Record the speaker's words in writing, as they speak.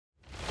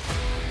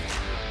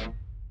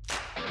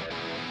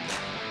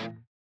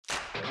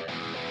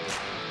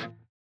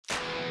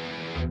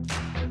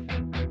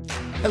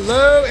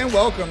Hello and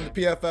welcome to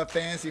PFF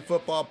Fantasy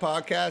Football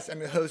Podcast. I'm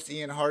your host,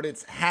 Ian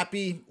Hartitz.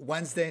 Happy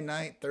Wednesday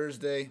night,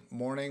 Thursday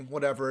morning,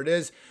 whatever it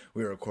is.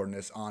 We are recording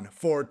this on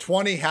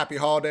 4/20. Happy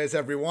holidays,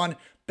 everyone.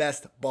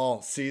 Best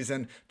ball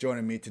season.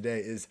 Joining me today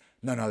is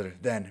none other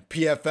than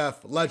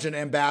PFF legend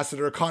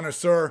ambassador,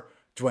 connoisseur,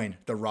 Dwayne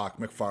The Rock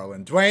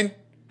McFarland. Dwayne,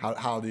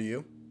 how do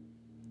you?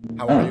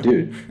 How are you?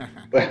 Dude.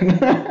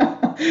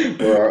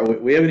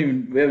 we haven't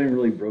even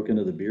really broken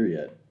into the beer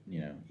yet,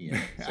 Ian.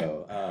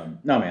 So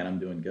no, man, I'm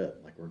doing good.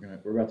 Like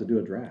we're about to do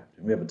a draft,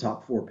 and we have a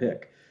top 4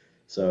 pick.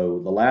 So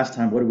the last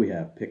time, what did we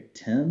have? Pick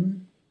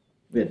 10.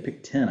 We had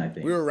pick 10, I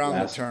think. We were around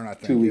the turn, I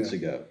think, 2 weeks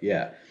ago.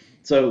 Yeah.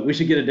 So we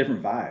should get a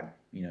different vibe,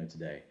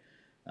 today.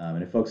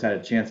 And if folks had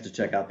a chance to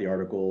check out the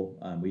article,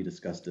 we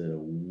discussed it a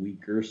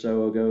week or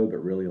so ago, but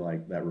really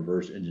like that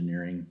reverse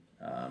engineering,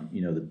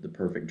 the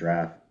perfect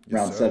draft.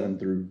 Round 7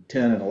 through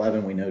 10 and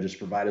 11, we know just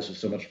provide us with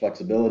so much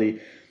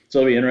flexibility. So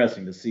it'll be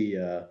interesting to see,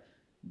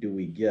 do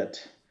we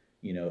get,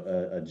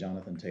 a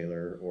Jonathan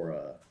Taylor or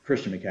a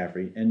Christian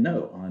McCaffrey? And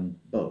no, on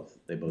both.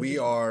 We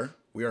are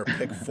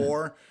pick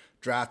 4.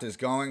 Draft is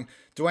going.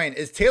 Dwayne,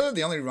 is Taylor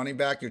the only running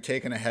back you're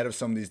taking ahead of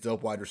some of these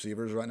dope wide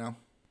receivers right now?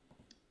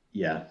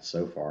 Yeah,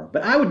 so far.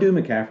 But I would do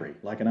McCaffrey.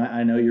 And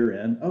I know you're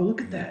in. Oh, look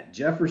at that.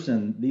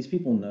 Jefferson. These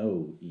people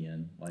know,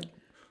 Ian.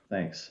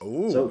 Thanks.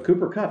 Ooh. So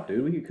Cooper Kupp,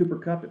 dude. We get Cooper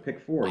Kupp at pick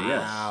 4.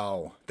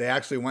 Wow. Yes. They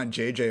actually went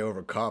JJ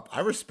over Kupp. I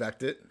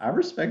respect it. I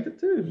respect it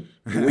too.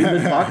 We've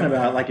been talking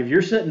about if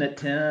you're sitting at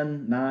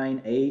 10,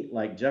 9,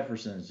 8,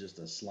 Jefferson is just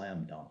a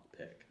slam dunk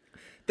pick.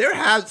 There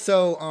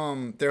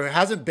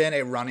hasn't been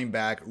a running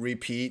back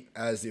repeat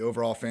as the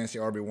overall fantasy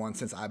RB1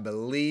 since I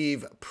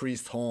believe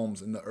Priest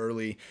Holmes in the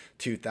early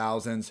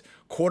 2000s.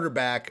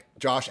 Quarterback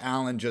Josh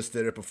Allen just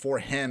did it. Before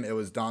him, it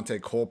was Dante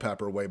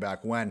Culpepper way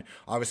back when.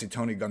 Obviously,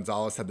 Tony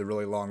Gonzalez had the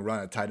really long run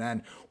at tight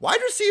end.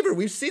 Wide receiver,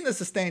 we've seen the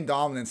sustained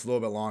dominance a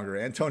little bit longer.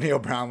 Antonio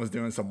Brown was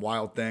doing some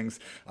wild things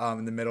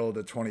in the middle of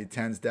the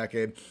 2010s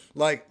decade.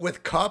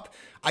 With Kupp,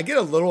 I get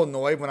a little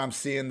annoyed when I'm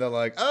seeing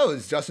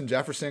is Justin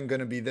Jefferson going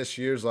to be this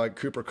year's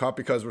Cooper Kupp,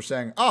 because we're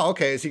saying,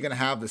 is he going to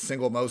have the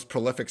single most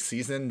prolific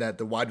season that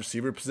the wide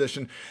receiver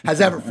position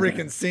has ever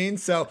freaking seen?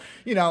 So,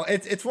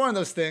 it's one of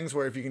those things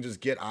where if you can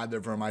just get either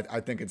of them, I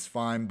think it's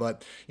fine.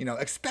 But,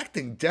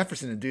 expecting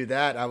Jefferson to do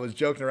that, I was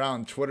joking around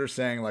on Twitter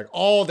saying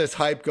all this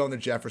hype going to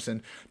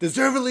Jefferson,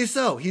 deservedly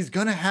so. He's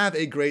going to have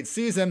a great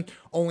season,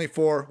 only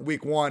for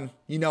week 1.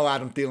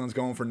 Adam Thielen's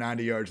going for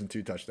 90 yards and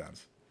 2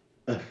 touchdowns.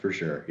 For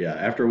sure. Yeah.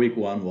 After week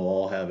 1, we'll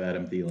all have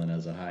Adam Thielen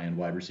as a high-end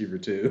wide receiver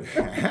too.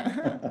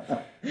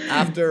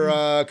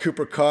 After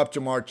Cooper Kupp,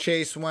 Jamar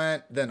Chase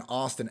went, then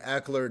Austin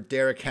Eckler,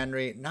 Derrick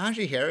Henry,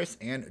 Najee Harris,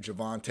 and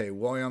Javonte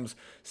Williams.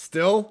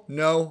 Still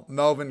no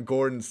Melvin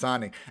Gordon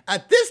signing.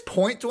 At this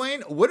point,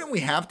 Dwayne, wouldn't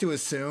we have to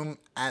assume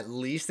at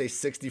least a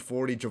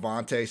 60-40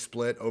 Javonte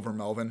split over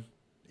Melvin?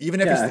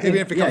 Even if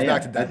it comes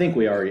back to Denver. I think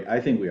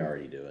we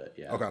already do it.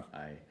 Yeah. Okay.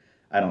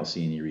 I don't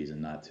see any reason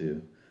not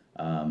to.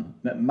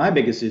 My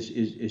biggest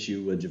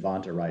issue with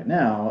Javonte right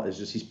now is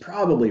just he's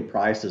probably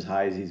priced as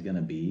high as he's going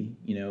to be,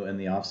 in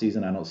the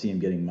offseason. I don't see him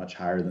getting much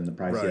higher than the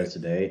price he has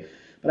today.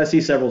 But I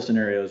see several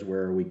scenarios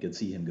where we could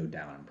see him go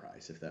down in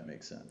price, if that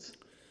makes sense.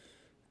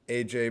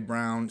 A.J.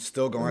 Brown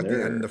still going at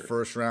the end of the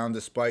first round,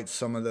 despite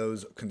some of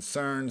those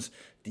concerns.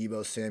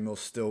 Deebo Samuel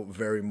still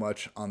very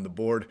much on the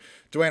board.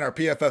 Dwayne, our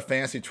PFF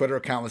Fantasy Twitter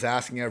account was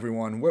asking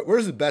everyone,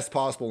 where's the best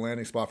possible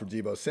landing spot for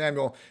Deebo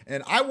Samuel?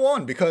 And I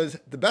won, because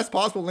the best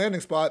possible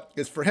landing spot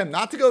is for him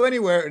not to go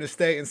anywhere and to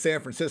stay in San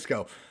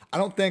Francisco. I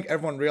don't think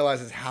everyone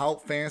realizes how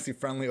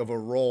fantasy-friendly of a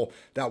role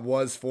that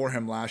was for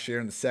him last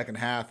year in the second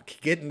half,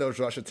 getting those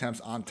rush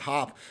attempts on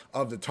top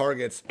of the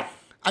targets.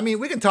 I mean,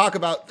 we can talk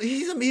about,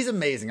 he's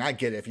amazing. I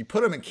get it. If you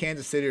put him in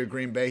Kansas City or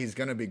Green Bay, he's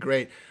going to be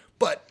great.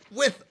 But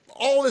with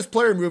all this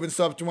player movement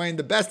stuff, Dwayne,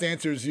 the best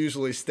answer is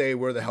usually stay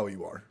where the hell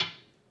you are.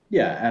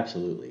 Yeah,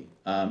 absolutely.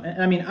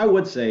 And I mean, I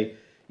would say,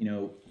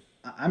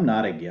 I'm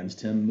not against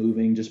him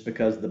moving, just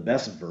because the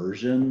best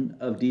version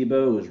of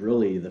Deebo was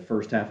really the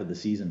first half of the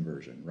season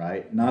version,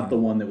 right? Not the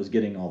one that was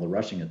getting all the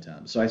rushing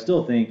attempts. So I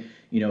still think,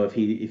 if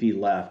he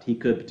left, he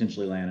could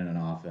potentially land in an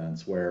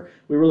offense where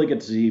we really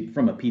get to see,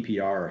 from a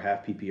PPR or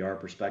half PPR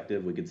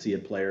perspective, we could see a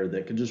player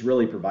that could just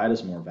really provide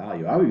us more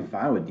value. I would be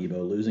fine with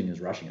Deebo losing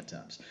his rushing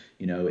attempts,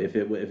 if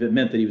it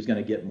meant that he was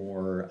going to get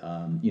more,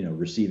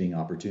 receiving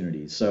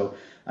opportunities. So,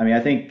 I mean, I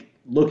think,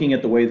 looking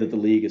at the way that the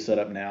league is set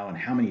up now and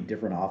how many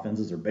different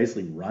offenses are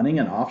basically running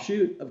an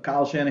offshoot of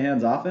Kyle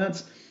Shanahan's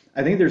offense,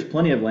 I think there's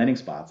plenty of landing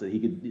spots that he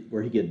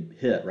could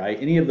hit, right?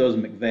 Any of those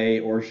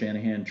McVay or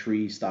Shanahan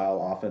tree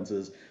style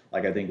offenses, I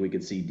think we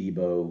could see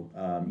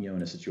Deebo,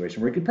 in a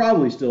situation where he could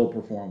probably still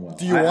perform well.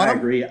 Do you want him? I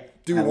agree.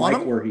 Do you want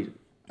him?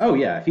 Oh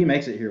yeah, if he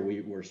makes it here,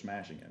 we're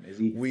smashing him. Is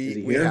he? Is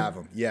he We here? have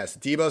him. Yes.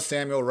 Deebo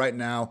Samuel right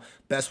now,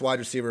 best wide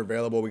receiver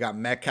available. We got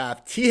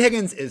Metcalf. T.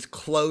 Higgins is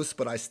close,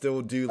 but I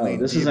still do Oh, lean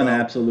this is an Deebo.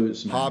 absolute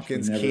smash. We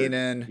Hopkins, never.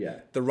 Keenan. Yeah.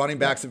 The running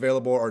Yeah. backs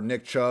available are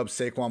Nick Chubb,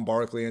 Saquon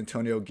Barkley,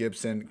 Antonio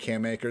Gibson,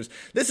 Cam Akers.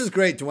 This is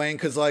great, Dwayne,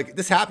 because like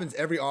this happens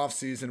every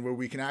offseason where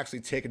we can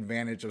actually take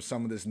advantage of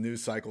some of this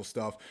news cycle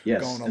stuff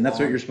Yes, going and that's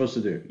what along. you're supposed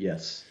to do.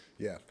 Yes.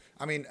 Yeah.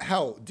 I mean,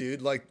 hell,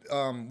 dude, like,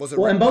 was it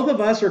Well, and both of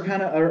us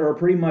are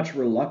pretty much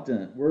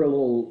reluctant. We're a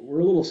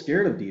little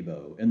scared of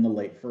Debo in the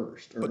late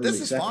first or But early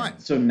this is second. fine.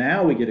 So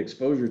now we get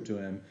exposure to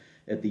him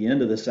at the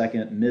end of the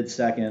second, mid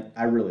second.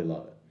 I really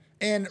love it.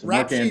 And So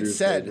Mark Rap Sheet Andrews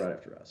said, goes right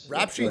after us.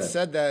 Rap Go Sheet ahead.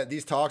 said that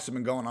these talks have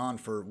been going on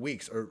for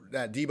weeks, or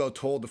that Debo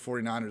told the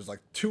 49ers like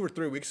 2 or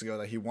 3 weeks ago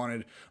that he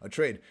wanted a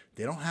trade.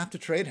 They don't have to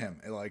trade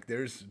him. Like,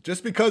 there's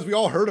just because we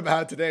all heard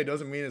about it today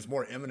doesn't mean it's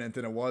more imminent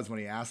than it was when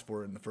he asked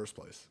for it in the first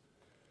place.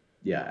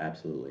 Yeah,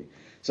 absolutely.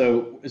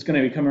 So it's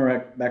going to be coming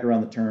back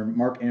around the turn.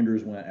 Mark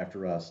Andrews went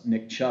after us.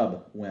 Nick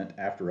Chubb went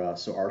after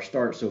us. So our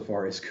start so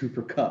far is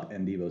Cooper Kupp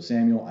and Deebo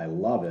Samuel. I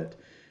love it.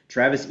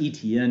 Travis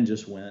Etienne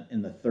just went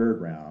in the third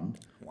round.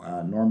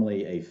 Wow.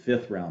 Normally a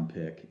fifth round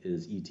pick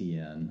is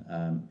Etienne,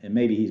 and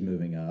maybe he's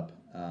moving up.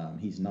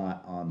 He's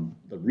not on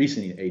the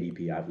recent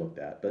ADP I've looked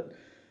at, but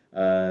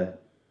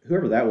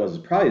whoever that was is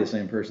probably the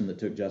same person that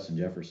took Justin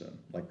Jefferson.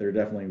 Like they're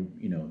definitely,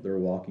 they're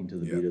walking to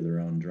the beat of their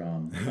own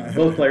drum.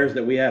 Both players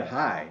that we have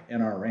high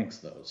in our ranks,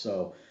 though.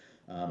 So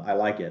I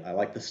like it. I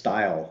like the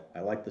style. I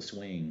like the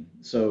swing.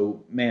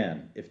 So,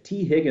 man, if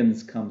T.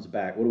 Higgins comes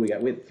back, what do we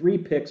got? We had 3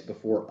 picks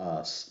before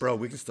us. Bro,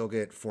 we can still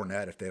get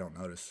Fournette if they don't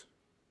notice.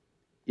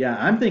 Yeah,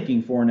 I'm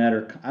thinking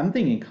Fournette I'm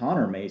thinking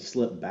Connor may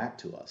slip back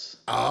to us.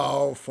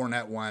 Oh,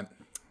 Fournette went.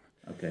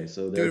 Okay,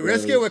 so there Dude,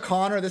 risk it with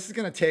Connor. This is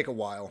going to take a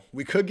while.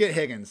 We could get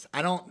Higgins.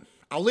 I'll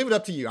leave it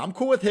up to you. I'm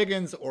cool with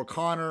Higgins or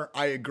Connor.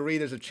 I agree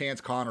there's a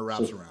chance Connor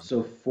wraps around.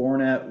 So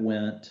Fournette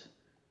went.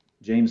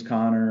 James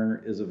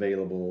Conner is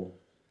available.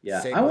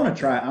 Yeah, Saquon. I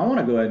want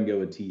to go ahead and go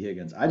with T.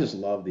 Higgins. I just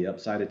love the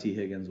upside of T.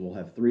 Higgins. We'll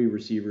have 3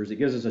 receivers. It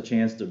gives us a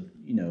chance to,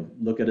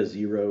 look at a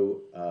 0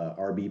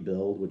 RB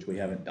build, which we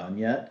haven't done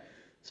yet.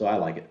 So I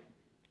like it.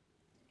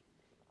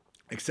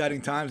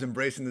 Exciting times,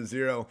 embracing the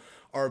 0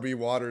 RB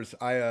waters.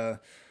 I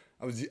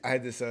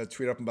had this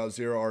tweet up about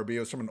 0 RB. It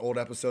was from an old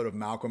episode of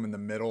Malcolm in the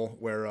Middle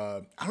where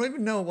I don't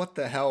even know what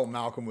the hell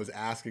Malcolm was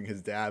asking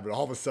his dad, but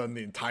all of a sudden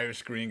the entire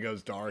screen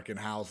goes dark and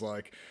Hal's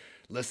like,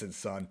 listen,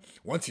 son,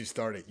 once you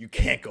start it, you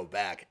can't go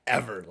back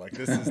ever. Like,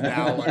 this is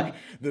now like,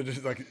 they're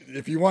just like,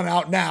 if you want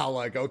out now,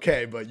 like,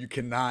 okay, but you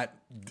cannot,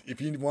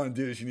 if you want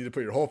to do this, you need to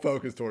put your whole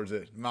focus towards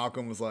it.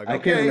 Malcolm was like, okay. I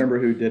can't remember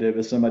who did it,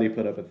 but somebody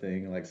put up a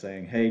thing like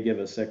saying, hey, give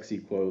a sexy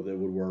quote that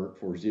would work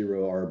for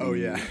 0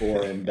 RB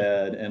or in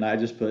bed. And I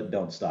just put,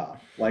 don't stop.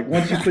 Like,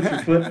 once you put your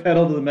foot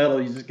pedal to the metal,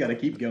 you just got to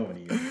keep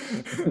going.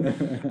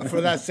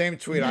 For that same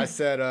tweet, I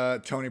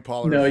said Tony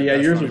Pollard. No, yeah,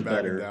 yours was back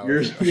better.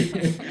 Yours,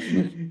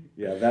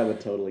 yeah, that would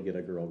totally get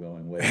a girl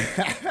going with.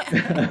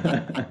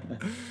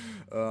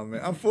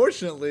 Man.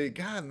 Unfortunately,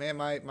 God, man,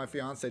 my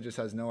fiance just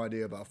has no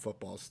idea about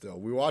football still.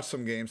 We watched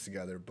some games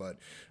together, but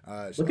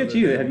look at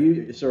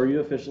you. So are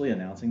you officially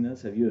announcing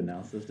this? Have you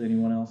announced this to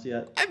anyone else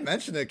yet? I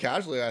mentioned it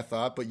casually, I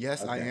thought, but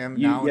yes, Okay. I am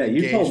now an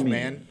engaged you told me.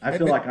 man. I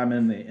feel like I'm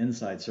in the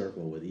inside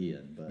circle with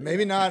Ian, but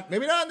maybe not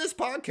in this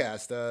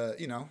podcast.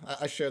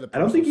 I share the. I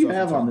don't think you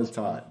personal stuff have from on time this to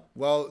time. pod.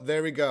 Well,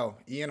 there we go.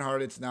 Ian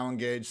Hartit's now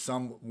engaged.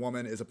 Some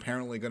woman is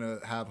apparently going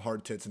to have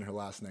hard tits in her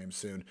last name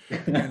soon.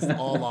 Against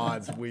all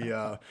odds, we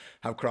have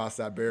crossed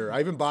that barrier.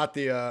 I even bought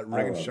the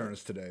ring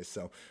insurance today.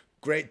 So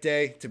great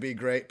day to be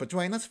great. But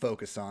Dwayne, let's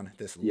focus on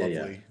this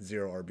lovely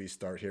 0 RB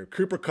start here.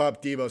 Cooper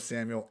Kupp, Deebo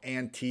Samuel,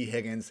 and T.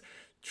 Higgins.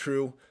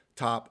 True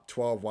top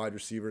 12 wide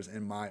receivers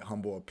in my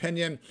humble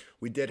opinion.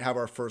 We did have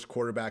our first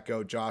quarterback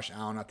go, Josh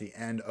Allen, at the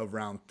end of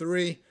round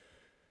 3.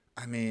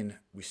 I mean,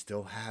 we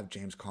still have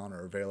James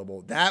Conner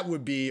available. That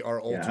would be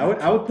our ultimate.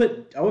 Yeah,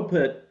 I would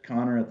put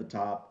Connor at the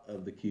top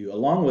of the queue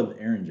along with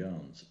Aaron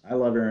Jones. I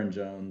love Aaron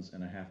Jones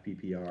in a half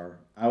PPR.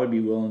 I would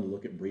be willing to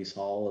look at Breece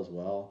Hall as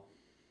well.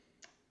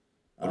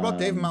 What about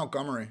David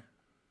Montgomery?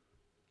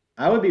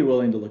 I would be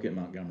willing to look at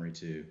Montgomery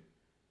too.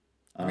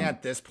 I mean,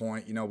 at this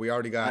point, we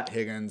already got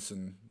Higgins,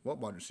 and what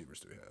wide receivers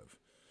do we have?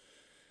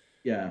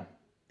 Yeah.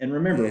 And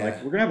remember, like,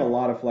 we're going to have a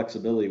lot of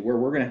flexibility. Where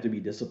we're going to have to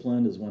be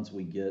disciplined is once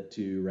we get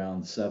to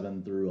round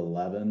 7 through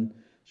 11.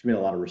 There's going to be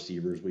a lot of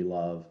receivers we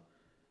love.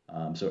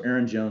 So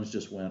Aaron Jones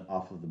just went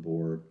off of the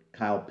board.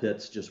 Kyle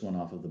Pitts just went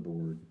off of the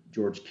board.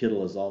 George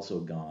Kittle is also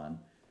gone.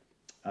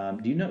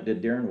 Do you know,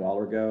 did Darren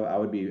Waller go? I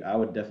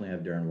would definitely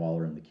have Darren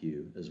Waller in the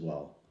queue as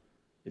well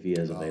if he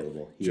is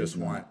available. He just is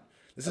not. went.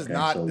 This is Okay,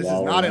 not so this is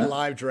Waller not in went.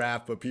 live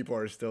draft, but people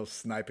are still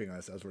sniping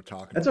us as we're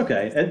talking. That's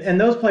okay.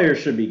 And those players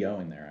should be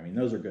going there. I mean,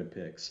 those are good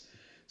picks.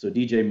 So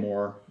DJ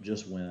Moore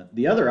just went.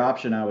 The other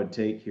option I would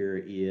take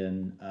here,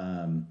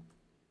 Ian,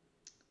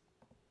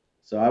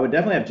 so I would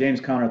definitely have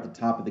James Conner at the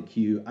top of the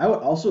queue. I would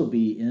also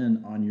be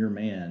in on your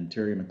man,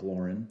 Terry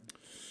McLaurin.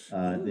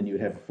 Then you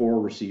would have 4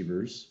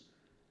 receivers.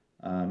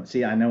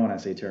 See, I know when I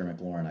say Terry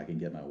McLaurin, I can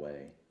get my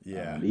way.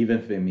 Yeah. Even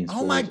if it means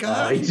Oh my scores.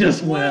 God, He he just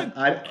just went.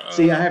 won.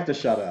 I have to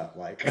shut up.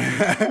 Like,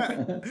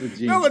 it's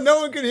a No, but genius.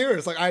 no one can hear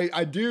us. Like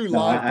I do No,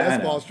 live I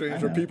best ball know. I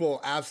streams where know.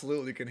 people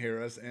absolutely can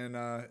hear us, and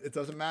it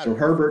doesn't So matter if we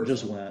Herbert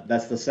just just won. went.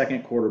 That's the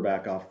second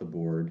quarterback off the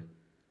board.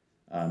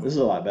 This is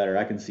a lot better.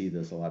 I can see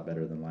this a lot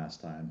better than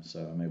last time, so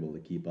I'm able to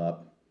keep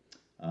up.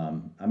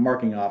 I'm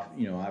marking off.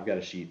 I've got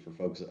a sheet for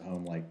folks at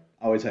home. Like,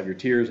 always have your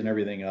tiers and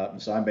everything up,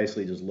 and so I'm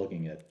basically just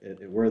looking at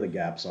where the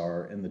gaps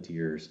are in the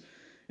tiers.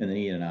 And then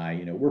Ian and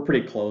I, we're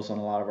pretty close on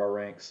a lot of our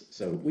ranks,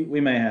 so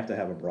we may have to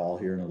have a brawl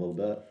here in a little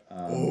bit.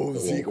 Oh, But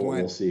Zeke we'll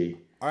went. see.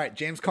 All right,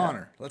 James Yeah.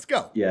 Conner. Let's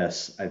go.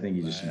 Yes, I think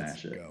you just Let's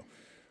smash it. go.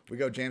 We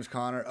go James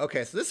Conner.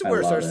 Okay, so this is I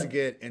where it love starts to it.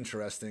 get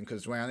interesting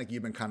because Dwayne, I think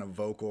you've been kind of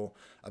vocal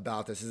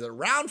about this. Is it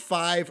round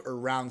 5 or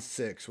round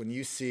 6 when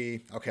you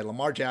see, okay,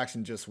 Lamar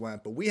Jackson just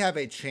went, but we have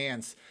a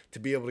chance to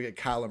be able to get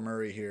Kyler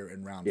Murray here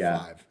in round Yeah.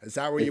 5? Is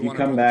that where If you you want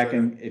to come pull the back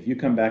trigger? and if you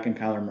come back and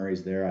Kyler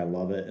Murray's there, I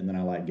love it, and then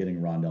I like getting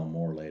Rondell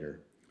Moore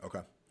later. Okay.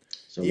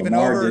 So Even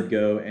Lamar over did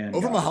go and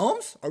over got it.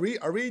 Mahomes?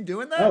 Are we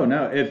doing that? Oh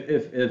no, if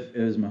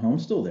is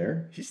Mahomes still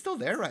there? He's still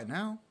there right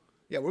now.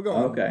 Yeah, we're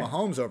going Okay.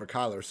 Mahomes over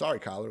Kyler. Sorry,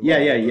 Kyler. Yeah,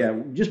 Love yeah, you, yeah.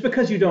 Just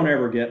because you don't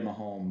ever get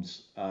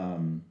Mahomes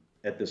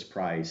at this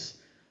price,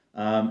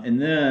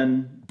 and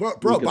then Bro,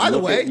 we could by the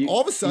look way, at, you, all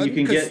of a sudden, you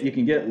can 'cause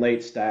get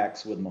late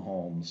stacks with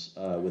Mahomes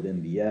with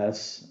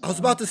MVS. I was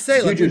about to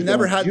say, like, we've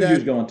never had Juju's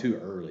that. going too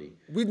early.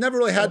 We've never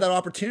really had So, that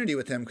opportunity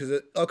with him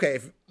because, okay,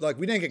 if, like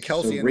we didn't get so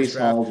Kelsey in this Brees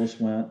draft, Hall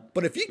just went.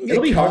 but if you can get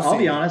It'll be hard. Kelsey,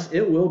 I'll be honest.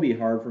 It will be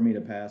hard for me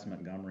to pass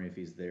Montgomery if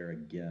he's there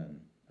again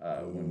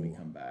when we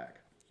come back.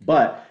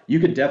 But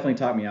you could definitely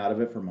talk me out of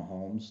it for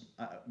Mahomes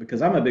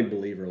because I'm a big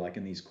believer, like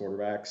in these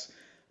quarterbacks.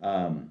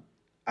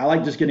 I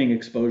like just getting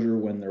exposure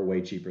when they're way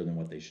cheaper than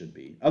what they should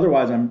be.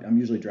 Otherwise, I'm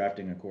usually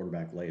drafting a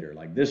quarterback later.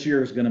 Like this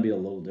year is going to be a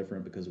little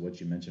different because of what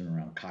you mentioned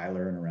around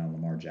Kyler and around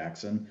Lamar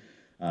Jackson.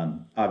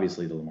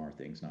 Obviously, the Lamar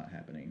thing's not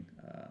happening.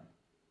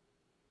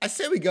 I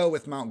say we go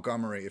with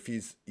Montgomery if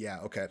he's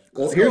okay.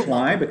 Well, Let's go here's with why,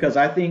 Montgomery. because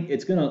I think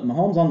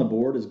Mahomes on the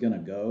board is gonna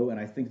go, and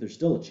I think there's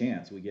still a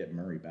chance we get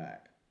Murray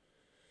back.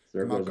 So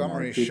there goes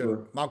Amari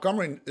Cooper.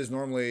 Montgomery is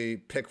normally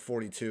pick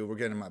 42. We're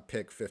getting him at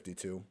pick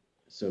 52.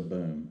 So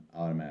boom,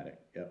 automatic.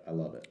 Yep, I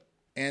love it.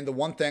 And the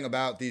one thing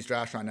about these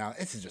drafts right now,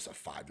 this is just a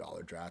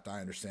 $5 draft. I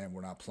understand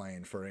we're not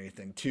playing for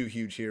anything too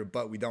huge here,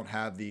 but we don't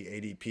have the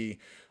ADP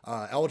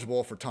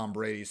eligible for Tom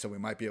Brady, so we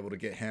might be able to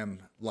get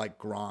him like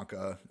Gronk.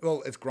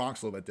 It's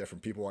Gronk's a little bit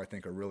different. People, I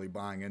think, are really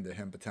buying into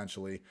him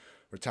potentially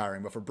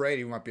retiring. But for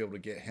Brady, we might be able to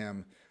get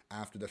him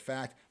after the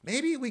fact.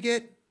 Maybe we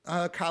get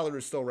Kyler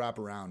to still wrap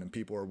around, and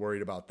people are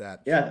worried about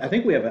that. Yeah, I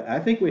think we have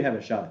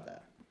a shot at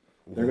that.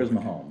 There goes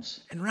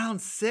Mahomes. In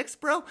round 6,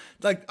 bro?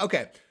 Like,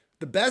 okay.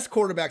 The best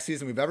quarterback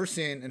season we've ever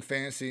seen in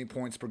fantasy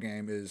points per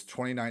game is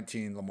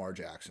 2019 Lamar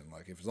Jackson.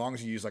 Like, as long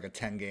as you use like a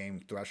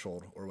 10-game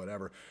threshold or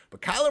whatever.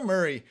 But Kyler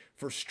Murray,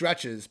 for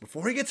stretches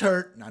before he gets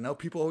hurt, and I know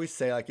people always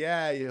say like,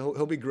 yeah,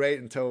 he'll be great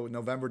until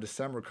November,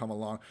 December come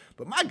along.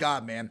 But my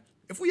God, man,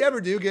 if we ever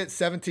do get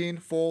 17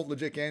 full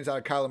legit games out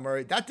of Kyler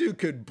Murray, that dude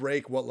could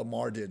break what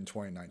Lamar did in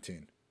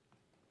 2019.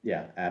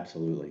 Yeah,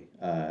 absolutely.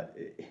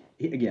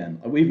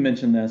 Again, we've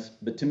mentioned this,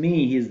 but to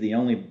me, he's the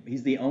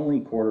only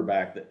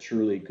quarterback that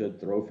truly could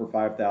throw for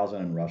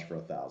 5,000 and rush for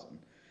 1,000.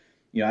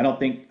 I don't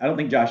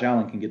think Josh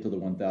Allen can get to the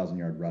 1,000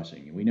 yard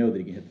rushing. We know that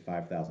he can hit the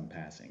 5,000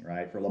 passing,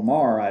 right? For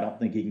Lamar, I don't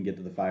think he can get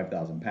to the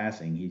 5,000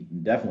 passing. He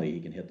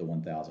can hit the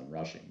 1,000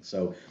 rushing.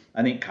 So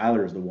I think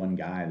Kyler is the one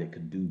guy that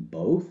could do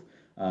both.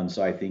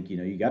 So I think,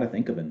 you got to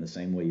think of him the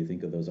same way you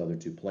think of those other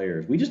two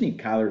players. We just need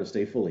Kyler to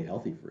stay fully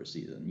healthy for a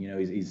season.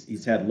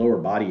 He's had lower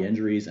body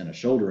injuries and a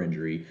shoulder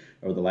injury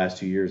over the last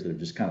 2 years that have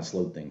just kind of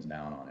slowed things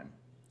down on him.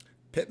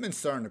 Pittman's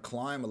starting to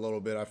climb a little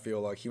bit, I feel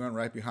like. He went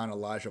right behind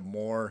Elijah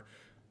Moore,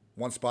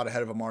 one spot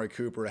ahead of Amari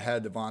Cooper,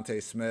 ahead of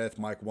Devontae Smith,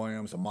 Mike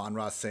Williams,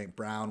 Amon-Ra St.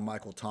 Brown,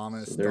 Michael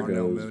Thomas, So there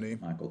Darnell goes Mooney.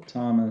 Michael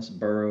Thomas,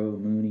 Burrow,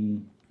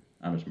 Mooney.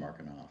 I'm just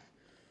marking off.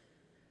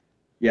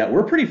 Yeah,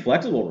 we're pretty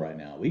flexible right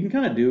now. We can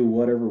kind of do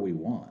whatever we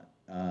want.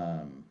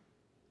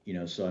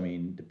 So I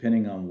mean,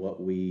 depending on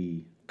what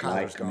we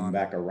Kyler's like coming gone.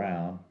 back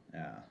around.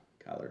 Yeah,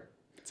 Kyler.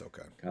 It's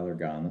okay. Kyler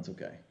gone. That's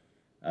okay.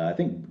 I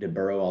think did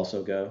Burrow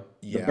also go?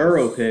 Yeah. The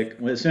Burrow pick.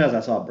 Well, as soon as I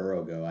saw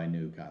Burrow go, I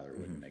knew Kyler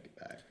wouldn't make it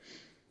back.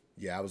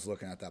 Yeah, I was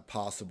looking at that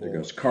possible. There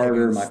goes Carter,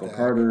 Higgins Michael stack.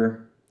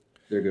 Carter.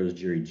 There goes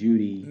Jerry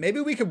Jeudy. Maybe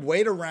we could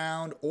wait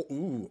around,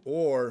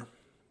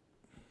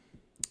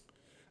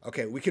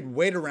 okay, we could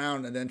wait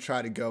around and then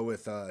try to go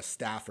with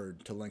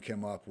Stafford to link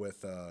him up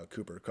with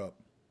Cooper Kupp,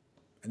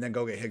 and then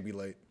go get Higbee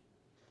late.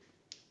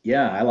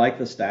 Yeah, I like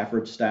the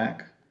Stafford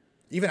stack.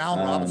 Even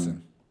Allen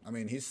Robinson. I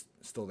mean, he's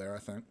still there, I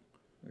think.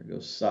 There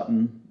goes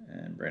Sutton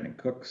and Brandon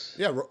Cooks.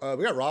 Yeah,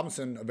 we got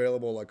Robinson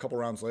available like a couple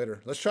rounds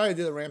later. Let's try to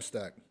do the Ram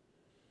stack.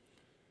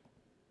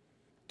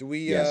 Do we?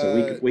 Yeah,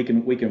 so we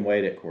can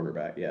wait at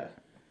quarterback. Yeah.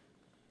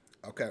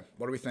 Okay,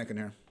 what are we thinking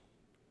here?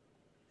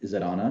 Is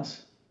it on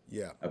us?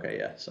 Yeah. Okay.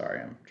 Yeah. Sorry,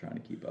 I'm trying to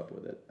keep up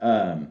with it.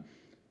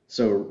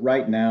 So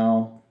right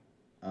now,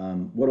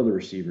 what are the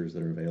receivers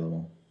that are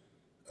available?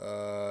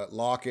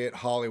 Lockett,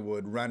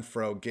 Hollywood,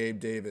 Renfro, Gabe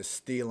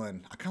Davis,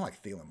 Thielen. I kind of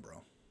like Thielen,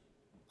 bro.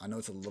 I know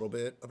it's a little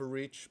bit of a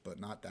reach, but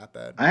not that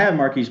bad. I have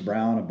Marquise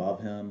Brown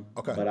above him,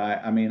 Okay. but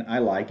I mean, I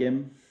like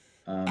him.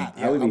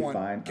 I would be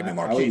fine. Give me I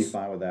would be Marquise.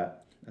 fine with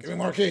that. That's Give me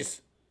fine.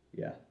 Marquise.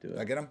 Yeah, do Did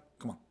I it. get him?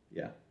 Come on.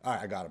 Yeah. All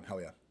right, I got him.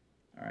 Hell yeah.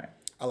 All right.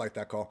 I like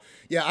that call.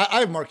 Yeah, I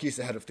have Marquise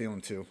ahead of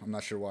Thielen too. I'm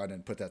not sure why I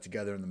didn't put that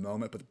together in the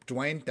moment, but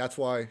Dwayne, that's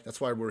why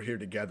we're here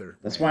together.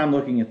 That's why I'm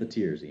looking at the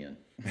tiers, Ian.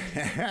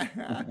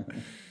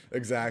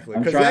 Exactly.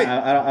 I'm trying.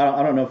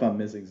 I don't know if I'm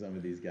missing some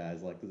of these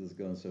guys. Like, this is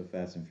going so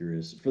fast and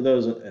furious. For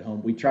those at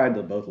home, we tried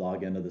to both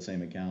log into the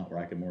same account where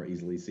I can more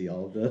easily see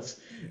all of this.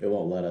 It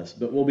won't let us.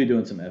 But we'll be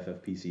doing some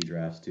FFPC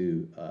drafts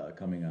too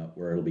coming up,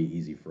 where it'll be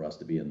easy for us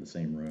to be in the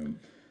same room.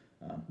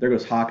 There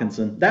goes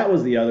Hawkinson. That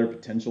was the other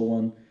potential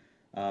one.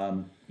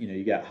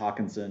 You got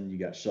Hawkinson, you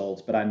got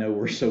Schultz, but I know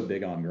we're so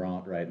big on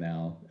Gronk right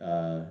now,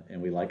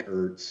 and we like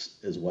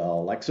Ertz as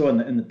well. Like, so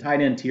in the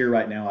tight end tier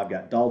right now, I've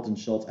got Dalton,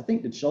 Schultz. I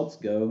think, did Schultz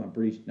go?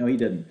 No, he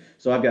didn't.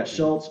 So I've got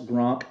Schultz,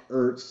 Gronk,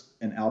 Ertz,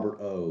 and Albert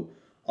O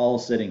all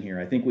sitting here.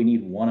 I think we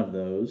need one of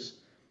those.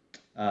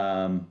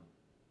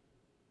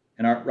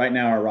 And right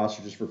now our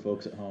roster, just for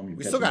folks at home,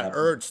 we still got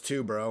Ertz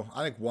too, bro.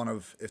 I think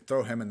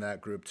throw him in that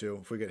group too.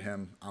 If we get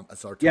him,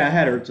 that's our. Yeah, I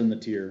had Ertz in the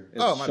tier. It's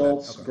my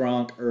Schultz, bad. Okay.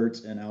 Gronk,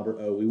 Ertz, and Albert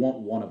O. We want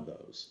one of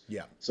those.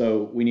 Yeah.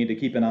 So we need to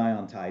keep an eye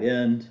on tight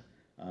end.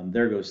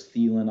 There goes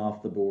Thielen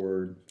off the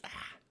board.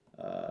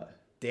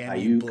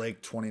 Danny Ayuk.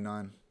 Blake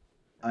 29.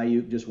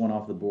 Ayuk just went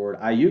off the board.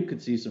 Ayuk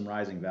could see some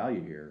rising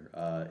value here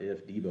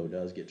if Debo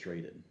does get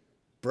traded.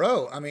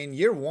 Bro, I mean,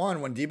 year one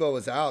when Debo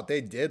was out,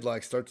 they did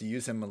start to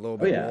use him a little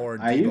bit more.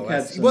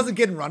 Ayuk he wasn't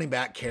getting running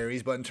back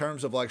carries, but in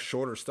terms of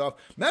shorter stuff,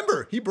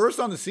 remember he burst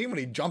on the scene when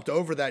he jumped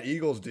over that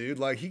Eagles dude.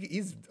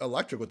 He's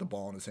electric with the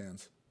ball in his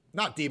hands.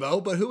 Not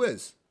Debo, but who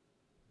is?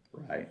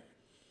 Right.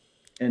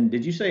 And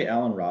did you say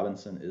Allen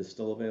Robinson is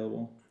still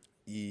available?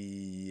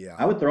 Yeah.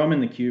 I would throw him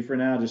in the queue for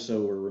now, just so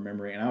we're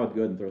remembering. And I would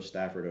go ahead and throw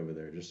Stafford over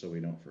there, just so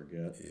we don't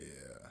forget.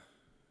 Yeah.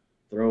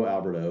 Throw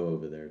Albert O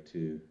over there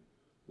too.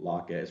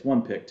 Lockett. It's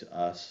one pick to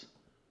us.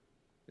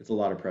 It's a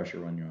lot of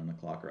pressure when you're on the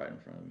clock right in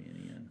front of me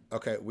and Ian.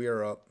 Okay, we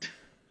are up.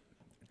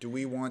 Do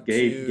we want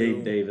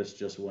Gabe Davis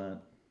just went.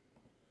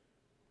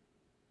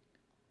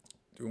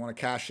 Do we want to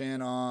cash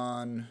in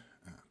on?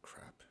 Oh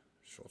crap!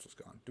 Schultz is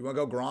gone. Do we want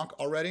to go Gronk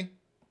already?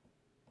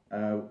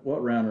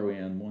 What round are we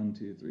in? 1,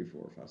 2, 3,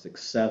 4, 5,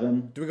 6,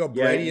 7. Do we go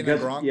Brady and then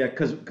Gronk? Yeah,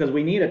 because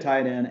we need a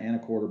tight end and a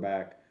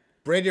quarterback.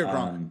 Brady or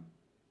Gronk?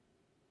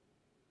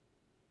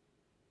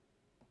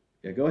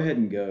 Yeah, go ahead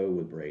and go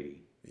with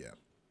Brady. Yeah.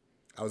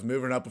 I was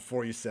moving up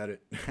before you said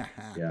it.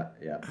 Yeah.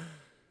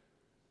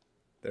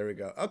 There we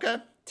go. Okay.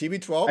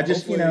 TB12. I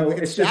just, we can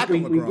it's stack just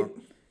him with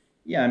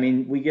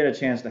Gronk. we get a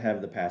chance to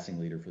have the passing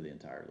leader for the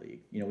entire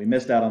league. We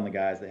missed out on the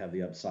guys that have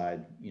the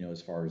upside,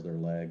 as far as their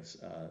legs,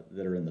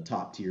 that are in the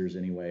top tiers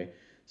anyway.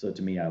 So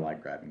to me, I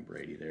like grabbing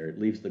Brady there. It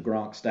leaves the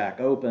Gronk stack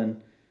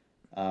open.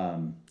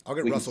 I'll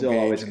get Russell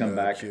Gage in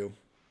the queue.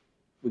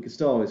 We could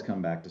still always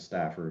come back to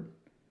Stafford.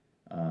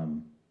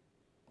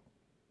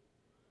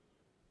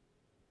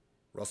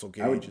 Russell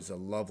Gage is a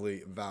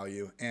lovely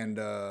value. And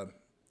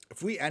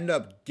if we end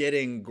up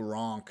getting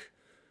Gronk,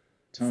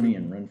 Tony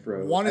and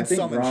Renfro, wanted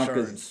some Gronk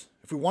insurance.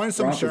 If we wanted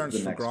some insurance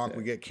for Gronk, pick.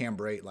 we get Cam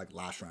Brate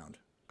last round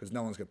because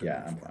no one's going to pick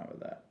him. Yeah, I'm fine with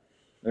that.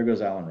 There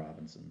goes Allen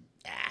Robinson.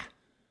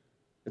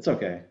 It's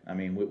okay. I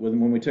mean,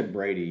 when we took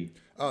Brady,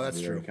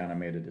 that's true. We kind of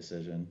made a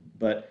decision.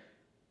 But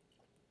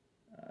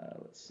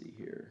let's see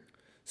here.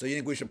 So you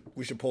think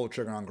we should pull the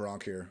trigger on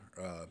Gronk here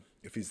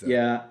if he's there?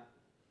 Yeah.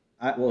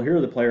 Here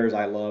are the players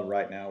I love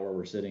right now where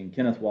we're sitting.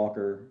 Kenneth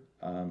Walker.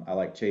 I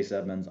like Chase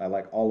Edmonds. I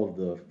like all of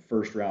the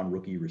first-round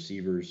rookie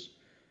receivers.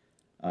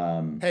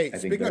 Hey,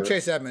 speaking of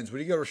Chase Edmonds,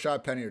 would you go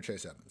Rashad Penny or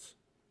Chase Edmonds?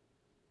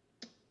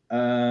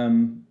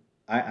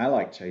 I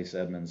like Chase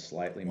Edmonds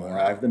slightly more.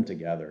 Wow. I have them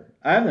together.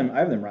 I have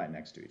them right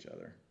next to each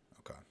other.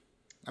 Okay.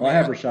 I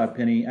have Rashad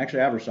Penny.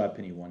 Actually, I have Rashad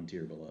Penny one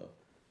tier below.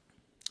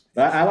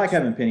 But I like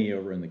having Penny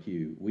over in the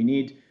queue.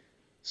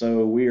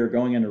 So we are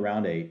going into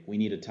round 8. We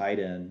need a tight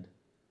end.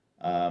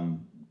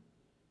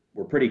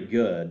 We're pretty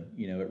good,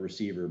 at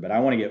receiver, but I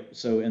want to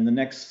so in the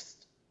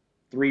next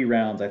 3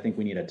 rounds, I think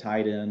we need a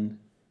tight end,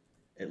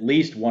 at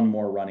least one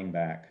more running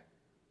back,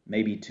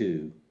 maybe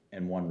 2,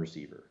 and 1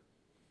 receiver.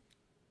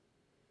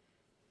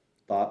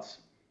 Thoughts?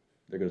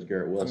 There goes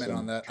Garrett Wilson. I'm in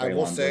on that. I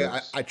will say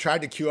I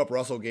tried to queue up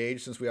Russell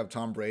Gage since we have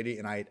Tom Brady,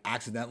 and I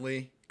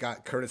accidentally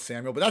got Curtis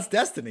Samuel, but that's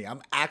destiny.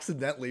 I'm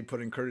accidentally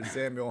putting Curtis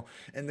Samuel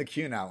in the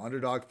queue now.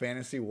 Underdog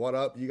Fantasy, what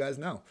up? You guys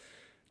know.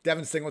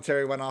 Devin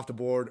Singletary went off the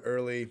board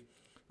early,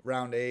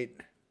 round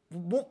 8.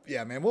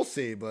 We'll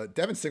see. But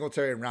Devin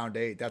Singletary in round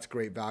 8, that's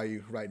great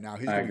value right now.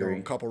 He's going to go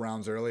a couple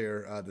rounds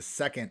earlier. The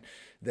second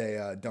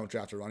they don't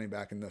draft a running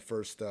back in the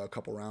first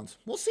couple rounds,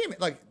 we'll see him.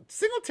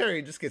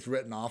 Singletary just gets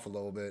written off a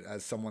little bit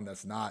as someone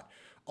that's not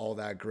all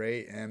that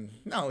great. And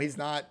no, he's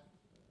not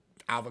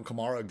Alvin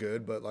Kamara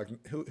good, but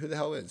who the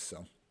hell is?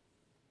 So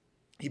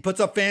he puts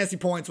up fantasy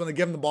points when they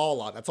give him the ball a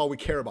lot. That's all we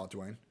care about,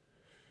 Dwayne.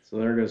 So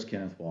there goes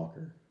Kenneth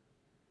Walker.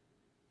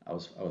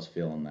 I was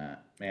feeling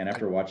that. Man,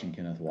 after watching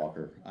Kenneth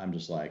Walker, I'm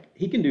just like,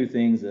 he can do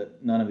things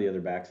that none of the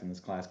other backs in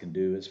this class can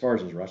do. As far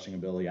as his rushing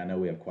ability, I know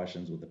we have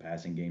questions with the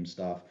passing game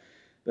stuff,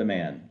 but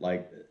man,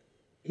 like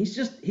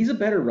he's a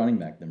better running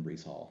back than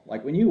Brees Hall.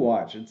 Like when you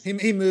watch,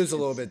 he moves a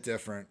little bit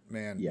different,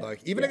 man. Yeah,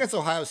 like even yeah. against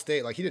Ohio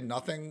State, like he did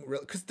nothing real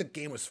because the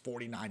game was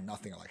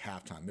 49-0 at like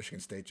halftime. Michigan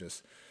State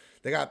just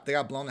they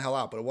got blown the hell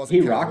out, but it wasn't. He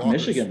Kenneth rocked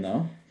Walker's. Michigan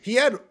though. He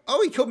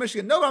killed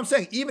Michigan. No, but I'm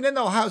saying even in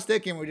the Ohio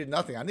State game where he did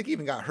nothing, I think he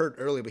even got hurt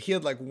early, but he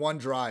had like one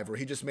drive where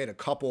he just made a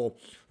couple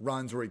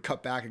runs where he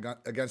cut back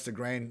against the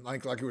grain,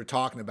 like we were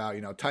talking about.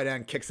 You know, tight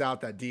end kicks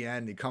out that D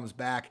end, he comes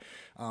back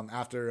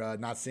after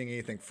not seeing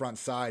anything front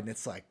side, and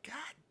it's like,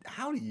 God,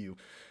 how do you?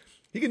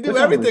 He can do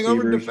everything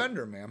over a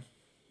defender, man.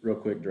 Real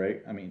quick,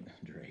 Drake. I'm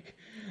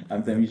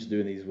used to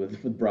doing these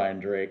with Brian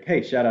Drake.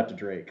 Hey, shout out to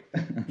Drake.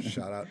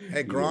 Shout out.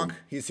 Hey, Gronk,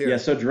 he's here. Yeah,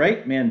 so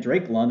Drake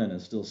London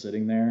is still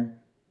sitting there.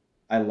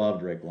 I love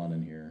Drake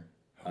London here.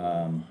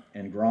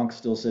 And Gronk's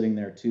still sitting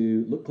there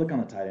too. Click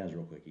on the tight ends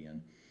real quick,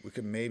 Ian. We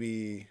could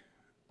maybe...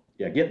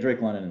 Yeah, get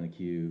Drake London in the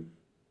queue.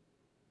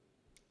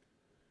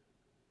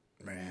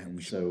 Man,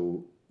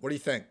 so... What do you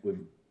think?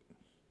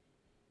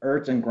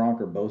 Ertz and Gronk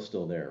are both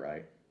still there,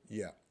 right?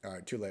 Yeah. All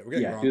right, too late. We're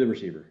getting Gronk. Do the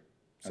receiver.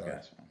 Sorry. Okay,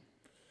 that's fine.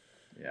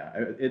 Yeah,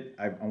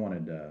 I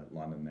wanted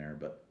London there,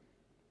 but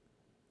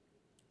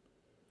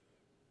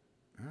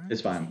right.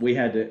 It's fine. We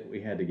had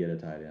to get a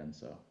tight end,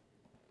 so.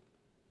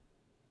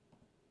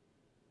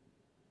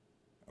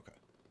 Okay.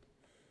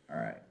 All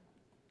right.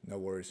 No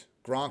worries.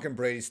 Gronk and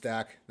Brady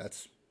stack.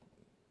 That's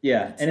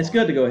it's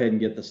good to go ahead and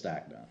get the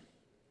stack done.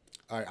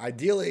 All right.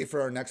 Ideally,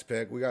 for our next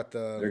pick, we got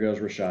there goes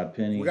Rashad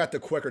Penny. We got the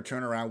quicker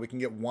turnaround. We can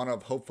get one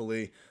of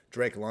hopefully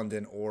Drake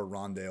London or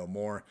Rondale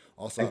Moore.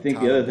 Also, I think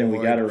the other thing we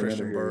got to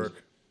remember here is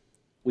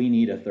we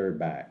need a third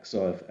back.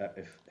 So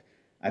if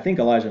I think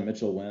Elijah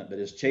Mitchell went, but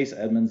is Chase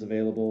Edmonds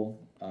available?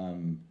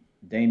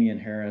 Damian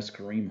Harris,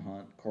 Kareem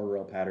Hunt,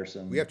 Cordell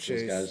Patterson. We have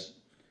Chase.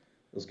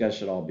 Those guys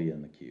should all be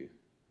in the queue.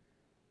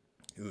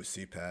 Ooh,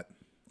 CPAT.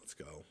 Let's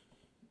go.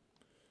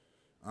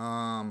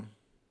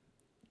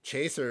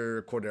 Chase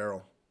or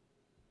Cordero?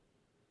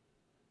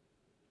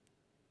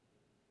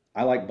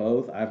 I like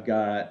both. I've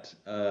got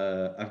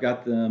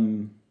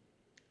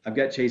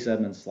Chase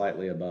Edmonds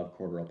slightly above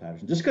Cordell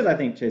Patterson, just because I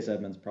think Chase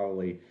Edmonds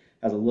probably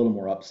has a little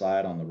more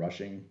upside on the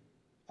rushing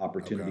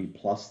opportunity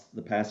plus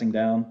the passing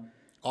down.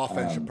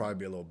 Offense should probably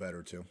be a little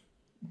better too.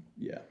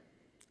 Yeah.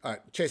 All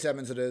right, Chase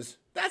Edmonds it is.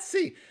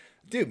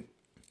 Dude,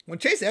 when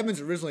Chase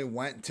Edmonds originally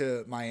went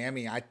to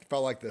Miami, I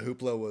felt like the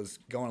hoopla was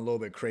going a little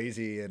bit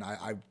crazy, and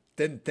I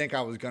didn't think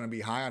I was going to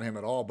be high on him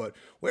at all. But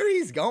where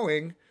he's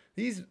going,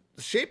 he's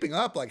shaping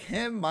up like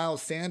him,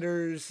 Miles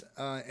Sanders,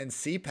 and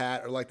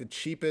CPAT are like the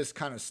cheapest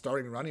kind of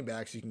starting running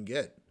backs you can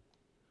get.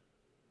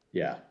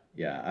 Yeah.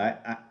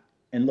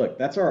 And look,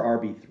 that's our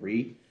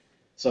RB3.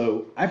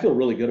 So I feel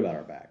really good about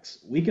our backs.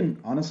 We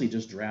can honestly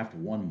just draft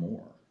one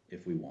more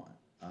if we want.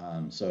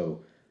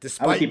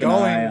 Despite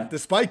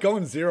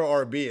going 0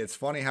 RB, it's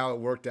funny how it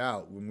worked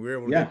out when we were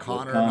able to get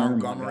Connor,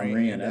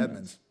 Montgomery, and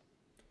Edmonds.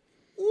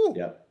 Ooh.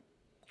 Yep.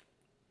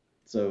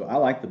 So I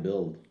like the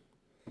build.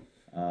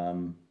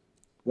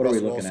 What are we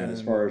looking at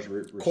as far as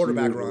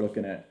quarterback run? We're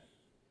looking at,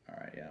 all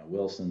right, yeah,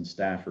 Wilson,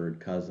 Stafford,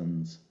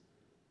 Cousins.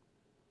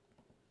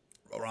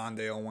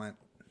 Rondale went.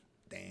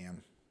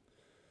 Damn.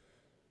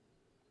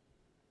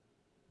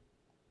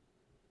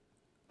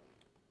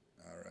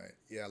 All right.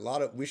 Yeah,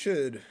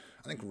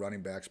 I think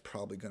running back's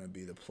probably going to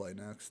be the play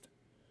next.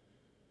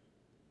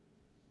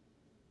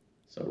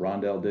 So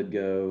Rondale did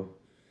go.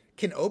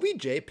 Can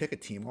OBJ pick a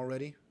team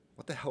already?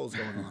 What the hell is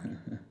going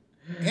on?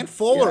 And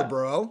Fuller,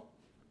 bro.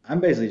 I'm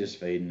basically just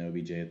fading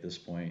OBJ at this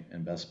point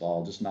in best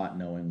ball, just not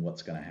knowing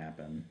what's going to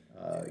happen.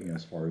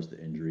 As far as the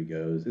injury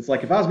goes, it's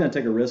like if I was going to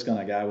take a risk on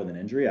a guy with an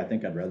injury, I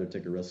think I'd rather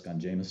take a risk on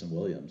Jameson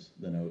Williams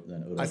than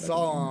Odell. I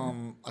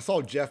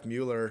saw Jeff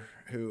Mueller,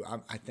 who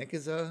I think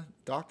is a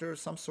doctor of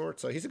some sort,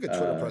 so he's a good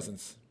Twitter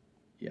presence.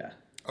 Yeah.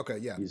 Okay.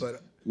 Yeah, but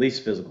at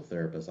least physical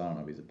therapist. I don't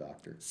know if he's a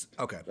doctor.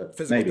 Okay. But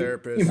physical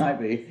therapist. He might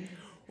be.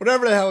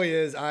 Whatever the hell he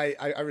is,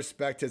 I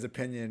respect his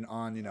opinion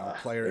on,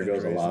 player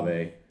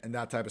injuries and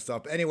that type of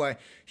stuff. But anyway,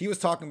 he was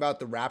talking about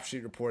the rap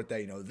sheet report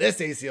that, this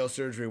ACL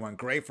surgery went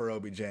great for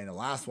OBJ and the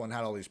last one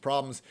had all these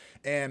problems.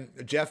 And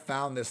Jeff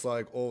found this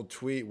old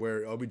tweet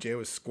where OBJ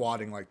was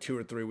squatting 2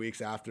 or 3 weeks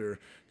after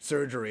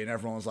surgery and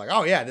everyone was like,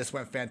 oh yeah, this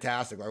went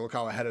fantastic. Look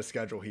how ahead of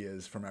schedule he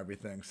is from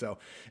everything. So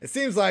it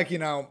seems like,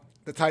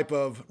 the type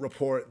of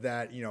report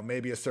that,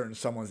 maybe a certain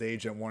someone's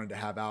agent wanted to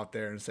have out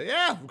there and say,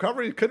 yeah,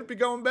 recovery couldn't be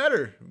going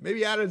better.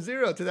 Maybe add a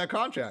 0 to that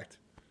contract.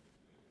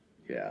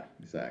 Yeah,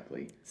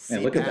 exactly.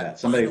 And look at that.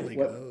 Somebody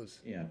goes.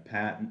 Yeah,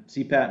 Pat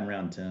in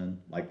round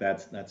 10.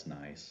 That's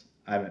nice.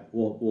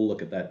 We'll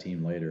look at that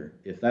team later.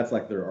 If that's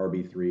their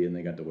RB3 and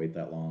they got to wait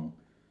that long,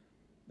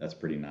 that's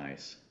pretty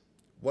nice.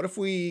 What if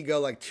we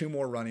go 2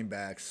 more running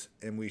backs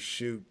and we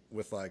shoot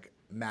with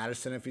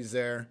Madison if he's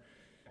there?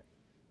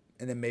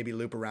 And then maybe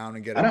loop around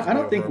and get. I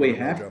don't think we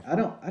have. I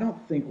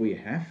don't think we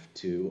have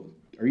to.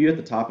 Are you at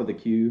the top of the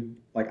queue?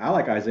 I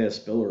like Isaiah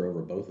Spiller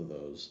over both of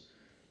those.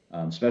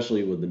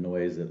 especially with the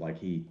noise that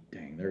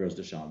dang, there goes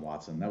Deshaun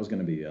Watson. That was going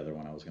to be the other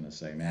one I was going to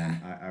say,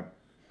 man.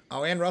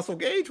 Oh, and Russell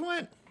Gage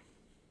went.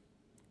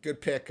 Good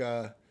pick,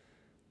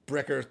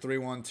 Bricker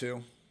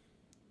 312.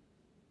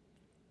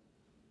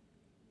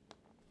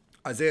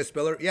 Isaiah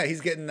Spiller, yeah,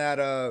 he's getting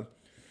that.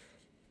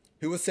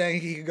 Who was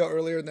saying he could go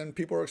earlier than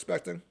people were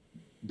expecting?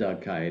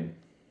 Doug Kyed.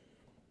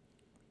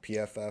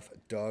 PFF,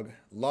 Doug,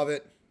 love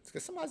it. Let's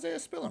get some Isaiah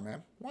Spiller,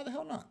 man. Why the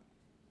hell not?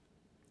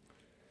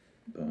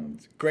 Boom.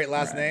 Great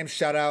last name.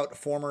 Shout out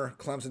former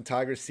Clemson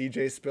Tigers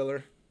CJ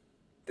Spiller.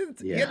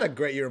 He had that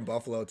great year in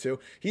Buffalo too.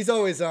 He's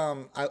always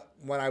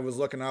when I was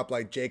looking up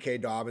like J.K.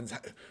 Dobbins,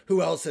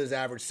 who else has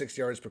averaged 6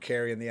 yards per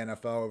carry in the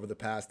NFL over the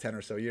past 10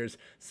 or so years?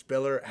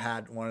 Spiller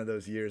had one of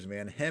those years,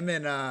 man. Him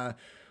and oh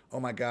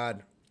my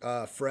God,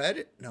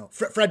 Fred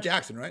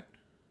Jackson, right?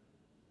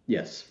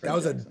 Yes. That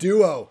was Jackson. A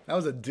duo. That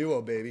was a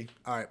duo, baby.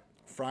 All right,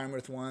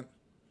 Frymouth went.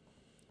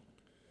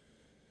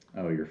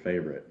 Oh, your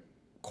favorite.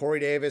 Corey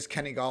Davis,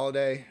 Kenny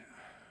Golladay,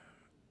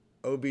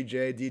 OBJ,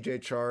 DJ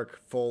Chark,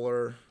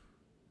 Fuller.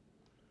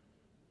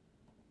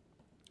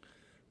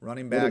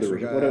 Running backs. What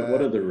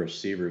do the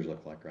receivers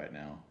look like right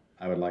now?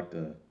 I would like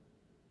to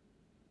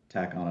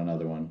tack on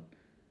another one.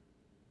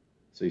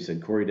 So you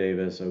said Corey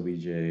Davis,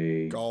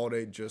 OBJ.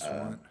 Golladay just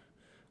went.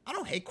 I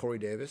don't hate Corey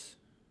Davis.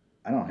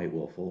 I don't hate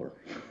Will Fuller.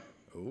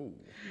 Ooh.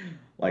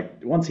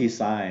 Like once he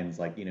signs,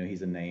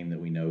 he's a name that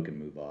we know can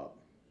move up.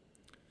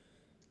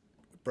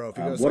 Bro, if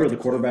he goes what are the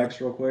quarterbacks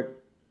real quick?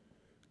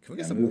 Can we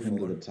get some move him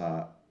to the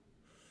top?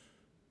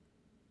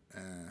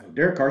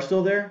 Derek Carr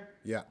still there?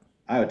 Yeah.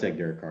 I would take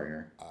Derek Carr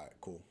here. All right,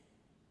 cool.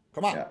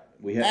 Come on.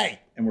 Yeah,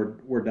 and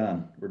we're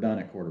done. We're done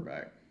at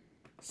quarterback.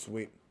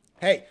 Sweet.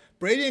 Hey,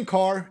 Brady and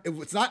Carr,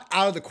 it's not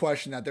out of the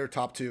question that they're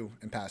top two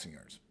in passing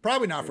yards.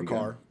 Probably not for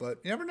Carr, but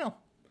you never know.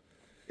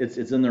 It's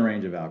in the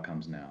range of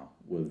outcomes now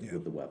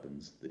with the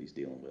weapons that he's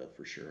dealing with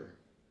for sure.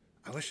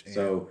 I wish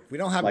we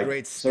don't have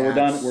great stats. So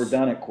we're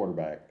done at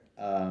quarterback.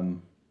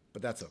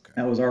 But that's okay.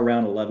 That was our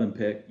round 11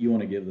 pick. You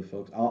want to give the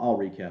folks? I'll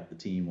recap the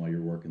team while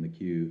you're working the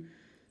queue.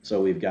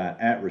 So we've got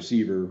at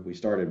receiver. We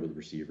started with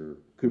receiver: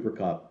 Cooper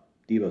Kupp,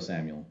 Deebo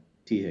Samuel,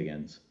 T.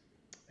 Higgins,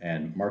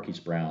 and Marquise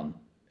Brown.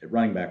 At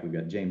running back, we've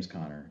got James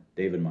Conner,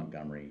 David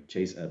Montgomery,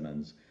 Chase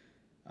Edmonds,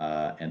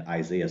 and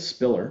Isaiah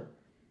Spiller.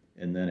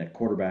 And then at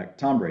quarterback,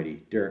 Tom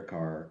Brady, Derek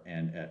Carr,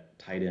 and at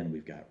tight end,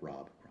 we've got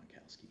Rob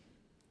Gronkowski.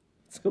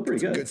 I feel pretty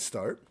good. A good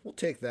start. We'll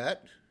take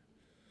that.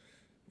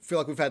 I feel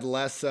like we've had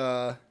less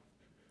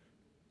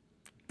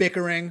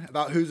bickering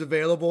about who's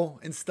available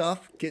and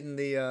stuff, getting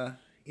the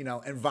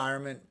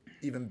environment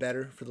even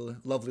better for the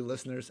lovely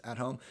listeners at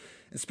home.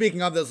 And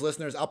speaking of those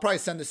listeners, I'll probably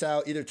send this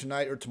out either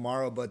tonight or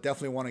tomorrow, but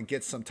definitely want to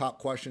get some top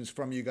questions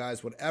from you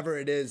guys. Whatever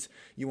it is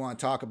you want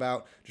to talk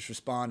about, just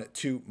respond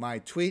to my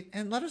tweet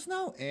and let us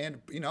know.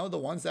 And, the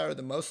ones that are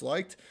the most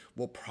liked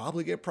will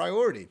probably get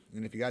priority.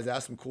 And if you guys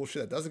ask some cool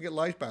shit that doesn't get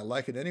liked, but I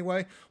like it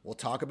anyway, we'll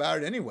talk about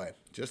it anyway.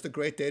 Just a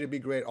great day to be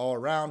great all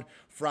around.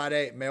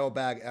 Friday,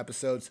 mailbag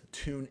episodes.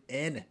 Tune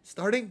in.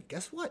 Starting,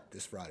 guess what,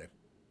 this Friday?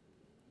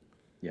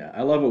 Yeah,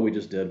 I love what we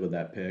just did with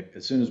that pick.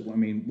 As soon as,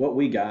 what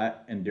we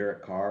got in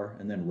Derek Carr,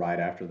 and then right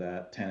after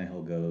that,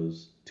 Tannehill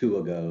goes,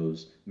 Tua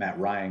goes, Matt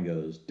Ryan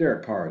goes.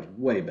 Derek Carr is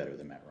way better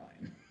than Matt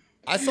Ryan.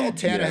 I saw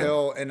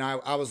Tannehill, and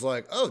I was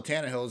like, oh,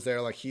 Tannehill's there.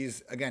 Like,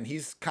 he's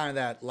kind of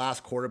that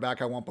last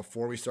quarterback I want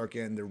before we start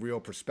getting the real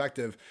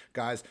perspective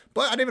guys.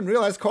 But I didn't even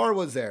realize Carr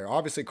was there.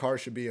 Obviously, Carr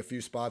should be a few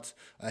spots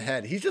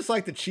ahead. He's just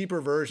like the cheaper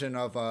version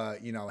of,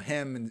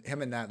 him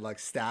and that, like,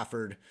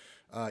 Stafford,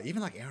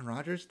 even like Aaron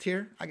Rodgers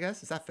tier, I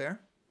guess. Is that fair?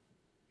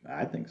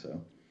 I think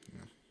so.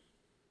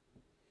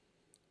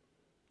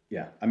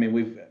 Yeah.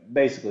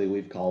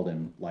 We've called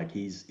him like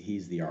he's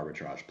the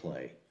arbitrage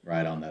play,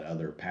 right, on that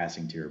other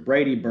passing tier.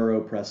 Brady, Burrow,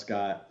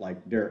 Prescott,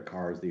 like Derek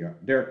Carr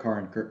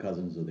and Kirk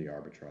Cousins are the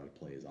arbitrage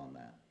plays on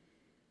that.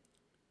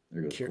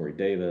 There goes Corey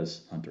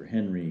Davis, Hunter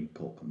Henry,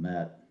 Cole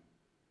Kmet.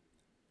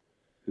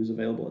 Who's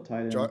available at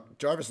tight end?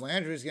 Jarvis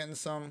Landry's getting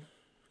some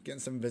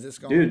visits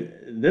going.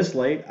 Dude, this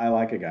late, I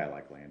like a guy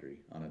like Landry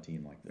on a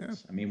team like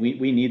this. Yeah.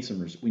 We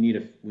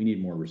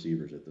need more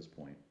receivers at this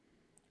point.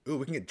 Ooh,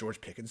 we can get George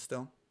Pickens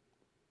still.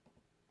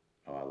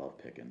 Oh, I love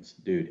Pickens,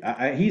 dude.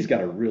 He's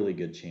got a really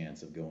good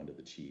chance of going to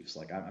the Chiefs.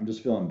 Like, I'm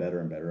just feeling better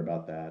and better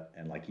about that.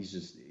 And like, he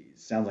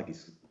sounds like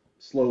he's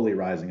slowly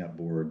rising up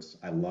boards.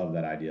 I love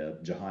that idea.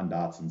 Jahan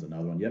Dotson's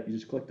another one. Yep, you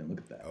just clicked him. Look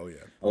at that. Oh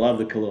yeah. I love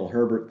the Khalil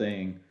Herbert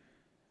thing.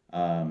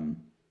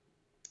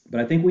 But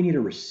I think we need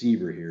a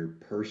receiver here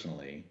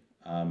personally,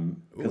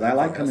 because I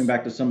like coming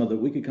back to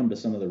we could come back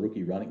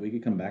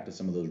to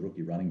some of those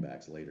rookie running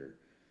backs later.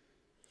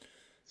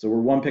 So we're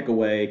one pick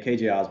away.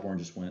 KJ Osborne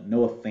just went.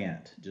 Noah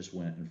Fant just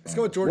went in front. Let's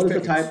go with George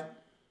Pickens.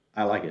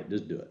 I like it.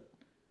 Just do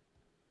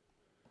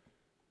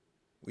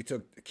it.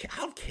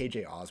 How'd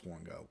KJ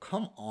Osborne go?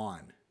 Come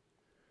on.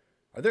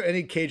 Are there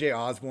any KJ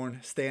Osborne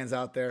stands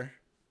out there?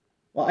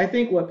 Well, I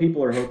think what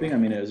people are hoping,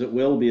 is it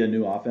will be a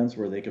new offense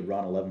where they could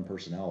run 11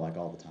 personnel like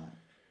all the time.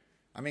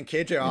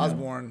 KJ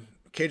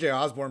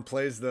Osborne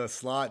plays the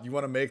slot. You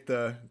want to make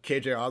the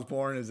KJ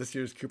Osborne is this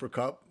year's Cooper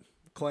Kupp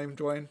claim,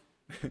 Dwayne?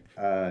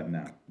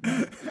 No.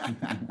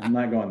 I'm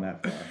not going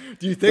that far.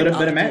 Do you think?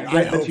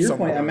 But to your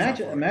point,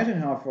 imagine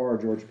how far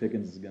George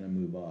Pickens is going to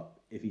move up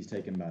if he's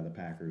taken by the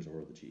Packers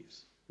or the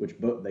Chiefs, which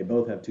they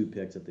both have 2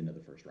 picks at the end of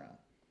the first round.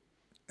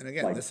 And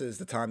again, this is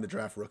the time to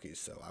draft rookies,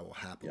 so I will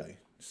happily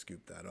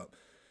scoop that up.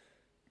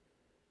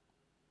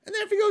 And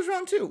then if he goes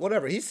round 2,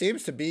 whatever. He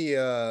seems to be.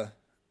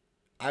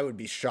 I would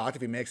be shocked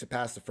if he makes it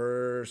past the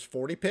first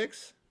 40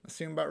 picks. That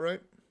seems about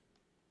right.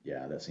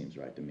 Yeah, that seems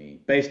right to me.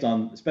 Based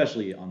on,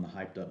 especially on the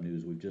hyped up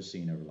news we've just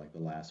seen over like the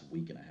last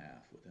week and a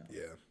half with him.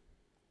 Yeah.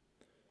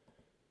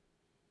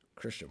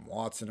 Christian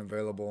Watson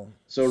available.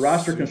 So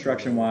roster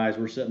construction wise,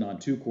 we're sitting on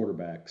 2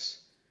 quarterbacks.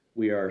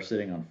 We are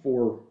sitting on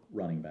 4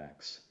 running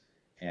backs,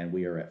 and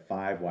we are at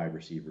 5 wide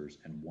receivers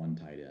and 1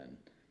 tight end.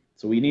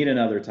 So we need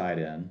another tight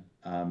end.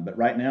 But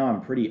right now,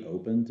 I'm pretty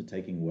open to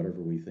taking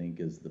whatever we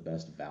think is the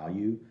best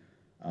value.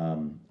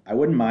 I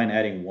wouldn't mind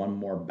adding 1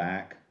 more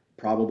back,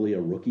 probably a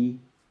rookie.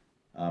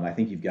 I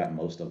think you've got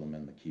most of them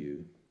in the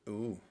queue.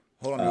 Ooh,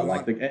 hold on.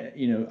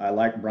 I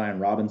like Brian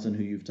Robinson,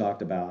 who you've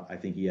talked about. I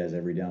think he has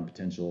every down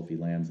potential if he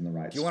lands in the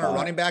right spot. Do you want a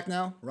running back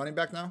now?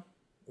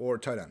 Or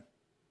tight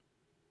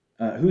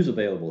end? Who's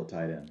available at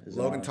tight end?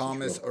 Logan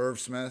Thomas, Irv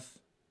Smith,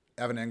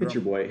 Evan Ingram.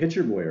 Hit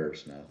your boy Irv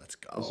Smith. Let's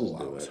go. I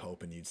was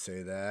hoping you'd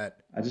say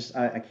that.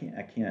 I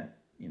can't.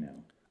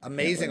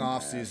 Amazing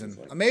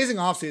offseason. Amazing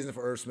offseason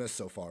for Irv Smith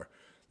so far.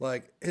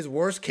 Like, his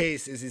worst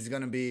case is he's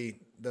gonna be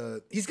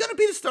the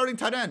starting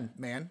tight end,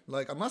 man.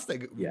 Like, unless they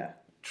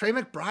Trey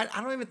McBride,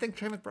 I don't even think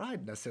Trey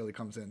McBride necessarily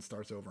comes in and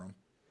starts over him.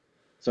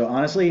 So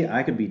honestly,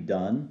 I could be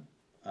done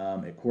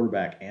at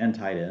quarterback and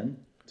tight end.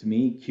 To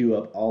me, queue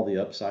up all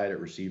the upside at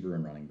receiver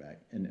and running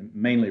back, and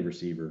mainly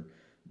receiver.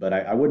 But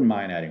I wouldn't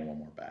mind adding 1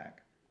 more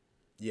back.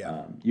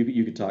 Yeah.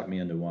 You could talk me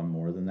into 1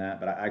 more than that.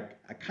 But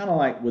I kind of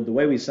like, with the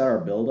way we set our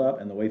build up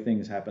and the way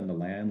things happen to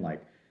land,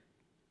 like,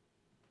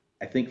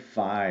 I think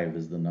 5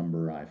 is the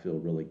number I feel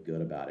really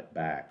good about at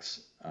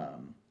backs.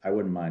 I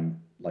wouldn't mind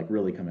like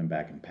really coming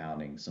back and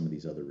pounding some of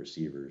these other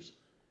receivers.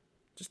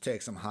 Just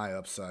take some high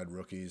upside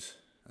rookies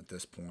at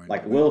this point.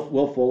 Like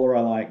Will Fuller,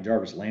 I like.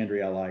 Jarvis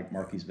Landry, I like.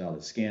 Marquise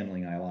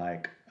Valdes-Scantling, I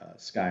like.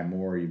 Sky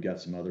Moore, you've got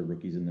some other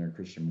rookies in there.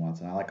 Christian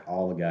Watson, I like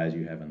all the guys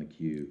you have in the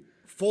queue.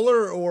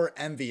 Fuller or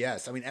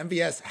MVS? I mean,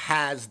 MVS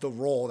has the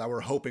role that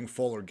we're hoping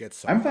Fuller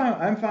gets. I'm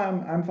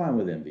fine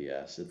with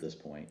MVS at this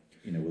point.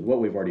 With what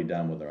we've already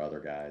done with our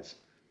other guys.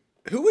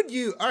 Who would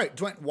you? All right,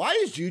 Dwayne. Why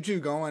is Juju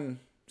going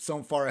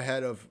so far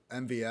ahead of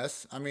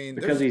MVS? I mean,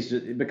 because he's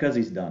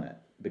done it.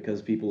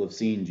 Because people have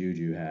seen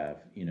Juju have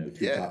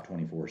 2 top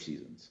 24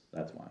 seasons.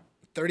 That's why.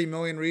 30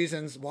 million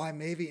reasons why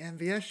maybe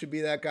MVS should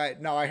be that guy.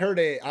 No, I heard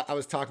I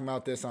was talking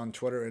about this on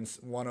Twitter, and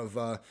one of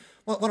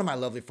my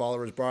lovely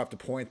followers brought up the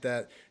point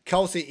that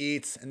Kelsey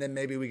eats, and then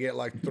maybe we get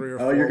like 3 or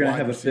 4. Oh, you're gonna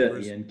have receivers.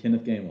 A fit, Ian.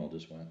 Kenneth Gainwell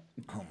just went.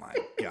 Oh my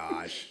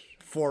gosh.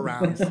 4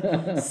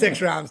 rounds,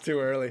 6 rounds too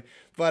early.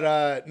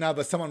 But no,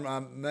 but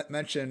someone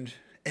mentioned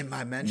in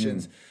my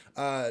mentions,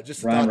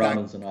 just Brian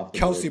Robinson off the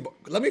Kelsey. board.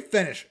 Let me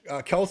finish.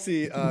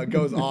 Kelsey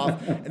goes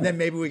off, and then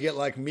maybe we get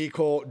like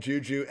Mecole,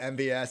 Juju,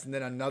 MVS, and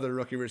then another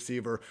rookie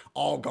receiver,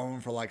 all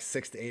going for like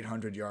 600 to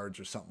 800 yards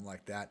or something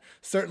like that.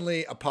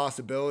 Certainly a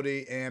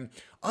possibility. And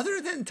other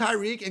than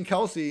Tyreek and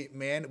Kelsey,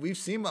 man, we've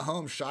seen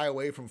Mahomes shy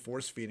away from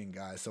force feeding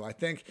guys. So I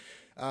think.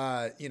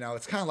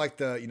 It's kind of like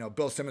the,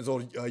 Bill Simmons'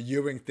 old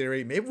Ewing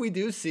theory. Maybe we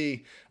do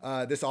see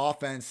this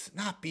offense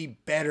not be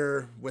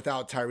better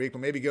without Tyreek,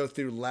 but maybe go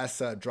through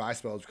less dry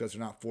spells because they're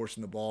not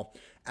forcing the ball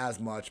as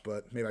much.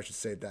 But maybe I should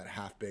save that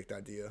half-baked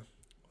idea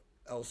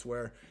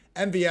elsewhere.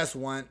 MVS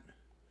went.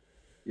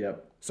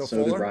 Yep. So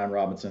did Brian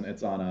Robinson.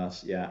 It's on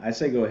us. Yeah, I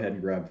say go ahead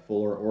and grab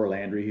Fuller or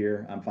Landry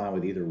here. I'm fine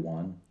with either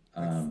one.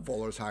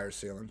 Fuller's higher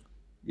ceiling.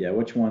 Yeah,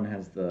 which one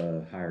has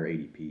the higher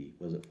ADP?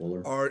 Was it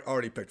Fuller?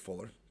 Already picked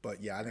Fuller.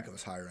 But, yeah, I think it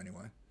was higher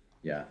anyway.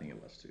 Yeah, I think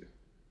it was too.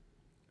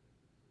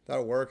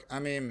 That'll work. I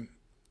mean,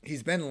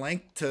 he's been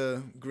linked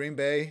to Green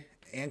Bay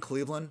and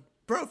Cleveland.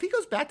 Bro, if he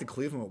goes back to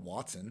Cleveland with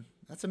Watson,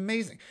 that's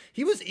amazing.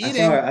 He was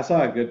eating. I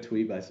saw a good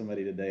tweet by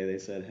somebody today. They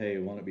said, hey,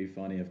 won't it be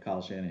funny if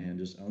Kyle Shanahan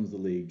just owns the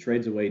league,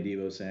 trades away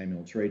Deebo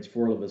Samuel, trades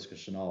for Laviska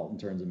Shenault, and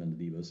turns him into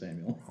Deebo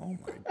Samuel? Oh,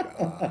 my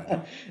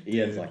God.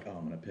 Ian's like,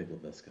 I'm going to pick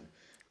Laviska.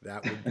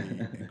 That would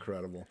be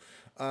incredible.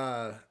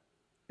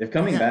 If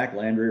coming back,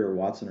 Landry or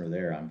Watson are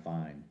there, I'm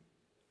fine.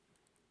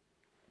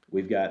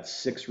 We've got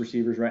 6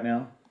 receivers right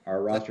now.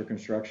 Our roster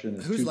construction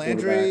is 2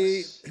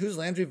 quarterbacks. Who's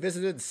Landry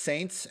visited?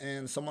 Saints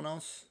and someone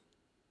else?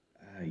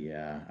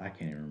 Yeah, I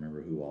can't even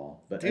remember who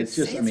all. But Dude, it's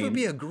just, Saints would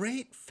be a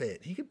great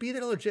fit. He could be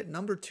the legit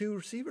number 2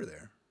 receiver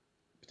there.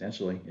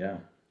 Potentially, yeah.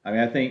 I mean,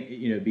 I think,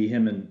 be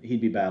him and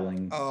he'd be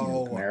battling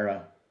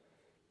Kamara.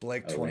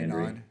 Blake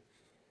 29.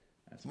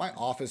 My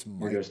office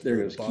might There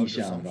goes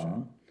Keyshawn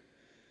Vaughn.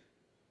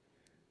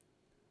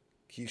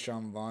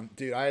 Keyshawn Vaughn.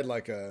 Dude, I had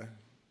like a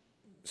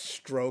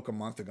stroke a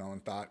month ago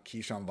and thought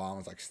Keyshawn Vaughn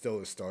was like still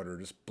a starter,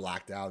 just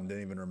blacked out and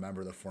didn't even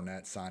remember the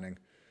Fournette signing.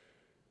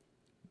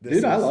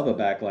 I love a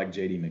back like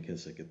J.D.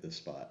 McKissick at this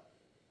spot.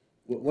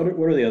 What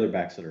are the other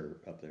backs that are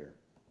up there?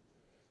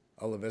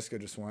 Laviska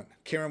just went.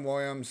 Kieran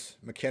Williams,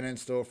 McKinnon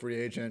still a free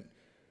agent.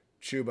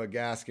 Chuba,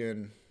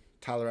 Gaskin,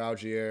 Tyler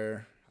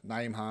Algier,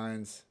 Naeem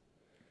Hines.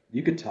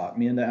 You could talk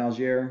me into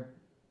Algier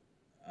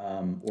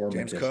or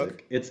James McKissick.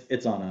 Cook.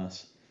 It's on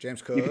us.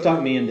 James Cook. You could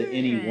talk me into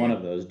any one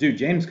of those. Dude,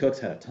 James Cook's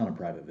had a ton of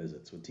private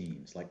visits with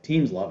teams. Like,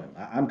 teams love him.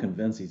 I'm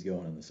convinced he's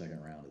going in the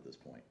second round at this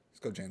point. Let's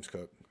go James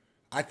Cook.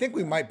 I think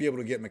we might be able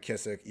to get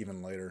McKissick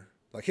even later.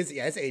 Like, his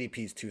ADP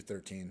is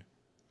 213.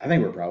 I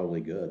think we're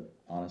probably good,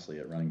 honestly,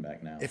 at running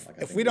back now.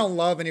 If we don't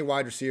love any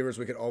wide receivers,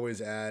 we could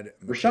always add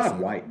McKissick. Rachaad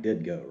White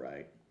did go,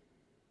 right?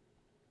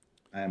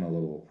 I'm a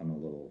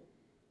little.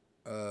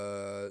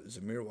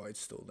 Zamir White's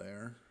still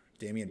there.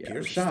 Damian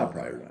Pierce is Rashad still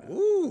probably there. went.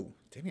 Ooh,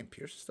 Damian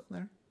Pierce is still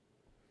there.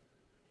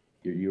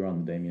 You're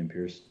on the Damian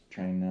Pierce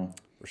train now?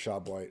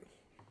 Rachaad White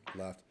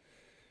left.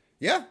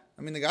 Yeah,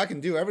 I mean, the guy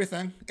can do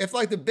everything. If,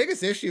 like, the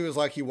biggest issue is,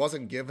 like, he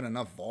wasn't given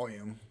enough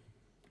volume,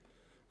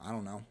 I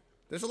don't know.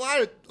 There's a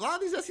lot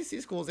of these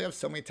SEC schools, they have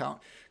so many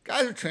talent.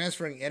 Guys are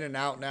transferring in and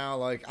out now.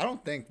 Like, I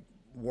don't think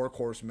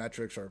workhorse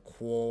metrics are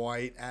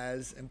quite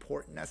as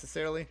important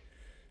necessarily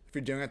if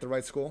you're doing it at the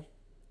right school.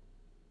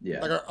 Yeah.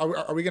 Like,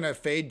 are we going to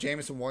fade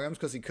Jamison Williams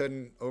because he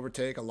couldn't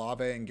overtake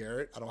Olave and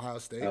Garrett at Ohio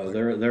State? Oh,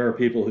 there are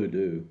people who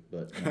do,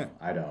 but no,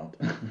 I don't.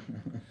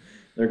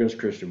 There goes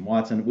Christian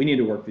Watson. We need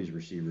to work these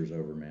receivers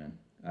over, man.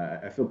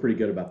 I feel pretty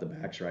good about the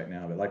backs right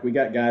now, but like we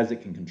got guys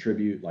that can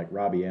contribute, like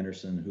Robbie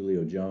Anderson,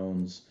 Julio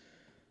Jones,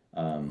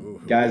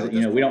 guys that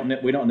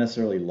we don't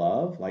necessarily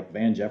love, like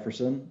Van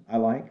Jefferson. I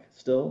like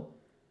still.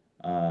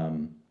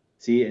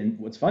 See, and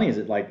what's funny is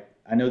that like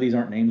I know these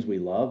aren't names we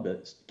love,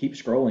 but keep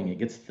scrolling, it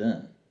gets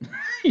thin.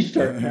 You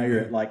start now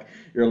you're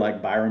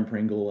like Byron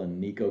Pringle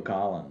and Nico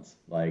Collins,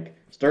 like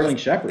Sterling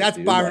Shepard. That's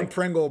dude. Byron like,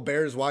 Pringle,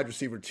 Bears wide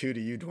receiver 2 to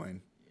you,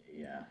 Dwayne.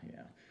 Yeah.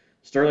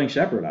 Sterling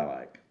Shepard, I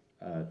like.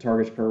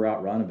 Targets per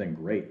route run have been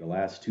great the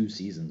last 2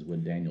 seasons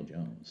with Daniel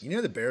Jones. You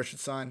know the Bears should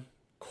sign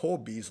Cole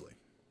Beasley.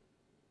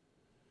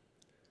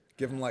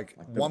 Give him like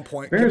 1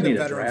 point. Bears give need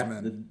the to veterans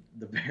draft. men.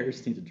 The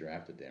Bears need to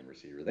draft a damn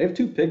receiver. They have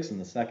 2 picks in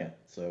the second,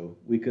 so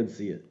we could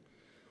see it.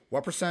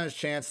 What percentage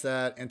chance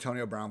that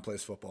Antonio Brown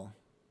plays football?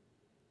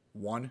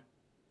 1?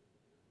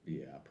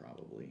 Yeah,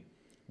 probably.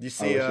 Do you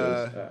see?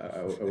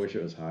 I wish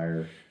it was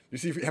higher. You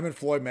see him and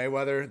Floyd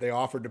Mayweather? They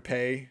offered to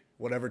pay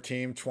whatever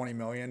team $20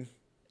 million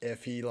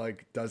if he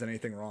like does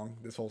anything wrong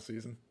this whole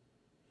season.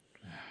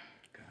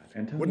 God,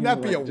 Antonio, wouldn't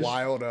that be like, a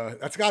wild?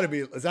 That's got to be.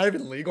 Is that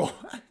even legal?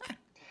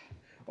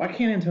 Why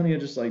can't Antonio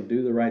just like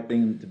do the right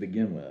thing to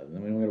begin with? And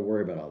then we don't got to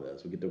worry about all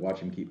this. We get to watch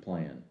him keep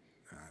playing.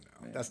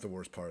 I know. That's the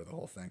worst part of the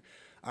whole thing.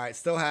 All right,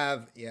 still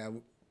have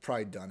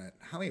probably done it.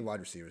 How many wide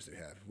receivers do we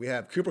have? We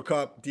have Cooper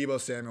Kupp,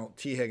 Deebo Samuel,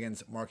 T.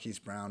 Higgins, Marquise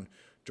Brown,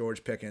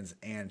 George Pickens,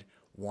 and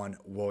one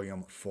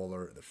William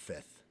Fuller V.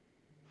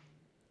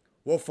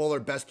 Will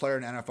Fuller, best player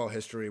in NFL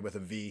history with a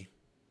V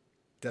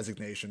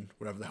designation,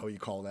 whatever the hell you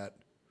call that.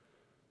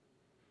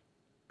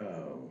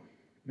 Oh,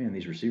 man,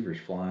 these receivers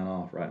flying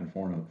off right in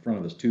front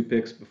of us. 2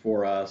 picks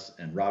before us,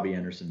 and Robbie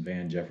Anderson,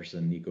 Van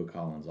Jefferson, Nico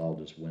Collins all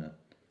just went.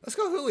 Let's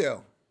go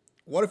Julio.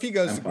 What if he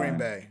goes to Green fine.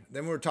 Bay?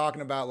 Then we're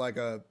talking about like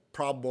a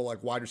probable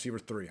like wide receiver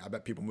 3. I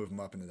bet people move him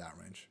up into that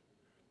range.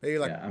 Maybe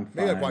like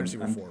wide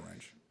receiver 4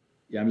 range.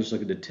 Yeah, I'm just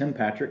looking. Did Tim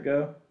Patrick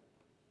go?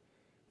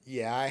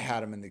 Yeah, I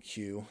had him in the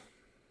queue.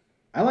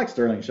 I like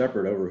Sterling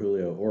Shepard over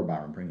Julio or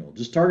Byron Pringle.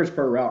 Just targets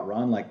per route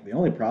run. Like the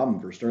only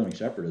problem for Sterling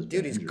Shepard is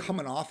Dude, he's injury.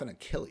 coming off an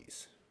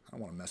Achilles. I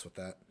don't want to mess with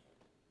that.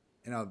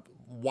 In a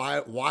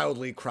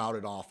wildly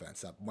crowded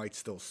offense that might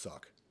still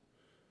suck.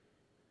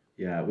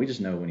 Yeah, we just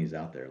know when he's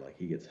out there, like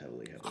he gets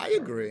heavily. I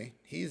agree.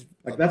 He's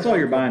like that's all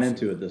you're buying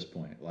into at this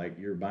point. Like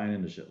you're buying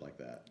into shit like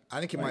that. I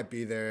think he might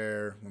be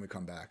there when we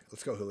come back.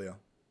 Let's go Julio.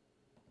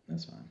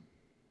 That's fine.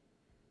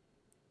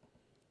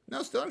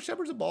 No, Sterling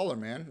Shepard's a baller,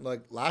 man.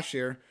 Like last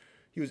year,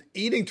 he was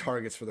eating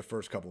targets for the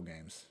first couple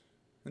games.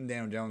 And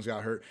Daniel Jones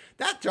got hurt.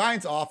 That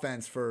Giants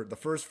offense for the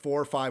first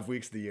 4 or 5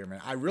 weeks of the year,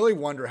 man. I really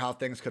wonder how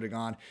things could have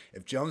gone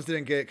if Jones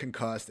didn't get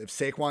concussed, if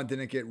Saquon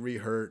didn't get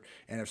re-hurt,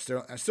 and if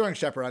Sterling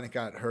Shepard, I think,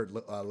 got hurt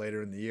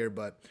later in the year.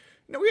 But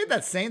we had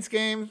that Saints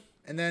game,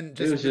 and then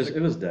it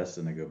was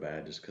destined to go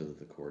bad just because of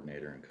the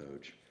coordinator and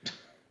coach.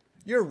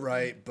 You're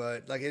right,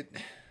 but like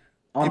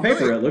on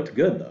paper, really, it looked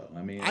good though.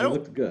 I mean, it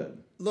looked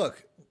good.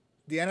 Look,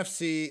 the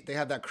NFC, they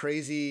have that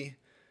crazy,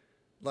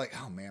 like,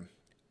 oh man.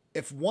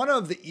 If one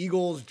of the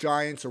Eagles,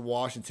 Giants, or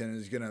Washington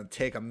is going to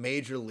take a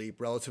major leap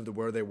relative to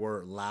where they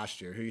were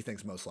last year, who do you think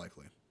is most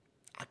likely?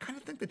 I kind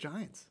of think the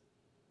Giants.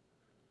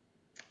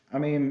 I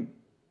mean,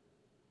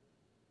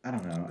 I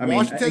don't know.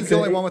 Washington's the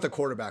only one with a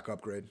quarterback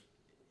upgrade.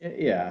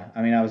 Yeah,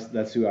 I mean,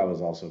 that's who I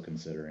was also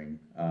considering.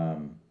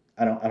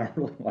 I don't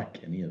really like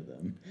any of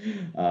them.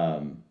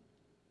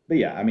 But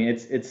yeah, I mean,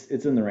 it's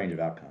in the range of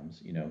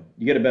outcomes. You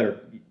get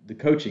the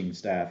coaching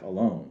staff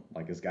alone,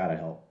 like, it's got to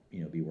help,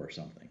 be worth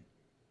something.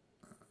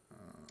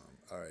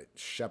 All right,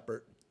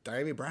 Shepard,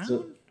 Davy Brown.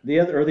 So the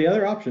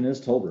other option is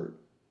Tolbert.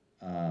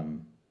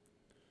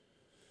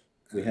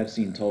 We have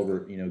seen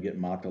Tolbert, get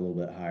mocked a little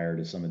bit higher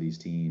to some of these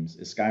teams.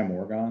 Is Sky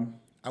Moore gone?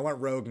 I went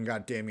rogue and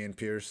got Dameon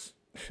Pierce.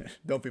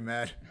 Don't be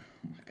mad.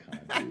 Oh my God.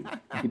 dude.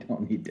 You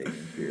don't need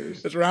Dameon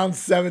Pierce. It's round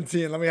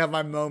 17. Let me have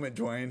my moment,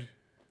 Dwayne.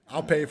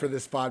 I'll pay for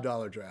this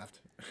 $5 draft.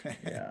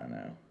 Yeah, I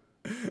know.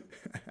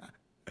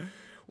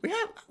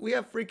 We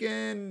have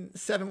freaking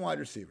 7 wide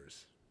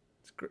receivers.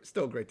 It's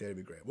still a great day to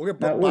be great. We're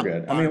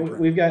good. I mean,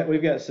 we've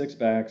got 6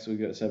 backs. We've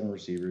got 7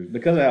 receivers.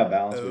 Because of how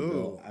balanced we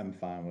built, I'm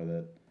fine with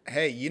it.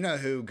 Hey, you know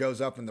who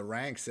goes up in the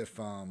ranks if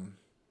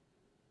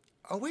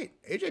Oh wait,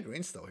 AJ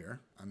Green's still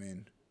here. I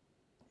mean,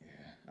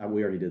 yeah,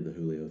 we already did the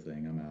Julio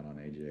thing. I'm out on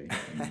AJ.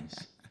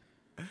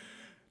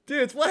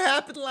 Dude, it's what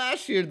happened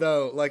last year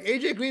though. Like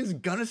AJ Green's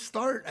gonna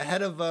start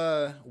ahead of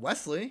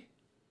Wesley.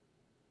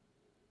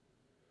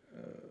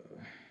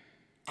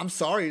 I'm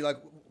sorry. Like,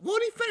 what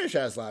did he finish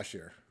as last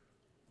year?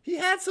 He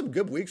had some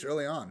good weeks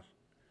early on.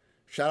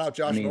 Shout out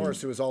Josh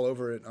Norris, who was all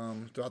over it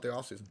throughout the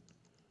offseason.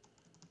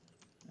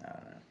 I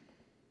don't know.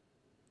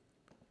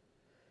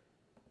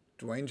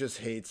 Dwayne just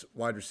hates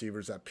wide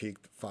receivers that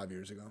peaked 5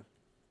 years ago.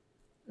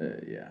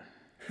 Yeah.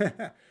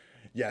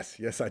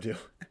 Yes, I do.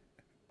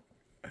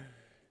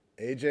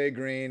 AJ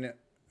Green,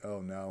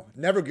 oh no.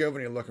 Never good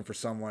when you're looking for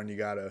someone. You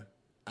got to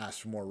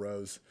ask for more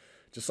rows.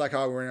 Just like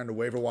how we went on the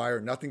waiver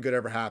wire, nothing good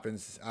ever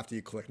happens after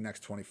you click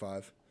next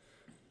 25.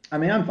 I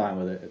mean, I'm fine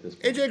with it at this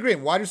point. AJ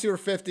Green, wide receiver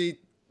 50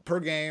 per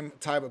game,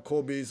 tied with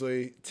Cole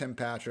Beasley, Tim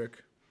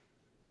Patrick.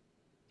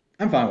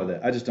 I'm fine with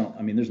it. I just don't.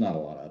 I mean, there's not a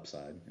lot of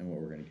upside in what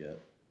we're going to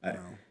get.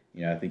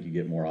 I think you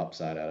get more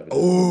upside out of it.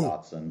 Oh,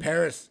 Dotson.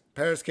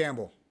 Paris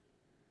Campbell.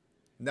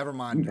 Never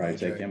mind. You can probably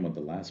take him with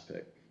the last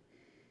pick.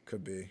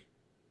 Could be.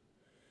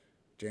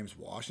 James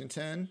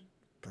Washington,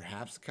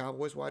 perhaps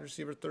Cowboys wide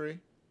receiver 3.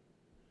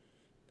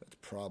 That's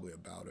probably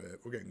about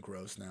it. We're getting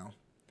gross now.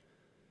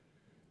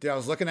 Dude, I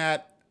was looking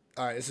at.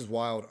 All right, this is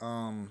wild. It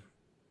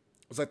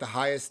was like the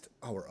highest.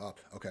 Oh, we're up.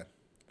 Okay,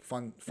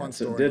 fun So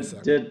story.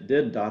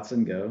 did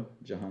Dotson go?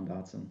 Jahan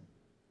Dotson.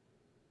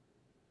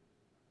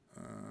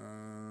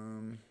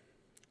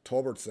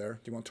 Tolbert's there.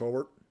 Do you want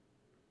Tolbert?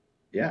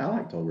 Yeah, I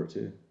like Tolbert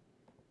too.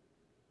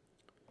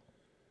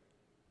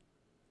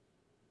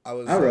 I'd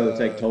rather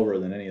take Tolbert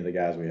than any of the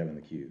guys we have in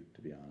the queue,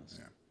 to be honest.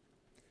 Yeah.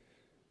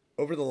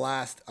 Over the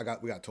last,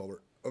 we got Tolbert.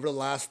 Over the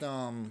last,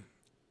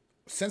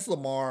 since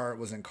Lamar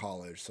was in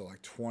college, so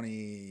like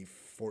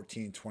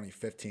 2014,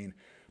 2015,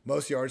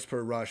 most yards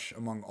per rush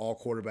among all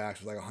quarterbacks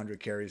was like 100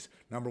 carries.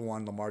 Number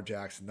 1, Lamar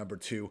Jackson. Number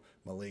 2,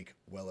 Malik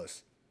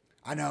Willis.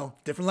 I know,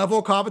 different level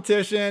of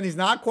competition. He's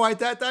not quite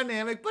that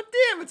dynamic, but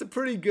damn, it's a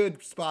pretty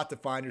good spot to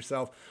find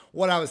yourself.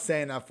 What I was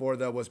saying that for,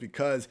 though, was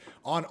because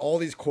on all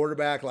these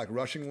quarterback like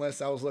rushing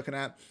lists I was looking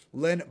at,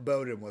 Lynn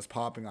Bowden was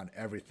popping on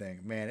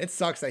everything. Man, it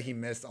sucks that he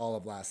missed all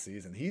of last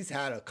season. He's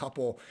had a cup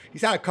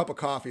of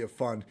coffee of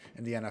fun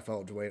in the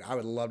NFL, Dwayne. I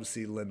would love to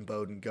see Lynn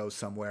Bowden go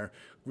somewhere,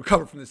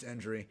 recover from this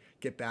injury,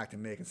 get back to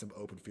making some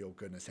open field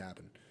goodness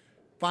happen.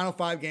 Final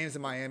 5 games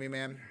in Miami,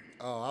 man.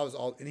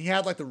 Oh, and he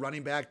had like the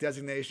running back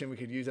designation we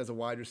could use as a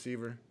wide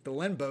receiver. The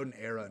Lynn Bowden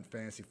era in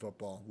fantasy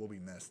football will be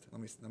missed. Let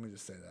me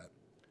just say that.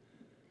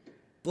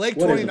 Blake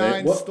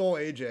 29 stole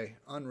AJ.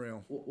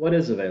 Unreal. What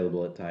is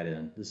available at tight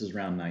end? This is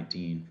round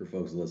 19 for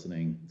folks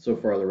listening. So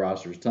far, the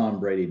rosters: Tom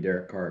Brady,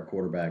 Derek Carr at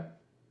quarterback,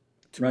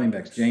 running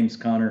backs James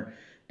Conner,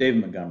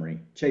 David Montgomery,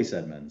 Chase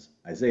Edmonds,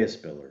 Isaiah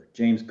Spiller,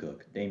 James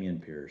Cook,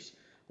 Dameon Pierce.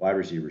 Wide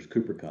receivers: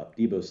 Cooper Kupp,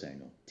 Deebo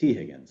Samuel, T.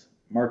 Higgins,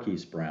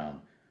 Marquise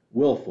Brown,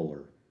 Will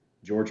Fuller,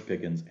 George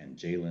Pickens, and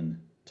Jalen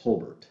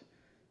Tolbert.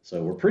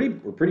 So we're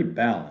pretty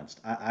balanced.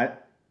 I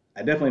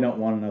definitely don't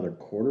want another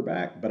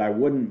quarterback, but I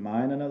wouldn't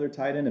mind another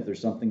tight end if there's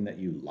something that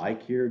you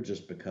like here,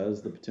 just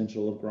because the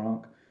potential of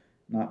Gronk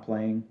not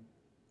playing.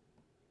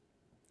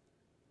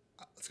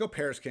 Let's go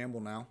Paris Campbell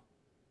now.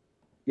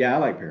 Yeah, I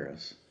like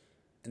Paris.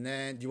 And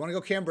then, do you want to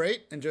go Cam Brate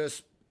and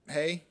just,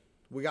 hey,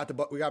 we got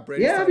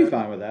Brady? Yeah, I'd be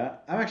fine with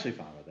that. I'm actually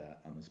fine with that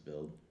on this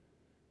build.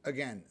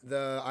 Again,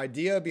 the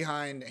idea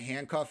behind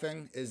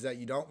handcuffing is that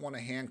you don't want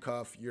to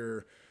handcuff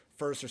your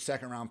first or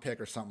second round pick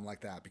or something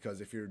like that,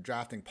 because if you're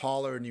drafting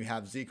Pollard and you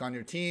have Zeke on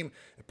your team,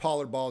 if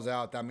Pollard balls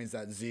out, that means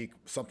that Zeke,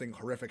 something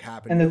horrific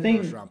happened to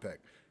your first round pick.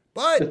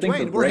 But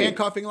Dwayne, we're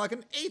handcuffing like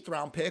an 8th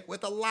round pick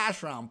with a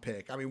last round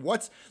pick. I mean,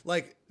 what's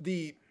like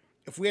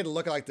if we had to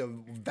look at like the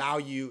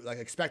value, like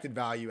expected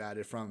value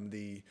added from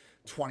the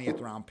 20th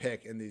round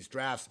pick in these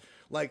drafts,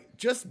 like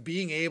just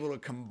being able to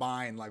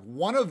combine like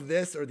one of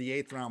this or the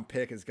 8th round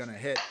pick is going to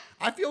hit.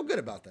 I feel good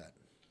about that.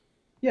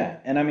 Yeah.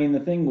 And I mean,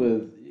 the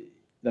thing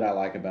that I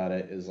like about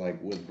it is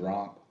like with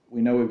Gronk,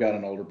 we know we've got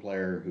an older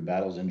player who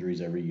battles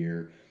injuries every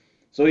year.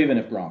 So even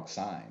if Gronk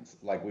signs,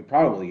 like we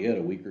probably get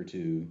a week or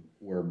two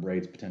where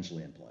Braid's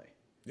potentially in play.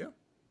 Yeah.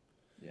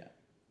 Yeah.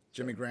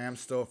 Jimmy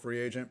Graham's still a free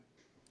agent.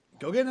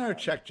 Go get another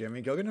check,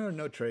 Jimmy. Go get another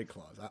no trade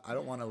clause. I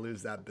don't want to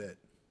lose that bit.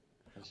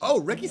 Oh,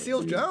 Ricky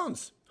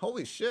Seals-Jones.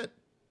 Holy shit.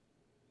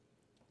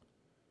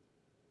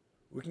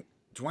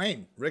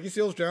 Dwayne, Ricky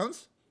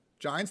Seals-Jones,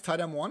 Giants tight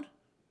end 1.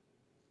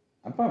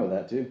 I'm fine with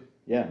that too.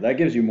 Yeah, that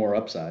gives you more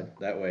upside.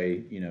 That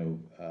way, you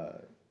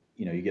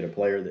get a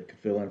player that could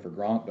fill in for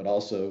Gronk, but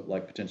also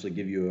like potentially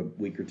give you a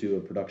week or two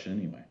of production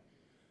anyway.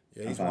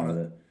 Yeah, he's fine with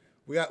it.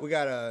 We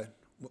got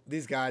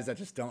these guys that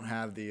just don't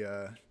have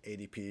the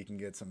ADP can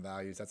get some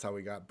values. That's how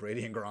we got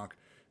Brady and Gronk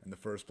in the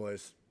first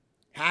place.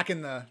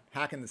 Hacking the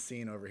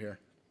scene over here.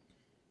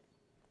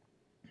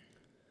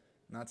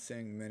 Not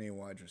seeing many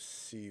wide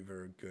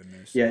receiver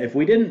goodness. Yeah, if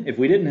we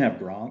didn't have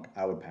Gronk,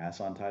 I would pass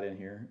on tight end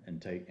here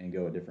and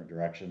go a different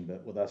direction.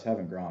 But with us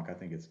having Gronk, I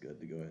think it's good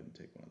to go ahead and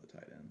take one of the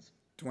tight ends.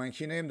 Dwayne,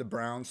 can you name the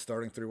Browns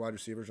starting 3 wide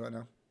receivers right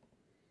now?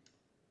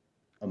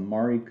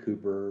 Amari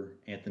Cooper,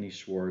 Anthony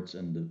Schwartz,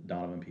 and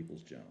Donovan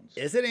Peoples-Jones.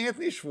 Is it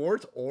Anthony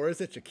Schwartz or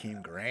is it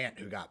Jakeem Grant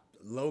who got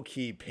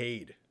low-key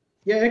paid?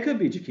 Yeah, it could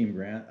be Jakeem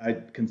Grant. I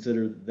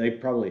consider they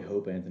probably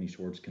hope Anthony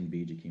Schwartz can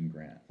be Jakeem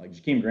Grant. Like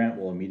Jakeem Grant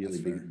will immediately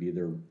be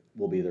their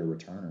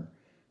returner,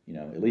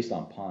 at least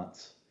on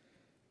punts.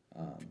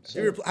 Have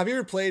you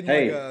ever played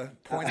in like a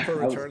points per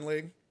return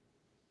league?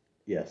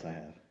 Yes, I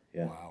have.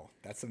 Yeah. Wow,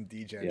 that's some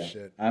DJ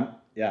shit. I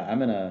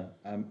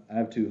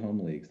have 2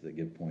 home leagues that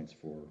give points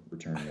for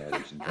return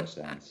yardage and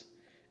touchdowns,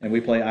 and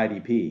we play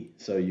IDP,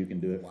 so you can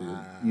do it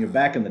for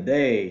back in the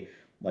day.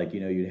 Like,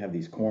 you'd have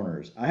these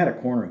corners. I had a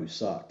corner who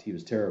sucked. He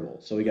was terrible.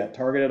 So he got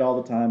targeted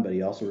all the time, but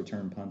he also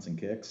returned punts and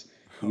kicks.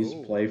 He used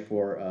to play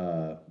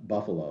for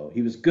Buffalo.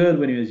 He was good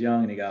when he was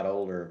young, and he got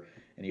older,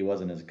 and he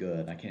wasn't as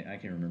good. I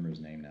can't remember his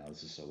name now.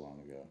 This is so long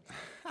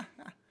ago.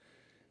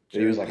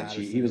 He was like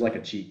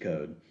a cheat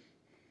code.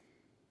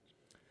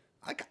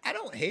 I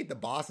don't hate the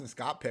Boston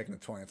Scott pick in the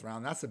 20th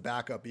round. That's the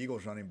backup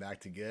Eagles running back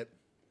to get.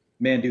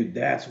 Man, dude,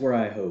 that's where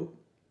I hope.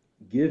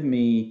 Give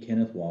me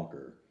Kenneth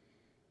Walker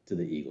to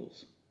the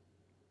Eagles.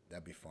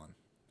 That'd be fun.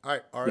 All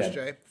right,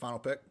 RSJ, final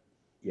pick.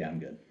 Yeah, I'm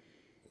good.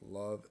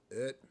 Love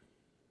it.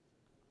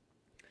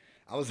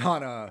 I was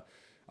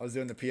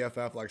doing the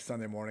PFF like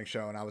Sunday morning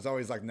show, and I was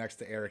always like next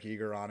to Eric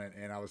Eager on it,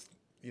 and I was,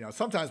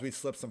 sometimes we'd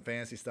slip some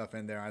fantasy stuff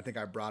in there. I think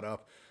I brought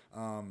up,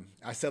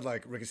 I said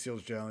like Ricky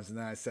Seals-Jones, and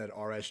then I said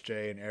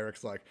RSJ, and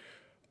Eric's like,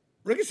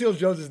 Ricky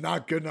Seals-Jones is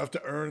not good enough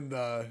to earn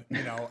the,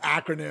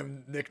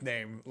 acronym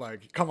nickname.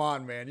 Like, come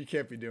on, man, you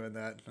can't be doing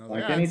that.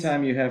 Like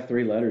anytime you have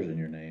 3 letters in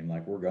your name,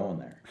 like we're going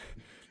there.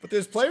 But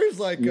there's players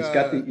like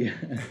anytime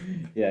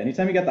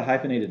you got the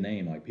hyphenated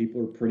name, like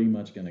people are pretty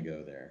much going to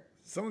go there.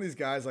 Some of these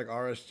guys like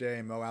RSJ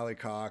and Mo Alley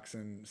Cox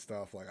and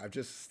stuff, like I've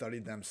just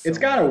studied them so It's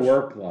got to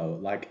work though.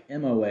 Like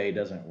MOA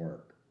doesn't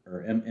work,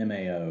 or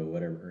MAO,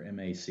 whatever, or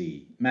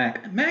MAC.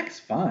 Mac's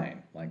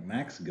fine. Like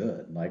Mac's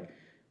good. Like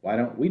why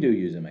don't we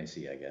use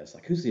MAC? I guess.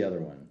 Like who's the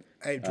other one?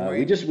 Hey,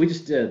 Dwayne, we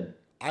just did.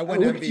 I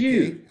went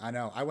MVP. I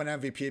know. I went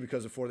MVP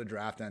because before the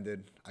draft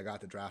ended, I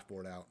got the draft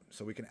board out,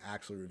 so we can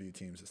actually review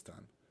teams this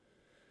time.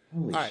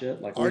 Holy shit!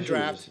 Like our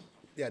draft.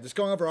 Yeah, just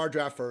going over our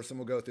draft first, and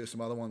we'll go through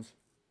some other ones.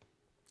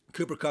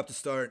 Cooper Kupp to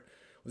start.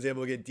 Was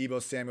able to get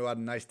Deebo Samuel at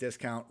a nice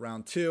discount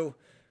round 2.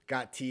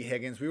 Got T.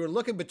 Higgins. We were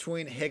looking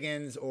between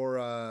Higgins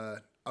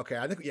or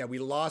we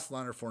lost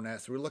Leonard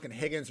Fournette. So we were looking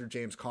Higgins or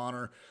James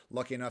Conner.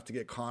 Lucky enough to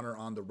get Conner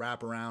on the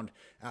wraparound.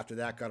 After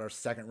that, got our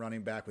second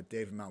running back with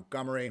David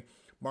Montgomery.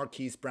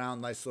 Marquise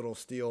Brown, nice little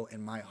steal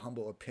in my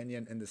humble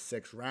opinion in the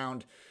 6th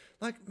round.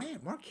 Like, man,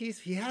 Marquise,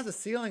 he has a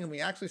ceiling, and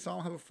we actually saw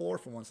him have a floor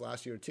for once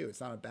last year, too.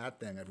 It's not a bad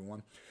thing,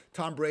 everyone.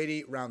 Tom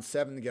Brady, round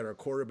 7 to get our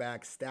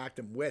quarterback, stacked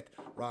him with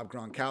Rob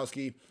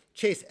Gronkowski.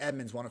 Chase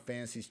Edmonds, one of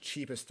fantasy's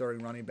cheapest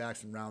starting running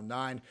backs in round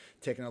 9,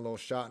 taking a little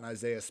shot in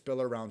Isaiah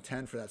Spiller, round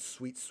 10 for that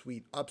sweet,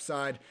 sweet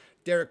upside.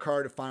 Derek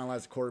Carr to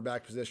finalize the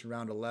quarterback position,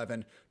 round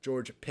 11.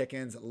 George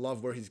Pickens,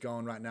 love where he's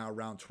going right now,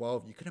 round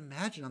 12. You can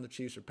imagine on the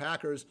Chiefs or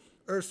Packers.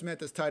 Irv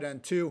Smith as tight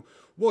end 2.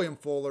 William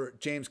Fuller,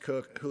 James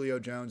Cook, Julio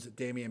Jones,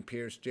 Dameon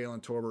Pierce,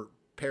 Jalen Torbert,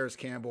 Paris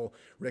Campbell,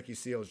 Ricky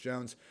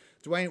Seals-Jones.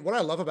 Dwayne, what I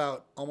love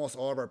about almost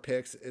all of our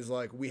picks is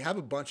like we have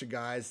a bunch of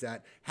guys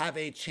that have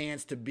a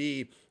chance to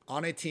be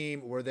on a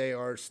team where they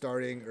are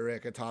starting or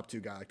like a top 2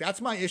 guy. Like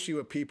that's my issue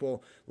with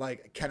people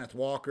like Kenneth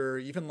Walker,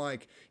 even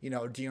like,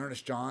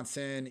 Dearness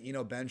Johnson,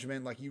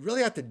 Benjamin. Like you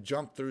really have to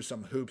jump through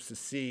some hoops to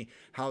see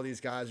how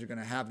these guys are going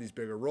to have these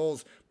bigger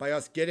roles by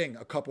us getting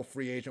a couple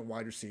free agent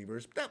wide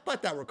receivers,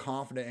 but that we're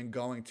confident in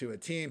going to a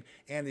team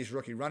and these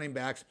rookie running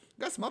backs.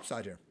 Got some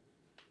upside here.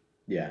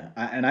 Yeah,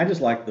 I just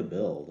like the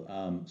build.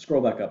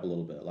 Scroll back up a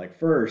little bit. Like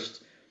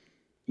first,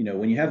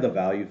 when you have the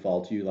value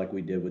fall to you like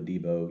we did with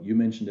Deebo, you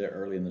mentioned it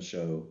early in the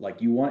show. Like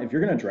if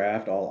you're going to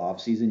draft all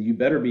offseason, you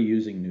better be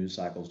using news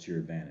cycles to your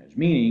advantage.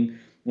 Meaning,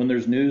 when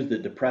there's news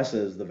that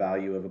depresses the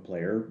value of a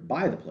player,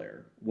 buy the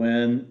player.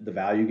 When the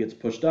value gets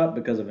pushed up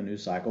because of a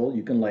news cycle,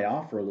 you can lay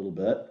off for a little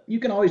bit. You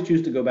can always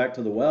choose to go back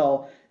to the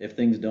well if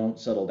things don't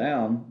settle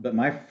down. But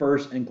my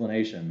first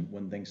inclination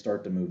when things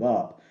start to move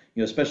up,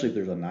 especially if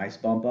there's a nice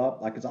bump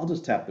up, I'll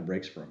just tap the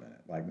brakes for a minute.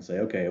 And say,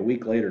 okay, a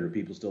week later, do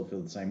people still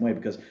feel the same way?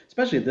 Because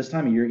especially at this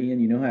time of year,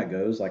 Ian, you know how it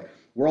goes. Like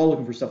we're all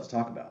looking for stuff to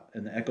talk about.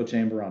 And the echo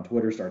chamber on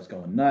Twitter starts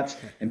going nuts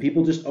and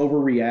people just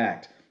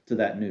overreact to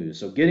that news.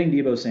 So getting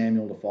Deebo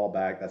Samuel to fall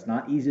back, that's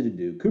not easy to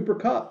do. Cooper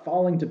Kupp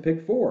falling to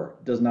pick 4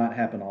 does not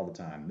happen all the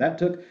time. That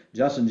took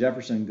Justin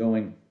Jefferson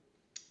going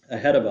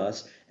ahead of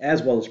us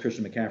as well as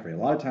Christian McCaffrey. A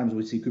lot of times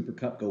we see Cooper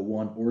Kupp go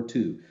 1 or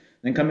 2.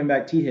 Then coming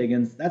back, T.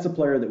 Higgins, that's a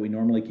player that we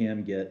normally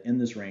can get in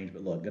this range,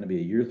 but look, going to be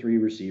a year 3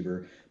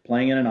 receiver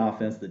playing in an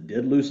offense that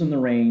did loosen the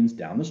reins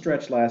down the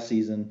stretch last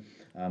season.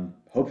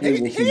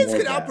 Hopefully, we'll see Higgins more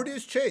could of that.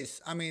 outproduce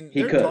Chase. I mean,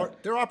 He could.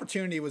 their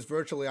opportunity was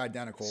virtually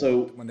identical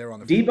So when they were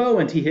on the field.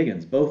 Debo and T.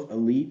 Higgins, both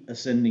elite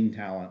ascending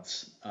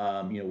talents.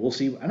 We'll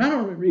see. And I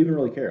don't even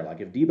really care. Like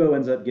if Debo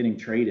ends up getting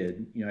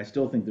traded, I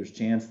still think there's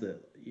chance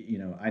that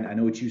I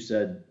know what you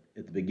said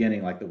at the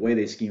beginning, like the way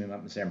they scheme him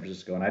up in San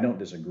Francisco, and I don't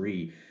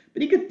disagree.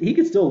 But he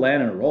could still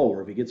land in a role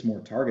where if he gets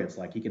more targets,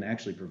 like he can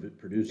actually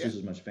produce just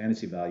as much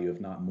fantasy value,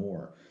 if not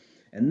more.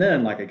 And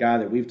then like a guy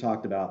that we've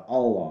talked about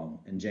all along,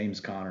 and James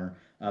Conner.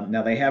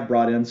 Now they have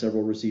brought in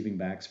several receiving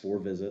backs for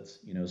visits,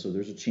 so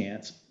there's a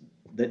chance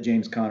that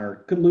James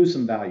Conner could lose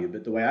some value.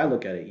 But the way I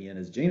look at it, Ian,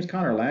 is James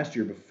Conner last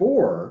year,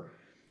 before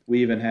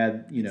we even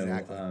had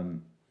Exactly.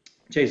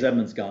 Chase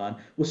Edmonds gone,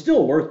 was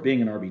still worth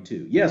being an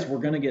RB2. Yes, we're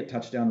going to get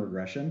touchdown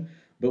regression,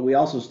 but we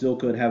also still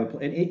could have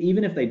and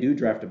even if they do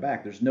draft a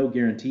back, there's no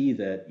guarantee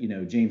that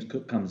James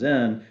Cook comes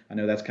in. I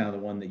know that's kind of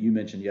the one that you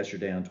mentioned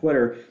yesterday on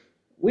Twitter.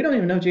 We don't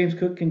even know if James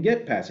Cook can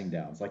get passing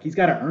downs. Like he's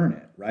got to earn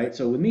it, right?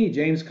 So with me,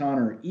 James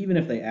Conner, even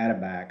if they add a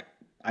back,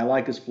 I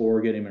like his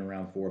floor, get him in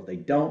round 4. If they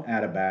don't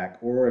add a back,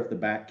 or if the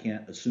back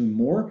can't assume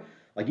more,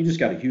 like you just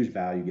got a huge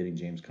value getting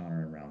James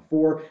Conner in round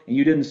 4, and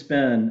you didn't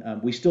spend.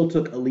 We still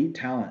took elite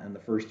talent in the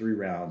first 3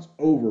 rounds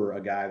over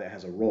a guy that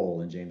has a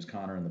role in James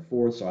Conner in the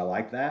 4th, so I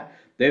like that.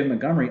 David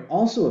Montgomery,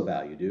 also a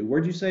value, dude.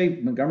 Where'd you say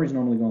Montgomery's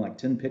normally going like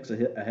 10 picks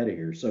ahead of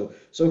here? So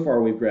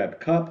far we've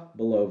grabbed Kupp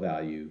below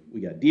value. We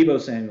got Debo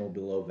Samuel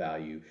below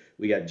value.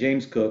 We got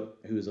James Cook,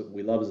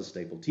 we love as a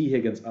staple. T.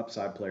 Higgins,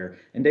 upside player,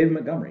 and David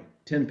Montgomery,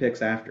 10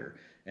 picks after.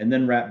 And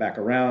then wrap back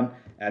around,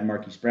 add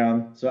Marquise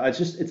Brown. So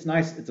it's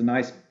nice. It's a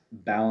nice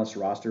balanced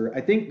roster.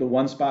 I think the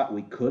one spot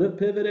we could have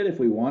pivoted if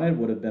we wanted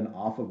would have been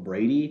off of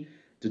Brady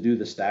to do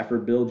the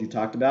Stafford build you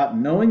talked about,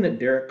 knowing that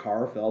Derek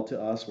Carr fell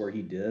to us where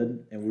he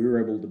did, and we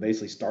were able to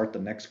basically start the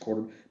next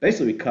quarter.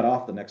 Basically, we cut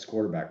off the next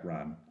quarterback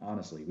run.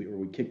 Honestly,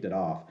 we kicked it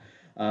off.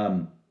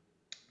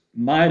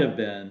 Might have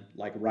been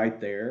like right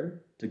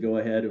there to go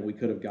ahead, and we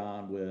could have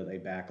gone with a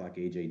back like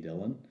A.J.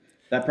 Dillon.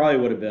 That probably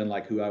would have been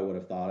like who I would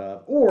have thought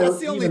of, or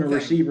even a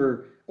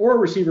receiver,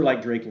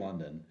 like Drake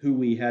London, who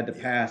we had to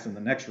pass in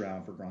the next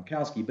round for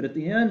Gronkowski. But at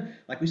the end,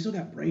 like we still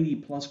got Brady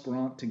plus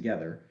Gronk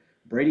together.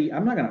 Brady,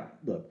 I'm not gonna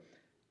look.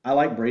 I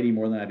like Brady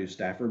more than I do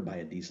Stafford by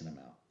a decent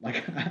amount.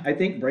 Like I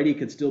think Brady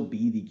could still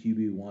be the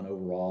QB1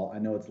 overall. I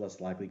know it's less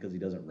likely because he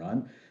doesn't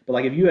run, but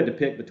like if you had to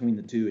pick between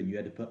the two and you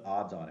had to put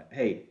odds on it,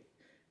 hey,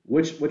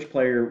 which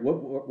player,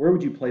 where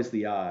would you place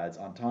the odds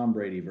on Tom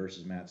Brady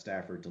versus Matt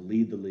Stafford to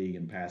lead the league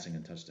in passing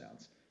and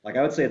touchdowns? Like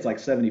I would say it's like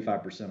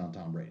 75% on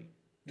Tom Brady,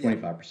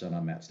 25%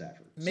 on Matt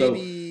Stafford.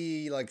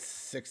 Maybe like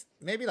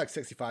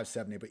 65,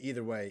 70, but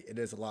either way, it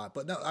is a lot.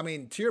 But no, I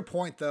mean, to your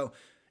point though,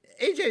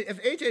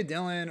 if AJ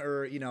Dillon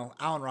or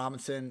Allen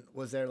Robinson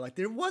was there, like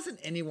there wasn't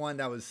anyone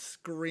that was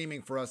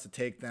screaming for us to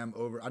take them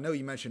over. I know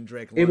you mentioned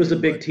Drake London, it was a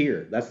big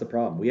tier. That's the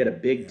problem. We had a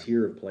big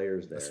tier of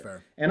players there. That's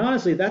fair. And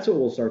honestly, that's what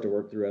we'll start to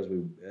work through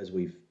as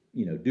we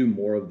do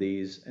more of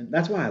these. And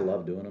that's why I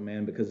love doing them,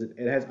 man, because it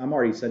has. I'm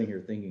already sitting here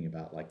thinking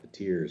about like the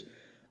tiers.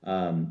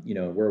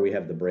 Where we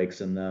have the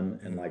breaks in them,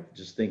 and like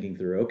just thinking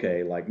through,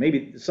 okay, like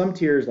maybe some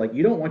tiers, like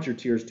you don't want your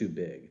tiers too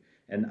big.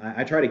 And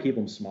I try to keep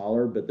them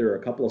smaller, but there are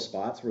a couple of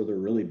spots where they're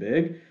really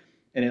big,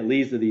 and it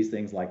leads to these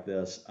things like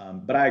this.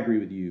 But I agree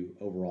with you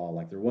overall.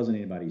 Like there wasn't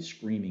anybody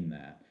screaming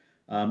that.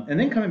 And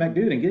then coming back,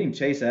 dude, and getting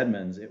Chase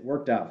Edmonds, it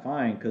worked out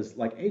fine because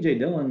like A.J.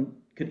 Dillon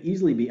could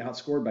easily be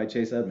outscored by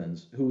Chase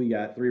Edmonds, who we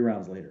got 3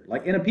 rounds later.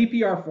 Like in a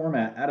PPR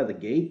format out of the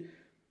gate,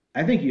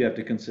 I think you have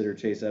to consider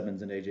Chase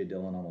Edmonds and A.J.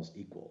 Dillon almost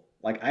equal.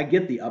 Like I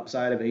get the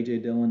upside of A.J.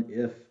 Dillon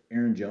if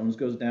Aaron Jones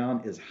goes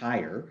down is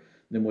higher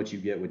than what you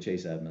get with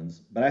Chase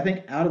Edmonds. But I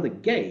think out of the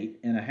gate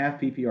in a half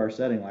PPR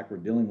setting like we're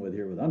dealing with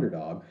here with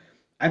Underdog,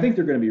 I think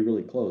they're going to be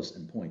really close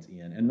in points,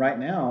 Ian. And right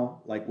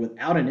now, like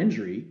without an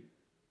injury,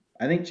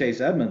 I think Chase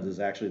Edmonds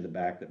is actually the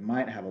back that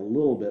might have a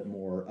little bit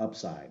more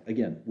upside.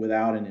 Again,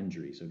 without an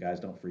injury, so guys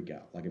don't freak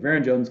out. Like if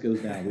Aaron Jones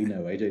goes down, we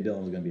know A.J.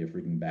 Dillon is going to be a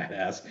freaking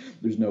badass.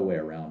 There's no way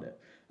around it.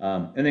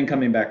 And then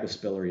coming back with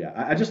Spiller,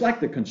 I just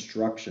like the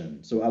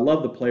construction. So I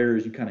love the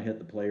players. You kind of hit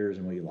the players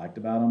and what you liked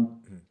about them.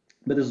 Mm-hmm.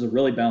 But this is a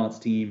really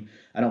balanced team.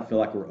 I don't feel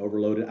like we're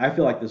overloaded. I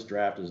feel like this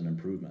draft is an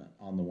improvement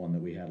on the one that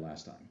we had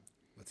last time.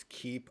 Let's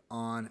keep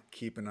on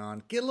keeping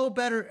on. Get a little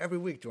better every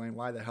week, Dwayne.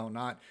 Why the hell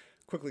not?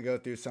 Quickly go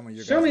through some of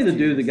your. Show me the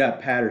dude that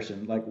got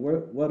Patterson. Like,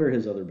 what are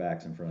his other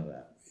backs in front of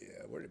that?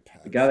 Yeah, where did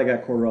Patterson? The guy that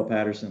got Cordell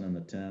Patterson in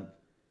the 10th.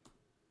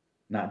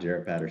 Not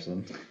Jarrett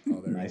Patterson.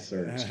 Oh, nice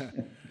search.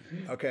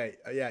 Okay,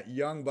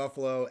 Young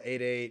Buffalo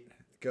 8-8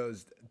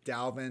 goes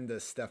Dalvin to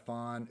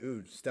Stephon.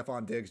 Ooh,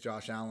 Stephon Diggs,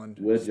 Josh Allen.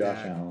 With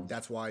Josh Allen.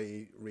 That's why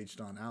he reached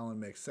on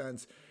Allen. Makes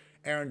sense.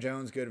 Aaron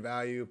Jones, good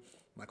value.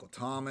 Michael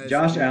Thomas.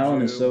 Josh Juju.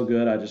 Allen is so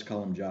good, I just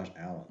call him Josh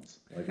Allens.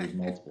 Like there's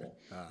multiple.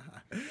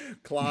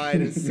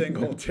 Clyde is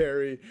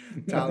Singletary.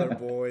 Tyler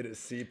Boyd is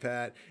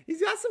CPAT.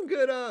 He's got some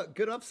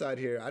good upside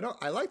here.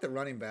 I like the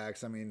running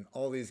backs. I mean,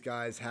 all these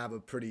guys have a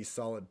pretty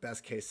solid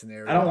best case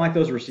scenario. I don't like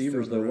those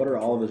receivers though. What are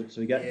all of those?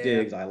 So you got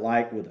Diggs. I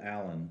like with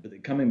Allen,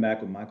 but coming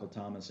back with Michael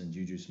Thomas and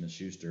Juju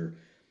Smith-Schuster.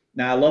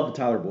 Now I love the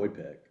Tyler Boyd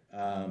pick.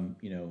 Allen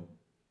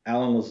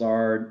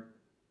Lazard.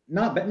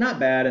 Not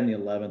bad in the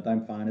 11th.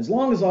 I'm fine. As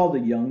long as all the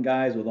young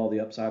guys with all the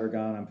upside are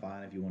gone, I'm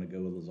fine if you want to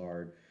go with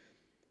Lazard.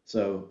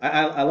 So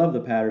I love the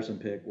Patterson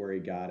pick where he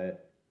got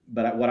it.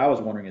 But what I was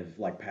wondering if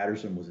like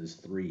Patterson was his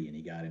 3 and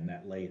he got him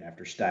that late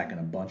after stacking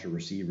a bunch of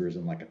receivers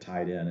and like a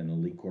tight end and an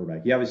elite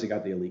quarterback. He obviously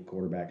got the elite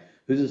quarterback.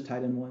 Who's his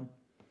tight end one?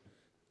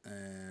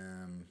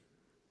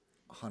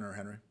 Hunter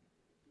Henry.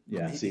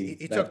 Yeah,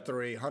 he took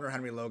 3. Hunter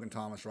Henry, Logan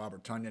Thomas,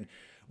 Robert Tonyan,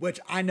 which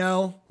I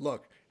know,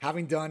 look,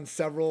 having done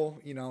several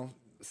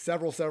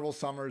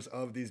summers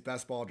of these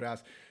best ball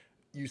drafts,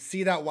 you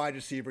see that wide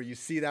receiver, you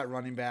see that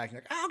running back,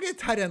 you're like, I'll get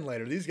tight end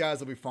later. These guys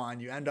will be fine.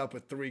 You end up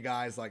with 3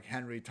 guys like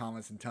Henry,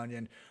 Thomas, and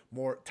Tonyan.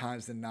 More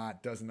times than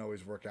not, doesn't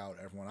always work out,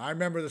 everyone. I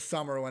remember the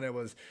summer when it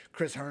was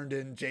Chris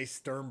Herndon, Jay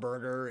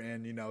Sternberger,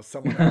 and,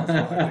 someone else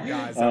like the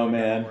guys. Oh,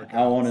 man.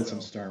 I wanted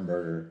some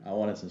Sternberger,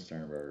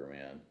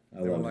 man.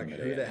 They were like,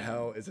 who the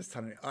hell is this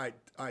Tonyan? All right.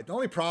 The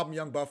only problem,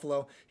 young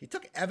Buffalo, he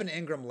took Evan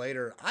Ingram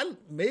later.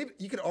 Maybe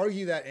you could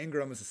argue that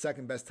Ingram is the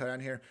second best tight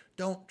end here.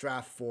 Don't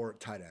draft 4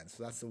 tight ends.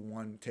 So that's the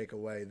one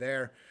takeaway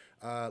there.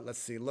 Let's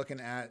see.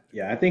 Looking at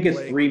I think it's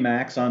 3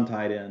 max on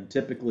tight end.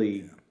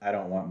 Typically, I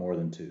don't want more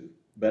than 2.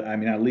 But I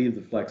mean, I leave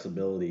the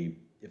flexibility.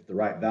 If the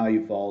right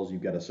value falls,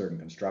 you've got a certain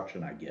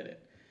construction. I get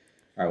it.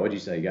 All right, what'd you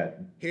say? You got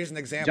here's an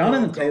example.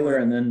 Jonathan Taylor,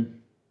 and then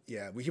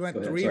he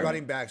went 3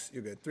 running backs.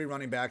 You're good. 3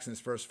 running backs in his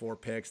first 4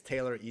 picks: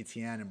 Taylor,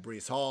 Etienne, and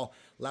Breece Hall.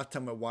 Left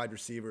him with wide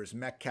receivers: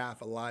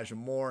 Metcalf, Elijah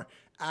Moore,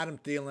 Adam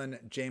Thielen,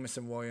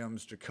 Jamison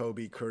Williams,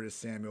 Jacoby, Curtis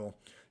Samuel,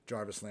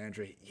 Jarvis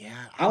Landry. Yeah,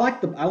 I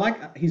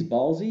like. He's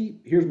ballsy.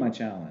 Here's my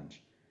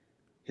challenge.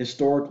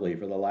 Historically,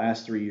 for the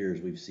last 3 years,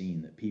 we've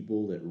seen that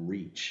people that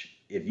reach.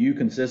 If you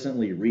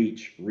consistently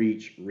reach,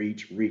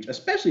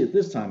 especially at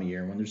this time of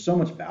year when there's so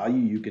much value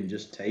you can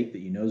just take that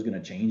is going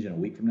to change in a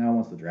week from now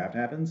once the draft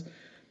happens,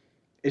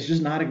 it's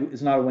just not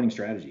a winning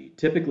strategy.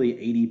 Typically,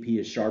 ADP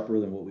is sharper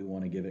than what we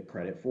want to give it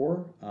credit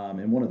for,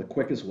 and one of the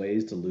quickest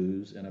ways to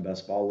lose in a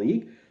best ball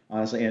league,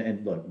 honestly.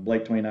 And look,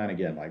 Blake 29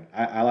 again. Like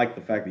I like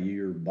the fact that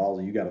you're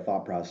ballsy. You got a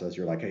thought process.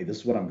 You're like, hey, this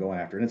is what I'm going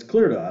after, and it's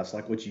clear to us,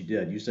 like what you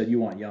did. You said you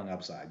want young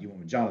upside. You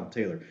want Jonathan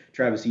Taylor,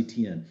 Travis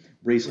Etienne,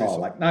 Breece Hall.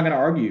 Like, not going to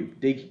argue.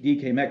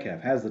 DK Metcalf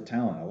has the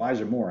talent.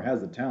 Elijah Moore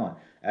has the talent.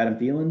 Adam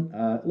Thielen,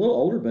 a little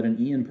older, but an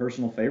Ian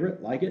personal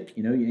favorite. Like it.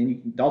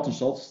 Dalton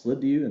Schultz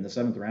slid to you in the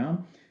 7th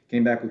round.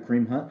 Came back with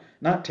Kareem Hunt.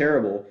 Not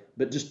terrible,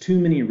 but just too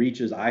many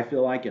reaches, I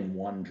feel like, in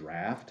one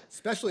draft.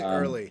 Especially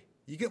early.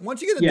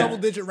 Once you get the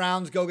double-digit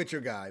rounds, go get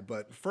your guy.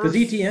 But first,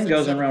 because ETN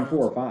goes in round 4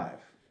 or 5.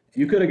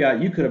 You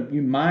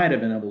might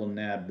have been able to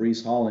nab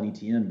Breece Hall and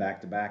ETN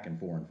back-to-back in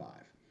 4 and 5.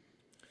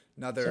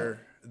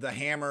 The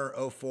Hammer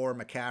 04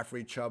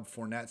 McCaffrey, Chubb,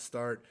 Fournette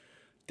start.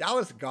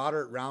 Dallas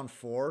Goedert round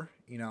 4.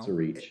 It's a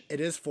reach.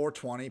 It is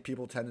 420.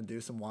 People tend to do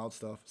some wild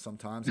stuff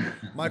sometimes.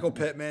 Michael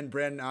Pittman,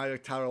 Brandon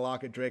Ayuk, Tyler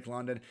Lockett, Drake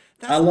London.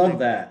 I love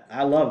that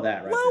right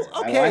there. Well,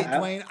 okay,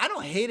 Dwayne. I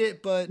don't hate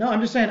it, but no,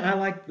 I'm just saying I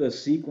like the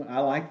sequence. I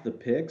like the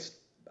picks.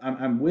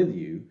 I'm with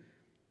you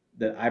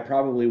that I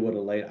probably would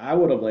have laid. I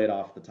would have laid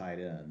off the tight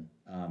end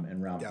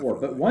in round 4.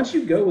 But once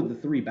you go with the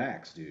 3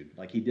 backs, dude,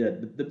 like he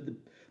did,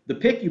 the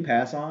pick you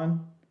pass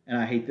on, and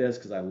I hate this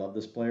because I love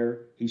this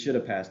player. He should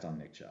have passed on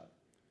Nick Chubb.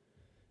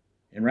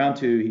 In round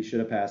 2, he should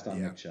have passed on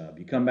Nick Chubb.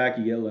 You come back,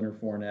 you get Leonard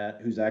Fournette,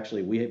 who's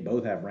actually, we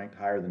both have ranked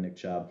higher than Nick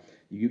Chubb.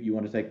 You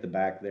want to take the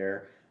back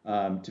there.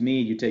 To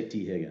me, you take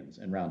T. Higgins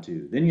in round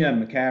 2. Then you have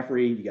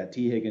McCaffrey, you got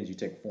T. Higgins, you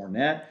take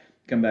Fournette,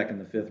 come back in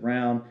the 5th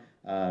round.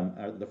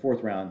 The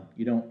 4th round,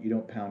 you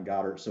don't pound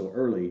Goddard so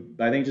early,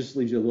 but I think it just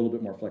leaves you a little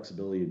bit more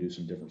flexibility to do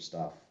some different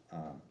stuff.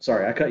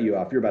 Sorry, I cut you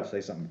off. You're about to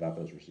say something about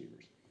those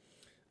receivers.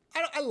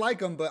 I like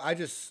them, but I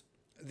just,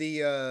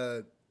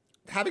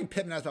 having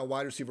Pittman as my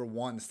wide receiver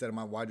 1 instead of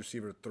my wide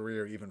receiver 3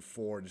 or even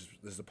 4, this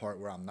is the part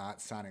where I'm not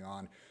signing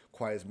on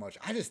quite as much.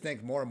 I just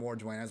think more and more,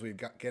 Dwayne, as we've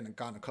gotten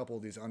a couple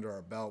of these under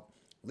our belt,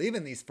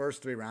 leaving these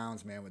first 3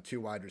 rounds, man, with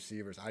 2 wide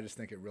receivers, I just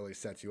think it really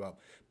sets you up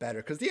better.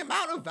 Because the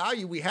amount of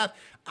value we have,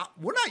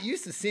 we're not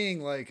used to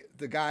seeing like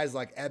the guys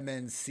like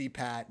Edmonds,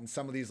 CPAT, and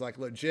some of these like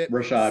legit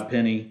Rashad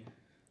Penny. Penny.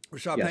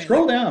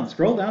 Scroll down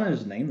and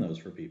just name those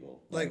for people.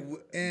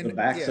 And the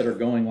backs that are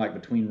going like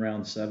between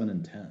round 7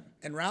 and 10.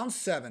 In round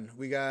 7,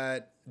 we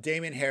got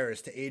Damian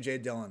Harris to A.J.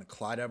 Dillon,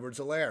 Clyde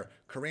Edwards-Helaire,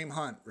 Kareem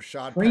Hunt,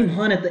 Penny.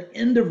 Hunt at the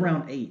end of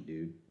round 8,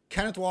 dude.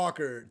 Kenneth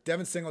Walker,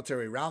 Devin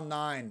Singletary. Round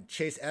 9,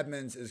 Chase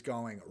Edmonds is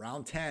going.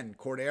 Round 10,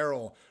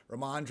 Cordero,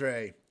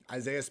 Ramondre,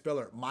 Isaiah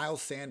Spiller,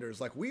 Miles Sanders.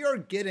 Like, we are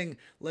getting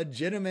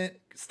legitimate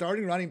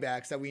starting running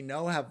backs that we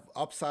know have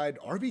upside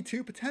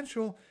RB2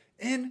 potential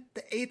in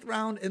the 8th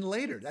round and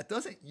later. That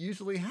doesn't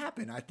usually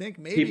happen. I think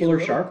maybe people are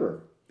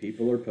sharper.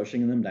 People are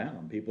pushing them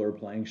down. People are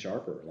playing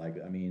sharper. Like,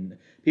 I mean,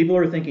 people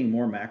are thinking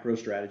more macro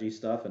strategy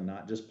stuff and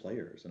not just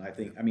players. And I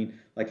think, I mean,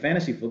 like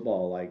fantasy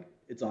football, like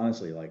it's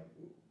honestly like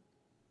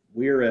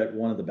we're at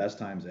one of the best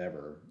times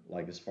ever,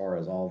 like as far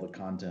as all the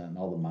content and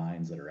all the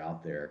minds that are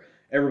out there.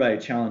 Everybody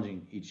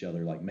challenging each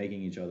other, like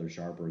making each other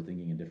sharper,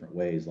 thinking in different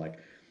ways. Like,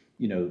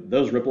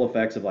 those ripple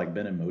effects have like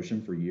been in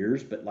motion for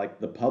years, but like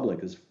the public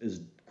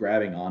is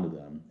grabbing onto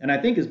them. And I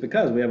think it's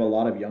because we have a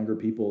lot of younger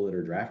people that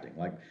are drafting.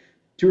 Like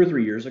 2 or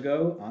 3 years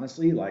ago,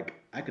 honestly, like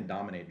I could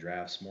dominate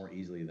drafts more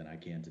easily than I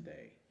can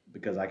today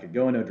because I could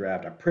go into a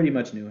draft. I pretty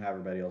much knew how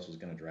everybody else was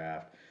going to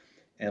draft.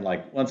 And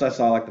like once I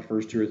saw like the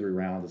first 2 or 3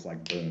 rounds, it's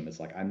like boom. It's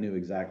like I knew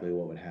exactly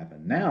what would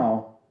happen.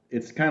 Now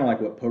it's kind of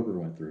like what poker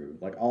went through.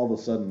 Like all of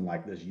a sudden,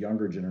 like this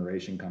younger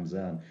generation comes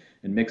in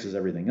and mixes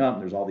everything up.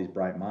 And there's all these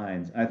bright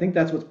minds. And I think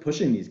that's what's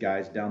pushing these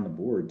guys down the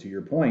board. To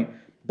your point,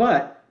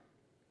 but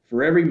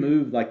for every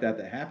move like that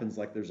happens,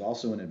 like there's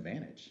also an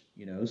advantage.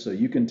 So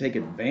you can take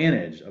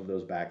advantage of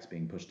those backs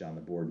being pushed down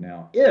the board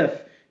now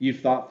if you've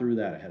thought through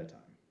that ahead of time.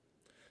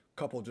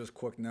 Couple just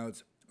quick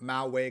notes.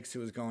 Mal Wakes, who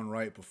was going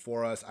right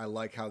before us, I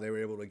like how they were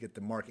able to get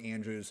the Mark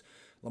Andrews,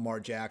 Lamar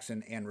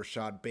Jackson, and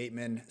Rashad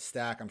Bateman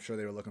stack. I'm sure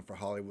they were looking for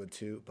Hollywood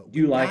too. But do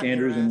you like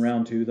Andrews in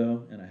round 2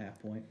 though, and a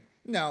half point?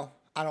 No,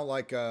 I don't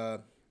like.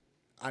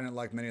 I didn't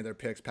like many of their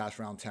picks past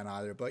round 10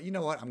 either. But you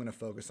know what? I'm going to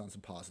focus on some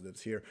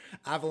positives here.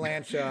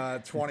 Avalanche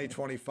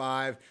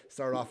 2025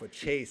 started off with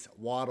Chase,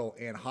 Waddle,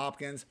 and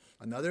Hopkins.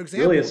 Another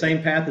example. Really, the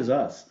same path as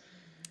us.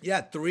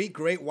 Yeah, 3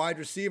 great wide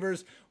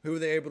receivers. Who were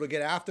they able to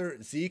get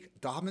after? Zeke,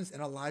 Dobbins, and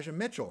Elijah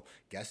Mitchell.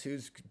 Guess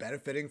who's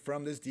benefiting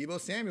from this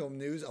Deebo Samuel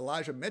news?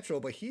 Elijah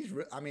Mitchell, but he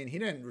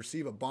didn't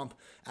receive a bump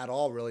at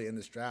all really in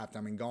this draft.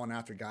 I mean, going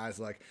after guys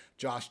like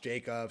Josh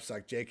Jacobs,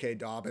 like J.K.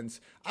 Dobbins.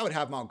 I would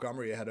have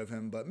Montgomery ahead of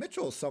him, but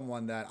Mitchell is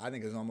someone that I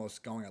think is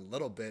almost going a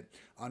little bit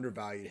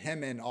undervalued.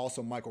 Him and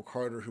also Michael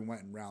Carter, who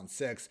went in round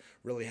 6,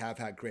 really have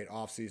had great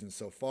offseasons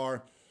so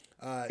far.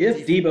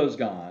 If Deebo's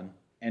gone,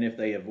 and if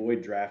they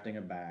avoid drafting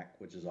a back,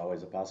 which is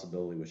always a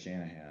possibility with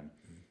Shanahan,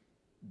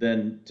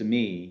 then to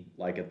me,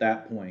 like at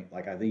that point,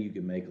 like I think you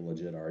could make a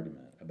legit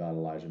argument about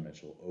Elijah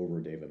Mitchell over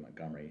David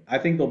Montgomery. I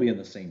think they'll be in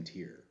the same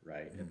tier,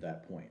 right, at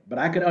that point. But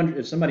I could,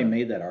 if somebody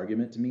made that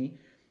argument to me,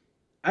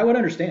 I would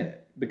understand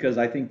it because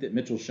I think that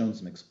Mitchell's shown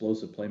some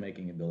explosive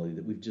playmaking ability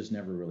that we've just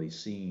never really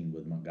seen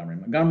with Montgomery.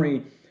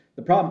 Montgomery,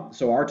 the problem,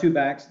 so our 2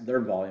 backs,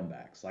 they're volume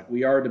backs. Like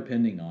we are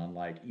depending on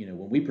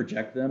when we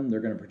project them, they're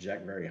going to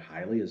project very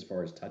highly as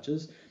far as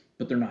touches,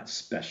 but they're not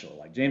special.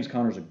 Like James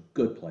Conner's a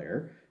good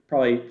player,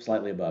 probably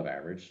slightly above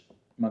average.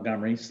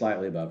 Montgomery,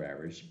 slightly above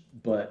average,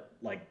 but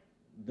like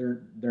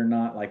they're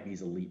not like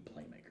these elite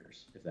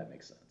playmakers, if that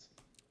makes sense.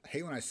 I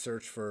hate when I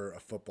search for a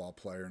football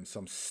player and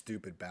some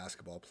stupid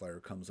basketball player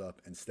comes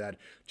up instead.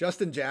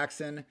 Justin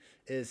Jackson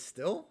is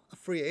still a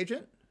free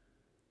agent,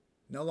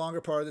 no longer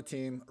part of the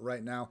team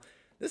right now.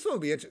 This one will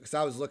be interesting because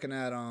I was looking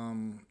at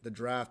the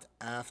draft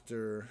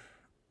after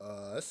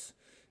us,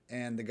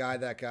 and the guy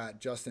that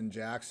got Justin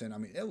Jackson, I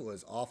mean, it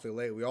was awfully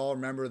late. We all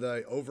remember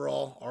the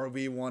overall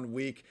RB1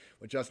 week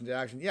with Justin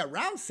Jackson. Yeah,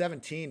 round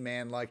 17,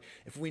 man. Like,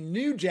 if we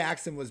knew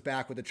Jackson was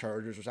back with the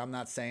Chargers, which I'm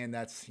not saying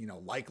that's,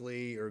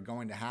 likely or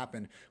going to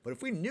happen, but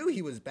if we knew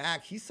he was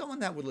back, he's someone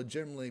that would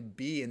legitimately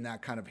be in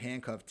that kind of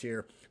handcuff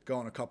tier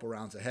going a couple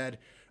rounds ahead.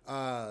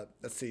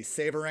 Let's see,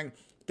 Savoring.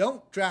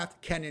 Don't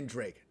draft Kenyon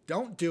Drake.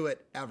 Don't do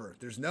it ever.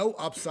 There's no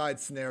upside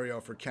scenario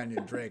for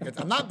Kenyon Drake.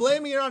 I'm not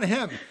blaming it on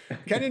him.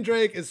 Kenyon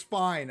Drake is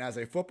fine as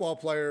a football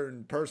player,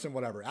 in person,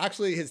 whatever.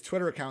 Actually, his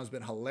Twitter account has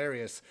been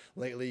hilarious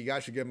lately. You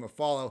guys should give him a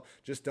follow.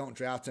 Just don't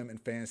draft him in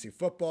fantasy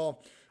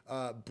football.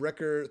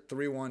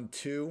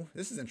 Bricker312.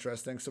 This is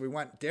interesting. So we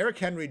went Derrick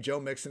Henry, Joe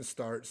Mixon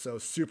start. So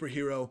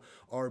superhero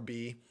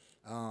RB.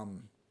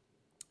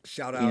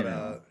 Shout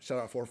out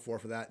 4-4 for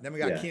that. Then we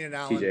got Keenan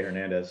Allen. TJ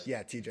Hernandez.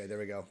 Yeah, TJ. There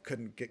we go.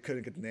 Couldn't get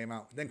the name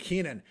out. Then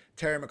Keenan,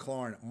 Terry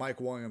McLaurin, Mike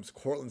Williams,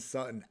 Cortland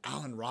Sutton,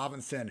 Allen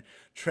Robinson,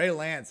 Trey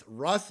Lance,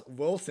 Russ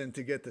Wilson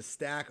to get the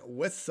stack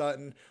with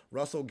Sutton,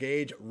 Russell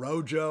Gage,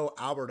 Rojo,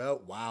 Albert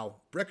O.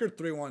 Wow. Bricker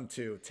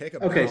 312. Take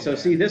a Okay, so man.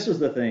 See, this is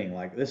the thing.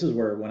 Like, this is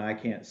where when I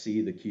can't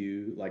see the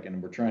queue, like,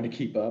 and we're trying to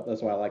keep up.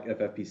 That's why I like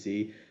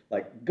FFPC.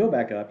 Like, go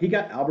back up. He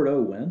got Albert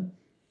O win.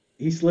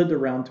 He slid to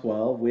round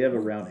 12. We have a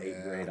round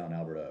 8 grade on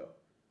Alberto.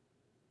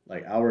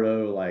 Like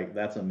Alberto, like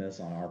that's a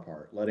miss on our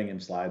part. Letting him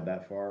slide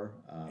that far.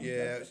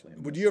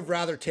 Would you have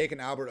rather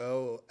taken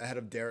Alberto ahead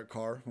of Derek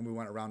Carr when we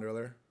went around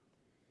earlier?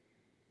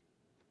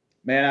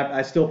 Man,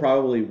 I still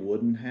probably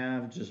wouldn't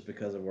have just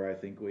because of where I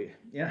think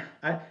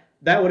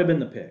that would have been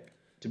the pick,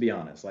 to be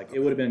honest. Like, it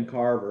would have been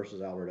Carr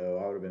versus Alberto.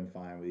 I would have been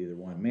fine with either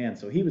one. Man,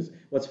 so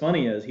what's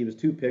funny is he was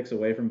 2 picks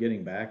away from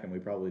getting back, and we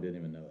probably didn't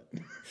even know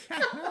it.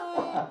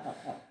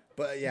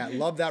 But yeah,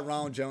 love that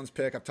Ronald Jones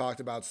pick. I've talked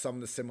about some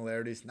of the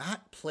similarities,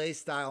 not play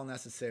style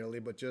necessarily,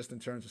 but just in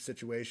terms of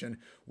situation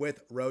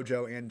with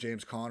Rojo and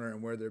James Conner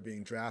and where they're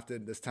being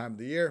drafted this time of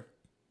the year.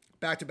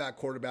 Back-to-back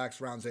quarterbacks,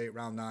 rounds 8,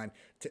 round 9.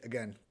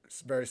 Again,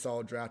 very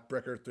solid draft.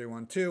 Bricker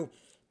 312.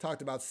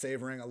 Talked about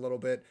Savoring a little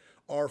bit.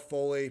 R.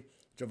 Foley,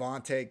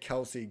 Javonte,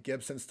 Kelsey,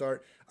 Gibson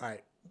start. All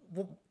right,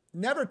 Well,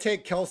 never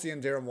take Kelsey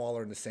and Darren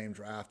Waller in the same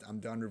draft. I'm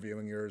done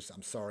reviewing yours.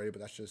 I'm sorry, but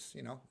that's just,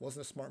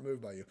 wasn't a smart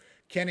move by you.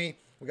 Kenny,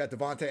 we got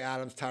Devontae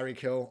Adams, Tyreek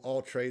Hill,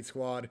 all trade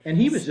squad. And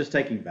he was just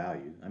taking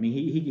value. I mean,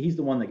 he's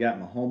the one that got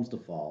Mahomes to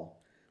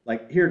fall.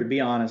 Like here, to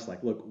be honest,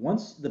 like look,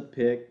 once the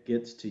pick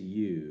gets to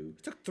you,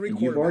 He took 3 and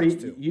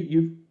quarterbacks too.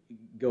 you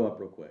go up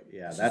real quick.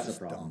 Yeah, that's a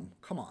problem. Dumb.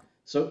 Come on.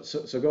 So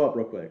go up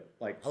real quick.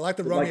 Like I like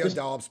the Romeo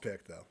Dobbs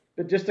pick though.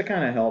 But just to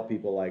kind of help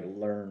people like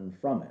learn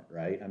from it,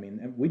 right? I mean,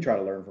 and we try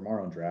to learn from our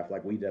own draft.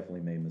 Like we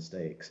definitely made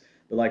mistakes,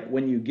 but like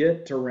when you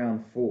get to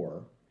round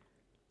 4,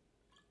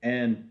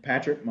 and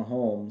Patrick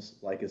Mahomes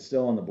like is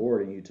still on the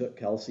board, and you took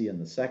Kelsey in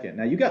the second.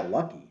 Now you got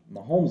lucky.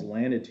 Mahomes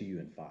landed to you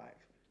in 5.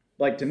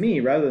 Like to me,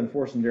 rather than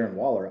forcing Darren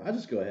Waller, I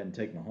just go ahead and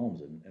take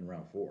Mahomes in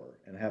round 4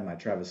 and have my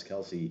Travis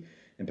Kelsey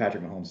and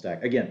Patrick Mahomes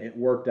stack. Again, it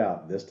worked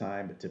out this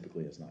time, but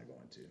typically it's not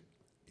going to.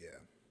 Yeah.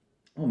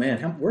 Oh man,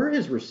 where are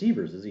his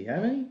receivers? Does he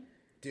have any?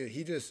 Dude,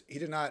 he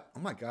did not. Oh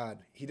my God,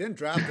 he didn't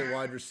draft a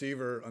wide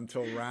receiver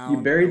until round.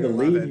 You buried 11.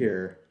 the lead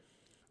here.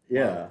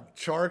 Yeah.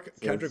 Chark, so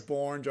Kendrick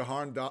Bourne,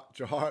 Jahan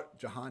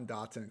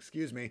Dotson,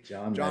 excuse me,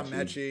 John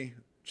Mechie,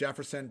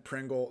 Jefferson,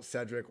 Pringle,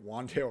 Cedric,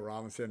 Wan'Dale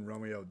Robinson,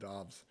 Romeo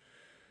Dobbs.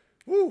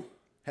 Woo!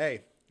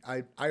 Hey,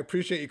 I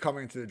appreciate you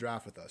coming into the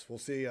draft with us. We'll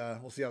see how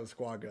the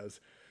squad goes.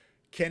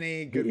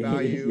 Kenny, good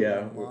value.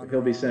 Yeah,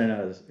 he'll be sending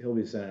out a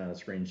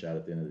screenshot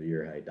at the end of the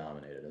year how he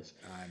dominated us.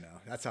 I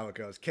know, that's how it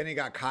goes. Kenny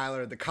got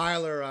Kyler, the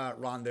Kyler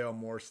Rondale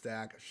Moore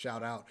stack.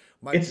 Shout out,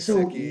 Mike. It's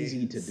so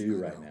easy to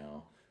do right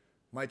now.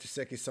 Mike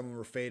Gesicki, someone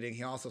we're fading.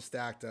 He also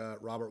stacked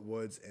Robert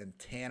Woods and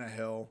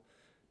Tannehill.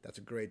 That's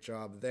a great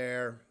job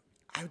there.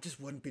 I just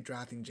wouldn't be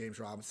drafting James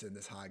Robinson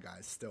this high,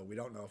 guys. Still, we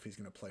don't know if he's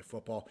going to play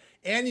football.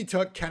 And you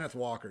took Kenneth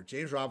Walker.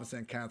 James Robinson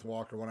and Kenneth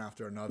Walker, one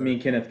after another. I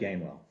mean, Kenneth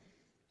Gainwell.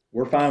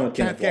 We're fine with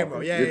Kenneth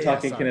Walker. Yeah, You're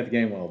talking Kenneth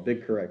Gainwell.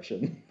 Big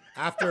correction.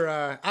 After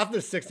the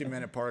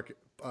 60-minute park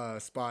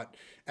spot,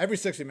 every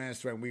 60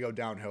 minutes when we go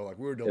downhill, like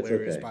we were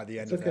delirious by the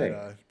end of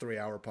that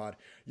 3-hour pod.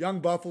 Young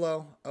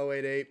Buffalo,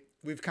 088.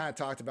 We've kind of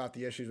talked about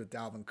the issues with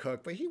Dalvin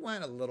Cook, but he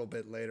went a little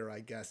bit later,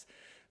 I guess,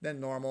 than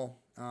normal.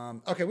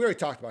 Okay, we already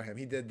talked about him.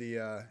 He did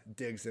the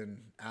Diggs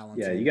and Allen.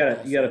 Yeah, you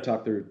gotta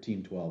talk through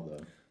Team 12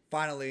 though.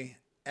 Finally,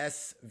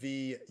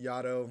 SV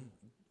Yado,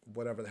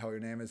 whatever the hell your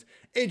name is.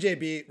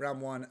 AJB,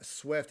 round 1,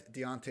 Swift,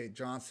 Deontay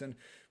Johnson.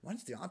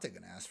 When's Deontay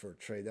going to ask for a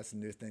trade? That's a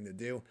new thing to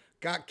do.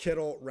 Got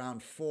Kittle,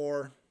 round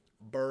 4.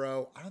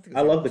 Burrow.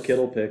 I love the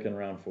Kittle pick in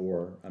round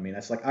 4. I mean,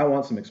 that's like, I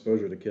want some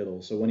exposure to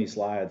Kittle. So when he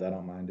slides, I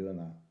don't mind doing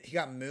that. He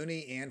got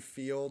Mooney and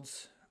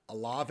Fields,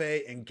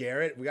 Olave and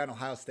Garrett. We got an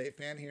Ohio State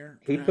fan here.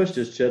 He pushed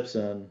his chips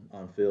in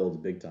on Fields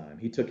big time.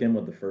 He took him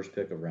with the first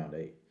pick of round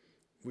 8.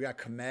 We got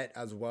Komet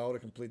as well to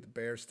complete the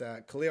Bear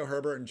stat. Khalil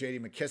Herbert and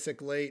J.D.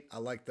 McKissick late. I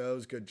like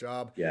those. Good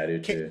job. Yeah, I do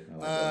too.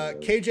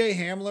 KJ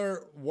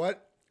Hamler,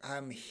 what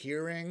I'm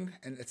hearing,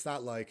 and it's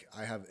not like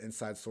I have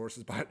inside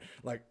sources, but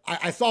like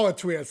I saw a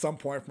tweet at some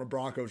point from a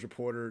Broncos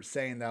reporter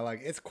saying that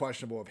like it's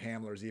questionable if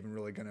Hamler's even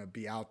really going to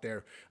be out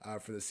there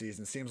for the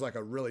season. Seems like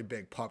a really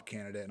big pup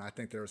candidate, and I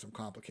think there are some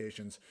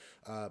complications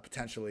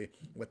potentially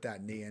with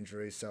that knee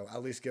injury. So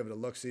at least give it a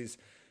look-sees.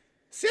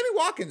 Sammy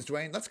Watkins,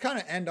 Dwayne, let's kind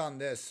of end on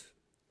this.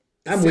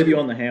 I'm with you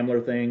on the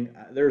Hamler thing.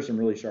 There are some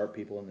really sharp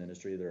people in the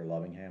industry that are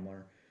loving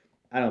Hamler.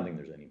 I don't think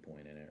there's any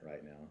point in it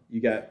right now. You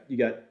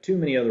got too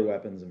many other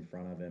weapons in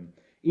front of him.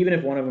 Even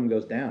if one of them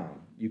goes down,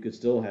 you could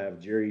still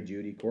have Jerry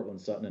Jeudy, Cortland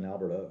Sutton, and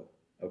Albert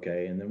O.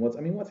 Okay, and then what's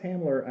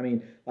Hamler? I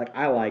mean, like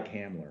I like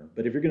Hamler,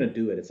 but if you're gonna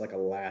do it, it's like a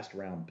last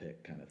round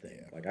pick kind of thing.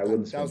 Yeah, like I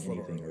wouldn't spend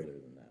anything other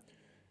than that.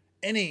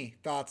 Any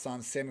thoughts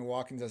on Sammy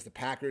Watkins as the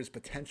Packers'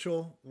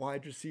 potential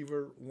wide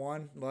receiver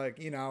 1? Like,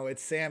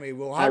 it's Sammy.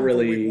 We'll have him for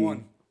week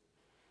 1.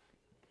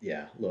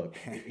 Yeah, look,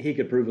 he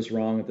could prove us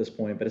wrong at this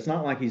point, but it's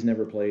not like he's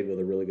never played with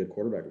a really good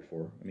quarterback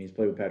before. I mean, he's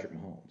played with Patrick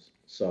Mahomes.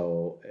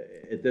 So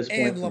at this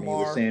point, and for Lamar,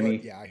 me, with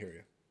Sammy, yeah, I hear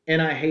you.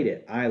 And I hate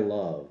it. I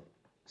love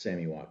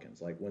Sammy Watkins.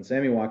 Like when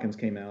Sammy Watkins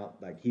came out,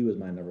 like he was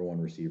my number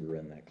 1 receiver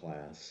in that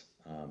class.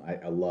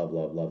 I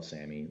love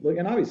Sammy. Look,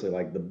 and obviously,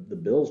 like the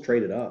Bills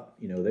traded up.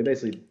 They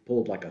basically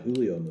pulled like a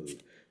Julio move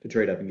to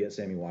trade up and get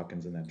Sammy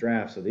Watkins in that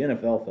draft. So the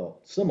NFL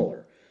felt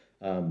similar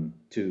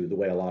to the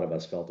way a lot of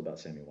us felt about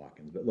Sammy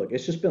Watkins. But look,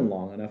 it's just been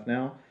long enough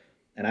now,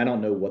 and I don't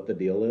know what the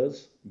deal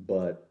is,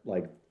 but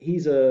like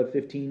he's a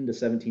 15 to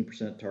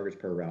 17% targets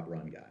per route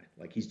run guy.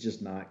 Like he's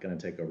just not going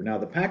to take over. Now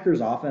the Packers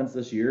offense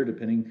this year,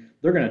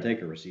 they're going to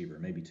take a receiver,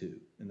 maybe 2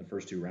 in the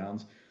first 2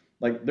 rounds.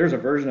 Like there's a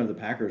version of the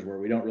Packers where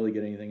we don't really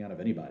get anything out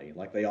of anybody.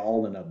 Like they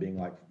all end up being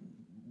like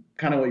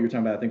kind of what you're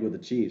talking about, I think, with the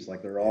Chiefs.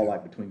 Like they're all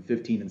like between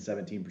 15 and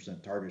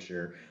 17% target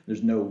share.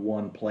 There's no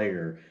one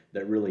player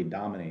that really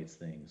dominates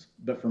things.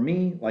 But for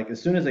me, like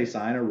as soon as they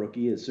sign a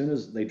rookie, as soon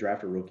as they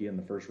draft a rookie in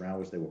the first round,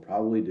 which they will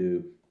probably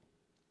do,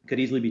 could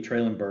easily be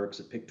Treylon Burks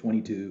at pick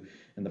 22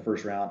 in the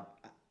first round.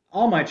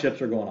 All my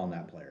chips are going on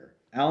that player.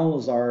 Alan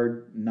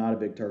Lazard, not a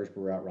big targets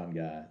per route run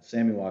guy.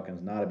 Sammy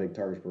Watkins, not a big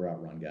targets per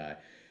route run guy.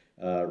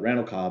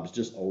 Randall Cobb's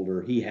just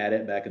older. He had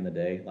it back in the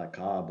day. Like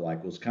Cobb,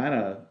 like was kind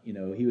of,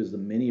 he was the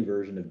mini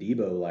version of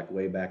Debo, like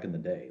way back in the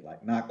day.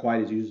 Like not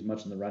quite as used as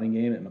much in the running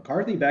game. And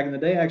McCarthy back in the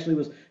day actually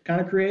was kind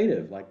of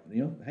creative. Like,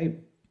 hey,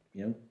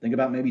 think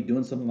about maybe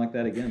doing something like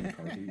that again,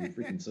 McCarthy. You're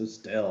freaking so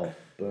stale,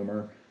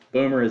 Boomer.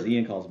 Boomer, as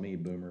Ian calls me,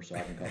 Boomer, so I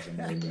can call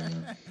somebody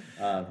Boomer.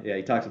 Yeah,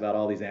 he talks about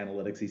all these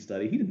analytics he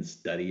studied. He didn't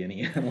study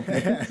any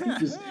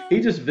analytics. He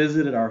just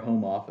visited our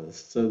home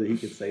office so that he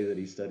could say that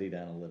he studied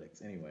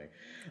analytics. Anyway,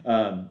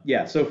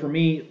 yeah. So for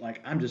me,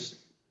 like,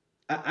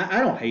 I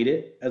don't hate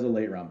it as a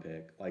late round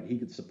pick. Like he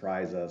could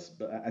surprise us,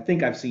 but I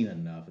think I've seen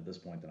enough at this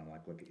point that I'm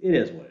like, look, it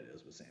is what it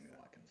is with Sammy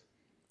Watkins.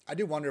 I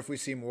do wonder if we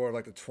see more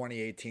like the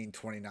 2018,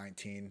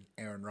 2019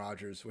 Aaron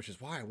Rodgers, which is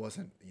why I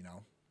wasn't,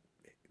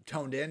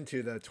 toned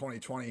into the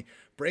 2020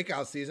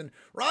 breakout season.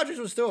 Rodgers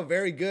was still a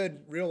very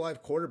good real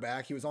life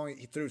quarterback. He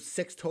threw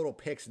 6 total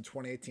picks in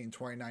 2018,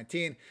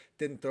 2019.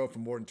 Didn't throw for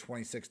more than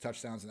 26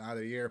 touchdowns in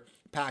either year.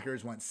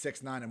 Packers went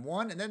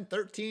 6-9-1 and then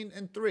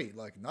 13-3.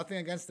 Like nothing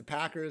against the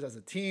Packers as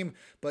a team,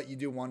 but you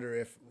do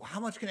wonder how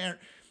much can Aaron.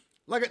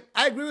 Like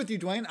I agree with you,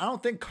 Dwayne. I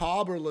don't think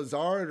Cobb or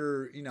Lazard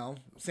or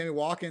Sammy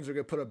Watkins are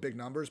going to put up big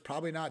numbers.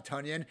 Probably not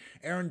Tonyan.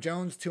 Aaron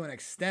Jones to an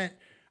extent.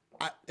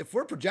 If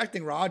we're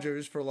projecting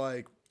Rodgers for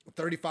like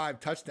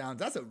 35 touchdowns,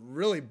 that's a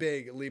really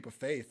big leap of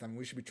faith. I mean,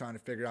 we should be trying to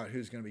figure out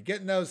who's going to be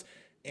getting those.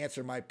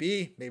 Answer might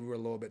be maybe we're a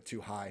little bit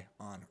too high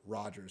on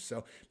Rodgers.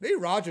 So maybe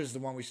Rodgers is the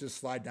one we should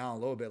slide down a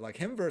little bit, like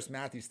him versus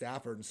Matthew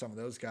Stafford and some of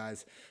those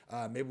guys.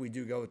 Maybe we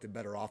do go with the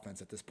better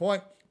offense at this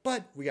point,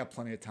 but we got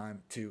plenty of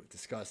time to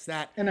discuss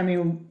that. And I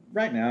mean,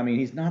 right now,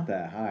 he's not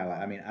that high.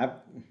 I mean,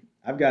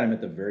 I've got him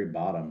at the very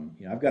bottom.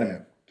 I've got him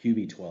at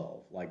QB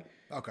 12. Like,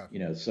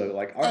 okay, so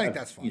like I think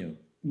that's fine.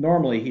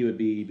 Normally he would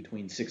be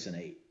between 6 and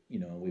 8.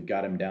 We've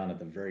got him down at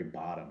the very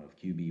bottom of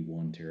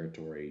QB1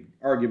 territory.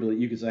 Arguably,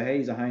 you could say, hey,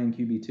 he's a high-end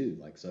QB2.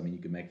 Like, so, I mean, you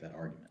could make that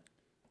argument.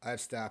 I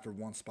have Stafford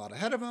one spot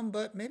ahead of him,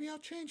 but maybe I'll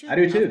change it. I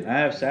do, too. I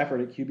have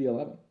Stafford at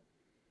QB11.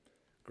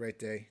 Great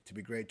day to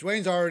be great.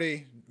 Dwayne's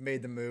already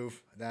made the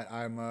move that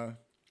I'm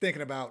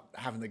thinking about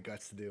having the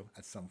guts to do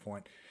at some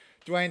point.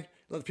 Dwayne,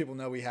 let the people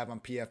know we have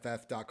on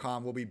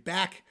PFF.com. We'll be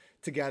back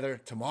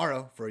together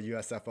tomorrow for a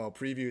USFL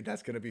preview.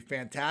 That's going to be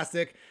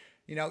fantastic.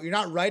 You're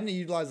not writing a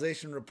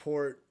utilization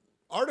report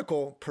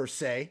article per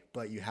se,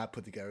 but you have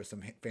put together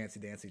some fancy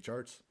dancy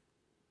charts.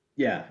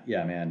 Yeah,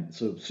 man.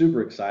 So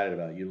super excited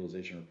about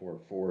utilization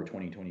report for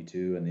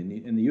 2022,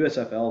 and the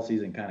USFL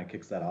season kind of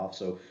kicks that off.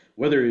 So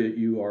whether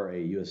you are a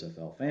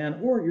USFL fan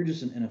or you're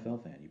just an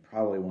NFL fan, you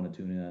probably want to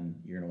tune in.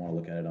 You're going to want to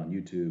look at it on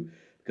YouTube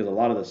because a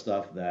lot of the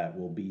stuff that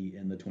will be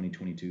in the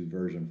 2022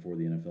 version for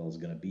the NFL is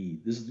going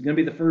to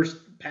be the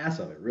first pass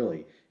of it,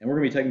 really. And we're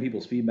going to be taking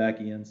people's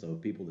feedback in. So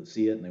people that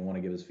see it and they want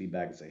to give us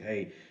feedback and say,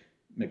 hey,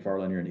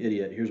 McFarland, you're an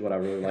idiot. Here's what I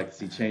really like to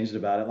see changed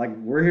about it. Like,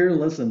 we're here to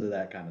listen to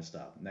that kind of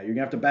stuff. Now, you're going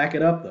to have to back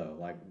it up, though.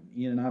 Like,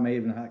 Ian and I may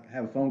even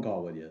have a phone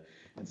call with you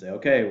and say,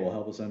 okay, well,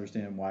 help us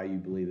understand why you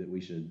believe that we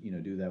should,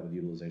 do that with the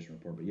utilization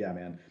report. But, yeah,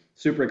 man,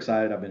 super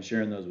excited. I've been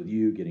sharing those with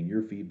you, getting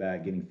your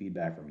feedback, getting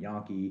feedback from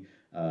Yankee,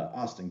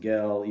 Austin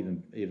Gell,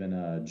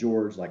 even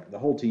George. Like, the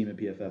whole team at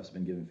PFF has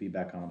been giving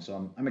feedback on them.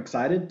 So I'm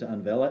excited to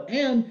unveil it.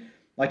 And,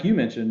 like you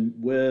mentioned,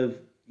 with,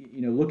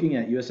 looking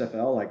at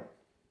USFL, like,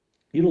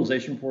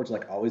 utilization reports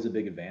like always a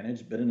big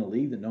advantage, but in a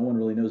league that no one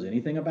really knows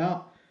anything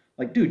about,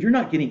 like, dude, you're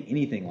not getting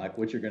anything like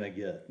what you're going to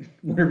get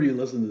whenever you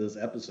listen to this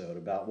episode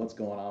about what's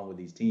going on with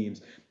these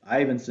teams.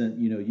 I even sent,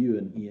 you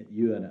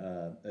and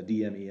a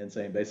DM, Ian,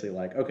 saying basically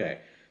like, okay,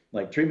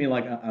 like treat me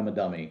like I'm a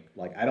dummy.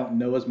 Like, I don't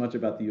know as much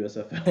about the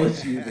USFL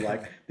as you, but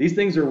like these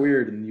things are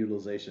weird in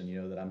utilization,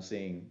 that I'm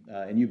seeing,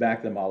 and you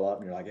back them all up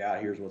and you're like, yeah,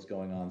 here's what's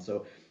going on.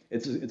 So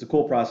it's a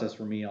cool process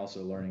for me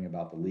also learning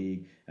about the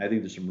league. And I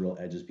think there's some real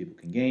edges people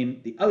can gain.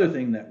 The other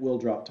thing that will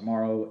drop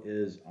tomorrow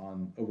is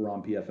over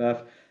on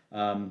PFF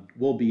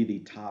will be the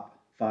top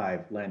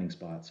 5 landing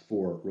spots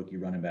for rookie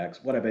running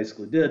backs. What I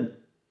basically did,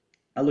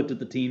 I looked at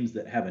the teams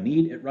that have a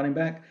need at running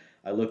back.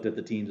 I looked at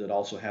the teams that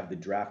also have the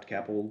draft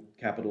capital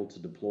to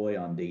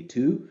deploy on day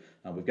 2.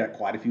 We've got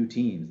quite a few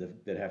teams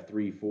that have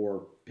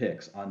 3-4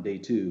 picks on day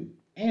 2.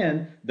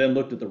 And then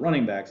looked at the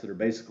running backs that are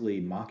basically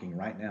mocking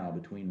right now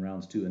between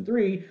rounds 2 and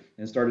 3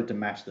 and started to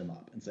match them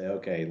up and say,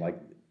 okay, like,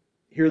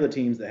 here are the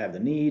teams that have the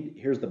need.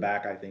 Here's the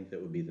back I think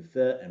that would be the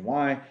fit and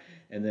why.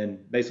 And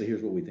then basically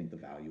here's what we think the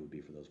value would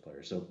be for those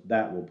players. So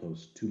that will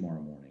post tomorrow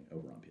morning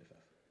over on PFF.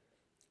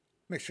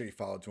 Make sure you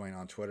follow Dwayne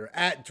on Twitter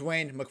at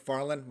Dwayne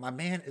McFarland. My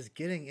man is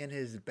getting in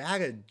his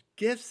bag of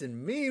gifts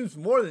and memes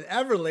more than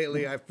ever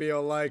lately. I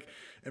feel like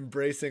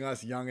embracing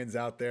us youngins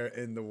out there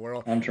in the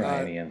world. I'm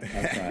trying, Ian.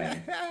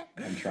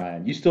 I'm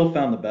trying. You still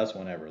found the best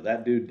one ever.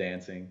 That dude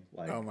dancing.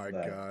 Like, oh my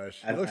gosh.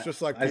 It looks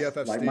just like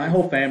PFF like Steve. my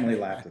whole family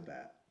laughed at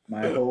that.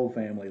 My whole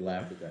family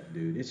laughed at that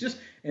dude. It's just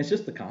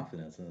the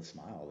confidence and the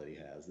smile that he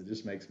has. It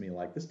just makes me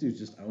like, this dude's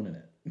just owning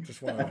it.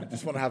 Just want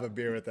to have a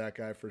beer with that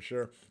guy for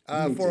sure.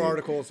 Me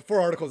Four too.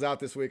 articles out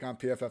this week on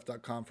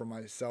PFF.com for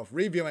myself,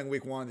 reviewing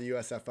week 1 of the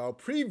USFL,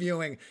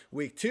 previewing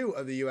week 2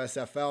 of the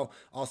USFL.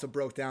 Also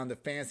broke down the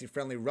fantasy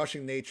friendly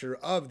rushing nature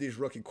of these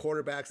rookie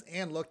quarterbacks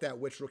and looked at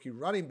which rookie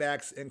running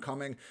backs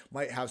incoming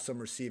might have some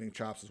receiving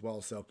chops as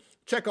well. So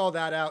check all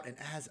that out. And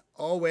as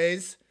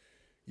always,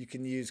 you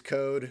can use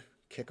code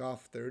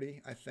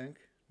Kickoff30, I think.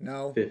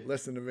 No, 50.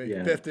 Listen to me.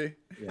 Yeah. 50.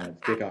 Yeah, it's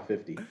Kickoff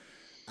 50.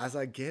 As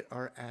I get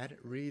our ad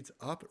reads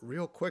up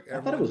real quick.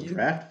 I thought it was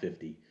Draft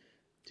 50.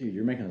 Dude,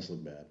 you're making us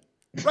look bad.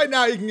 Right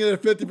now, you can get a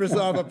 50%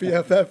 off a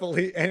PFF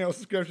Elite annual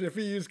subscription if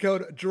you use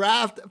code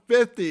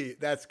DRAFT50.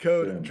 That's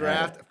code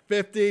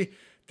DRAFT50.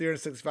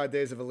 365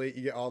 days of Elite.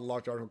 You get all the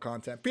locked article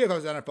content.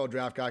 PFF's NFL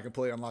Draft Guide,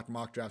 completely unlocked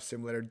mock draft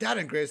simulator, data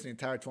and grades in the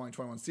entire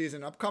 2021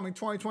 season, upcoming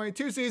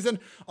 2022 season,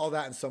 all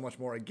that and so much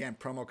more. Again,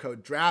 promo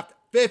code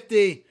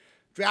DRAFT50.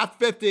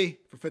 Draft50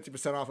 for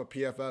 50% off a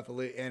PFF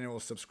Elite annual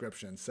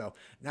subscription. So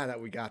now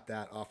that we got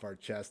that off our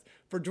chest,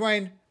 for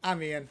Dwayne,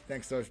 I'm Ian.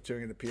 Thanks so much for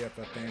tuning in to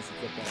PFF Fantasy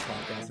Football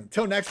Podcast.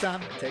 Until next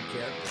time, take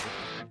care.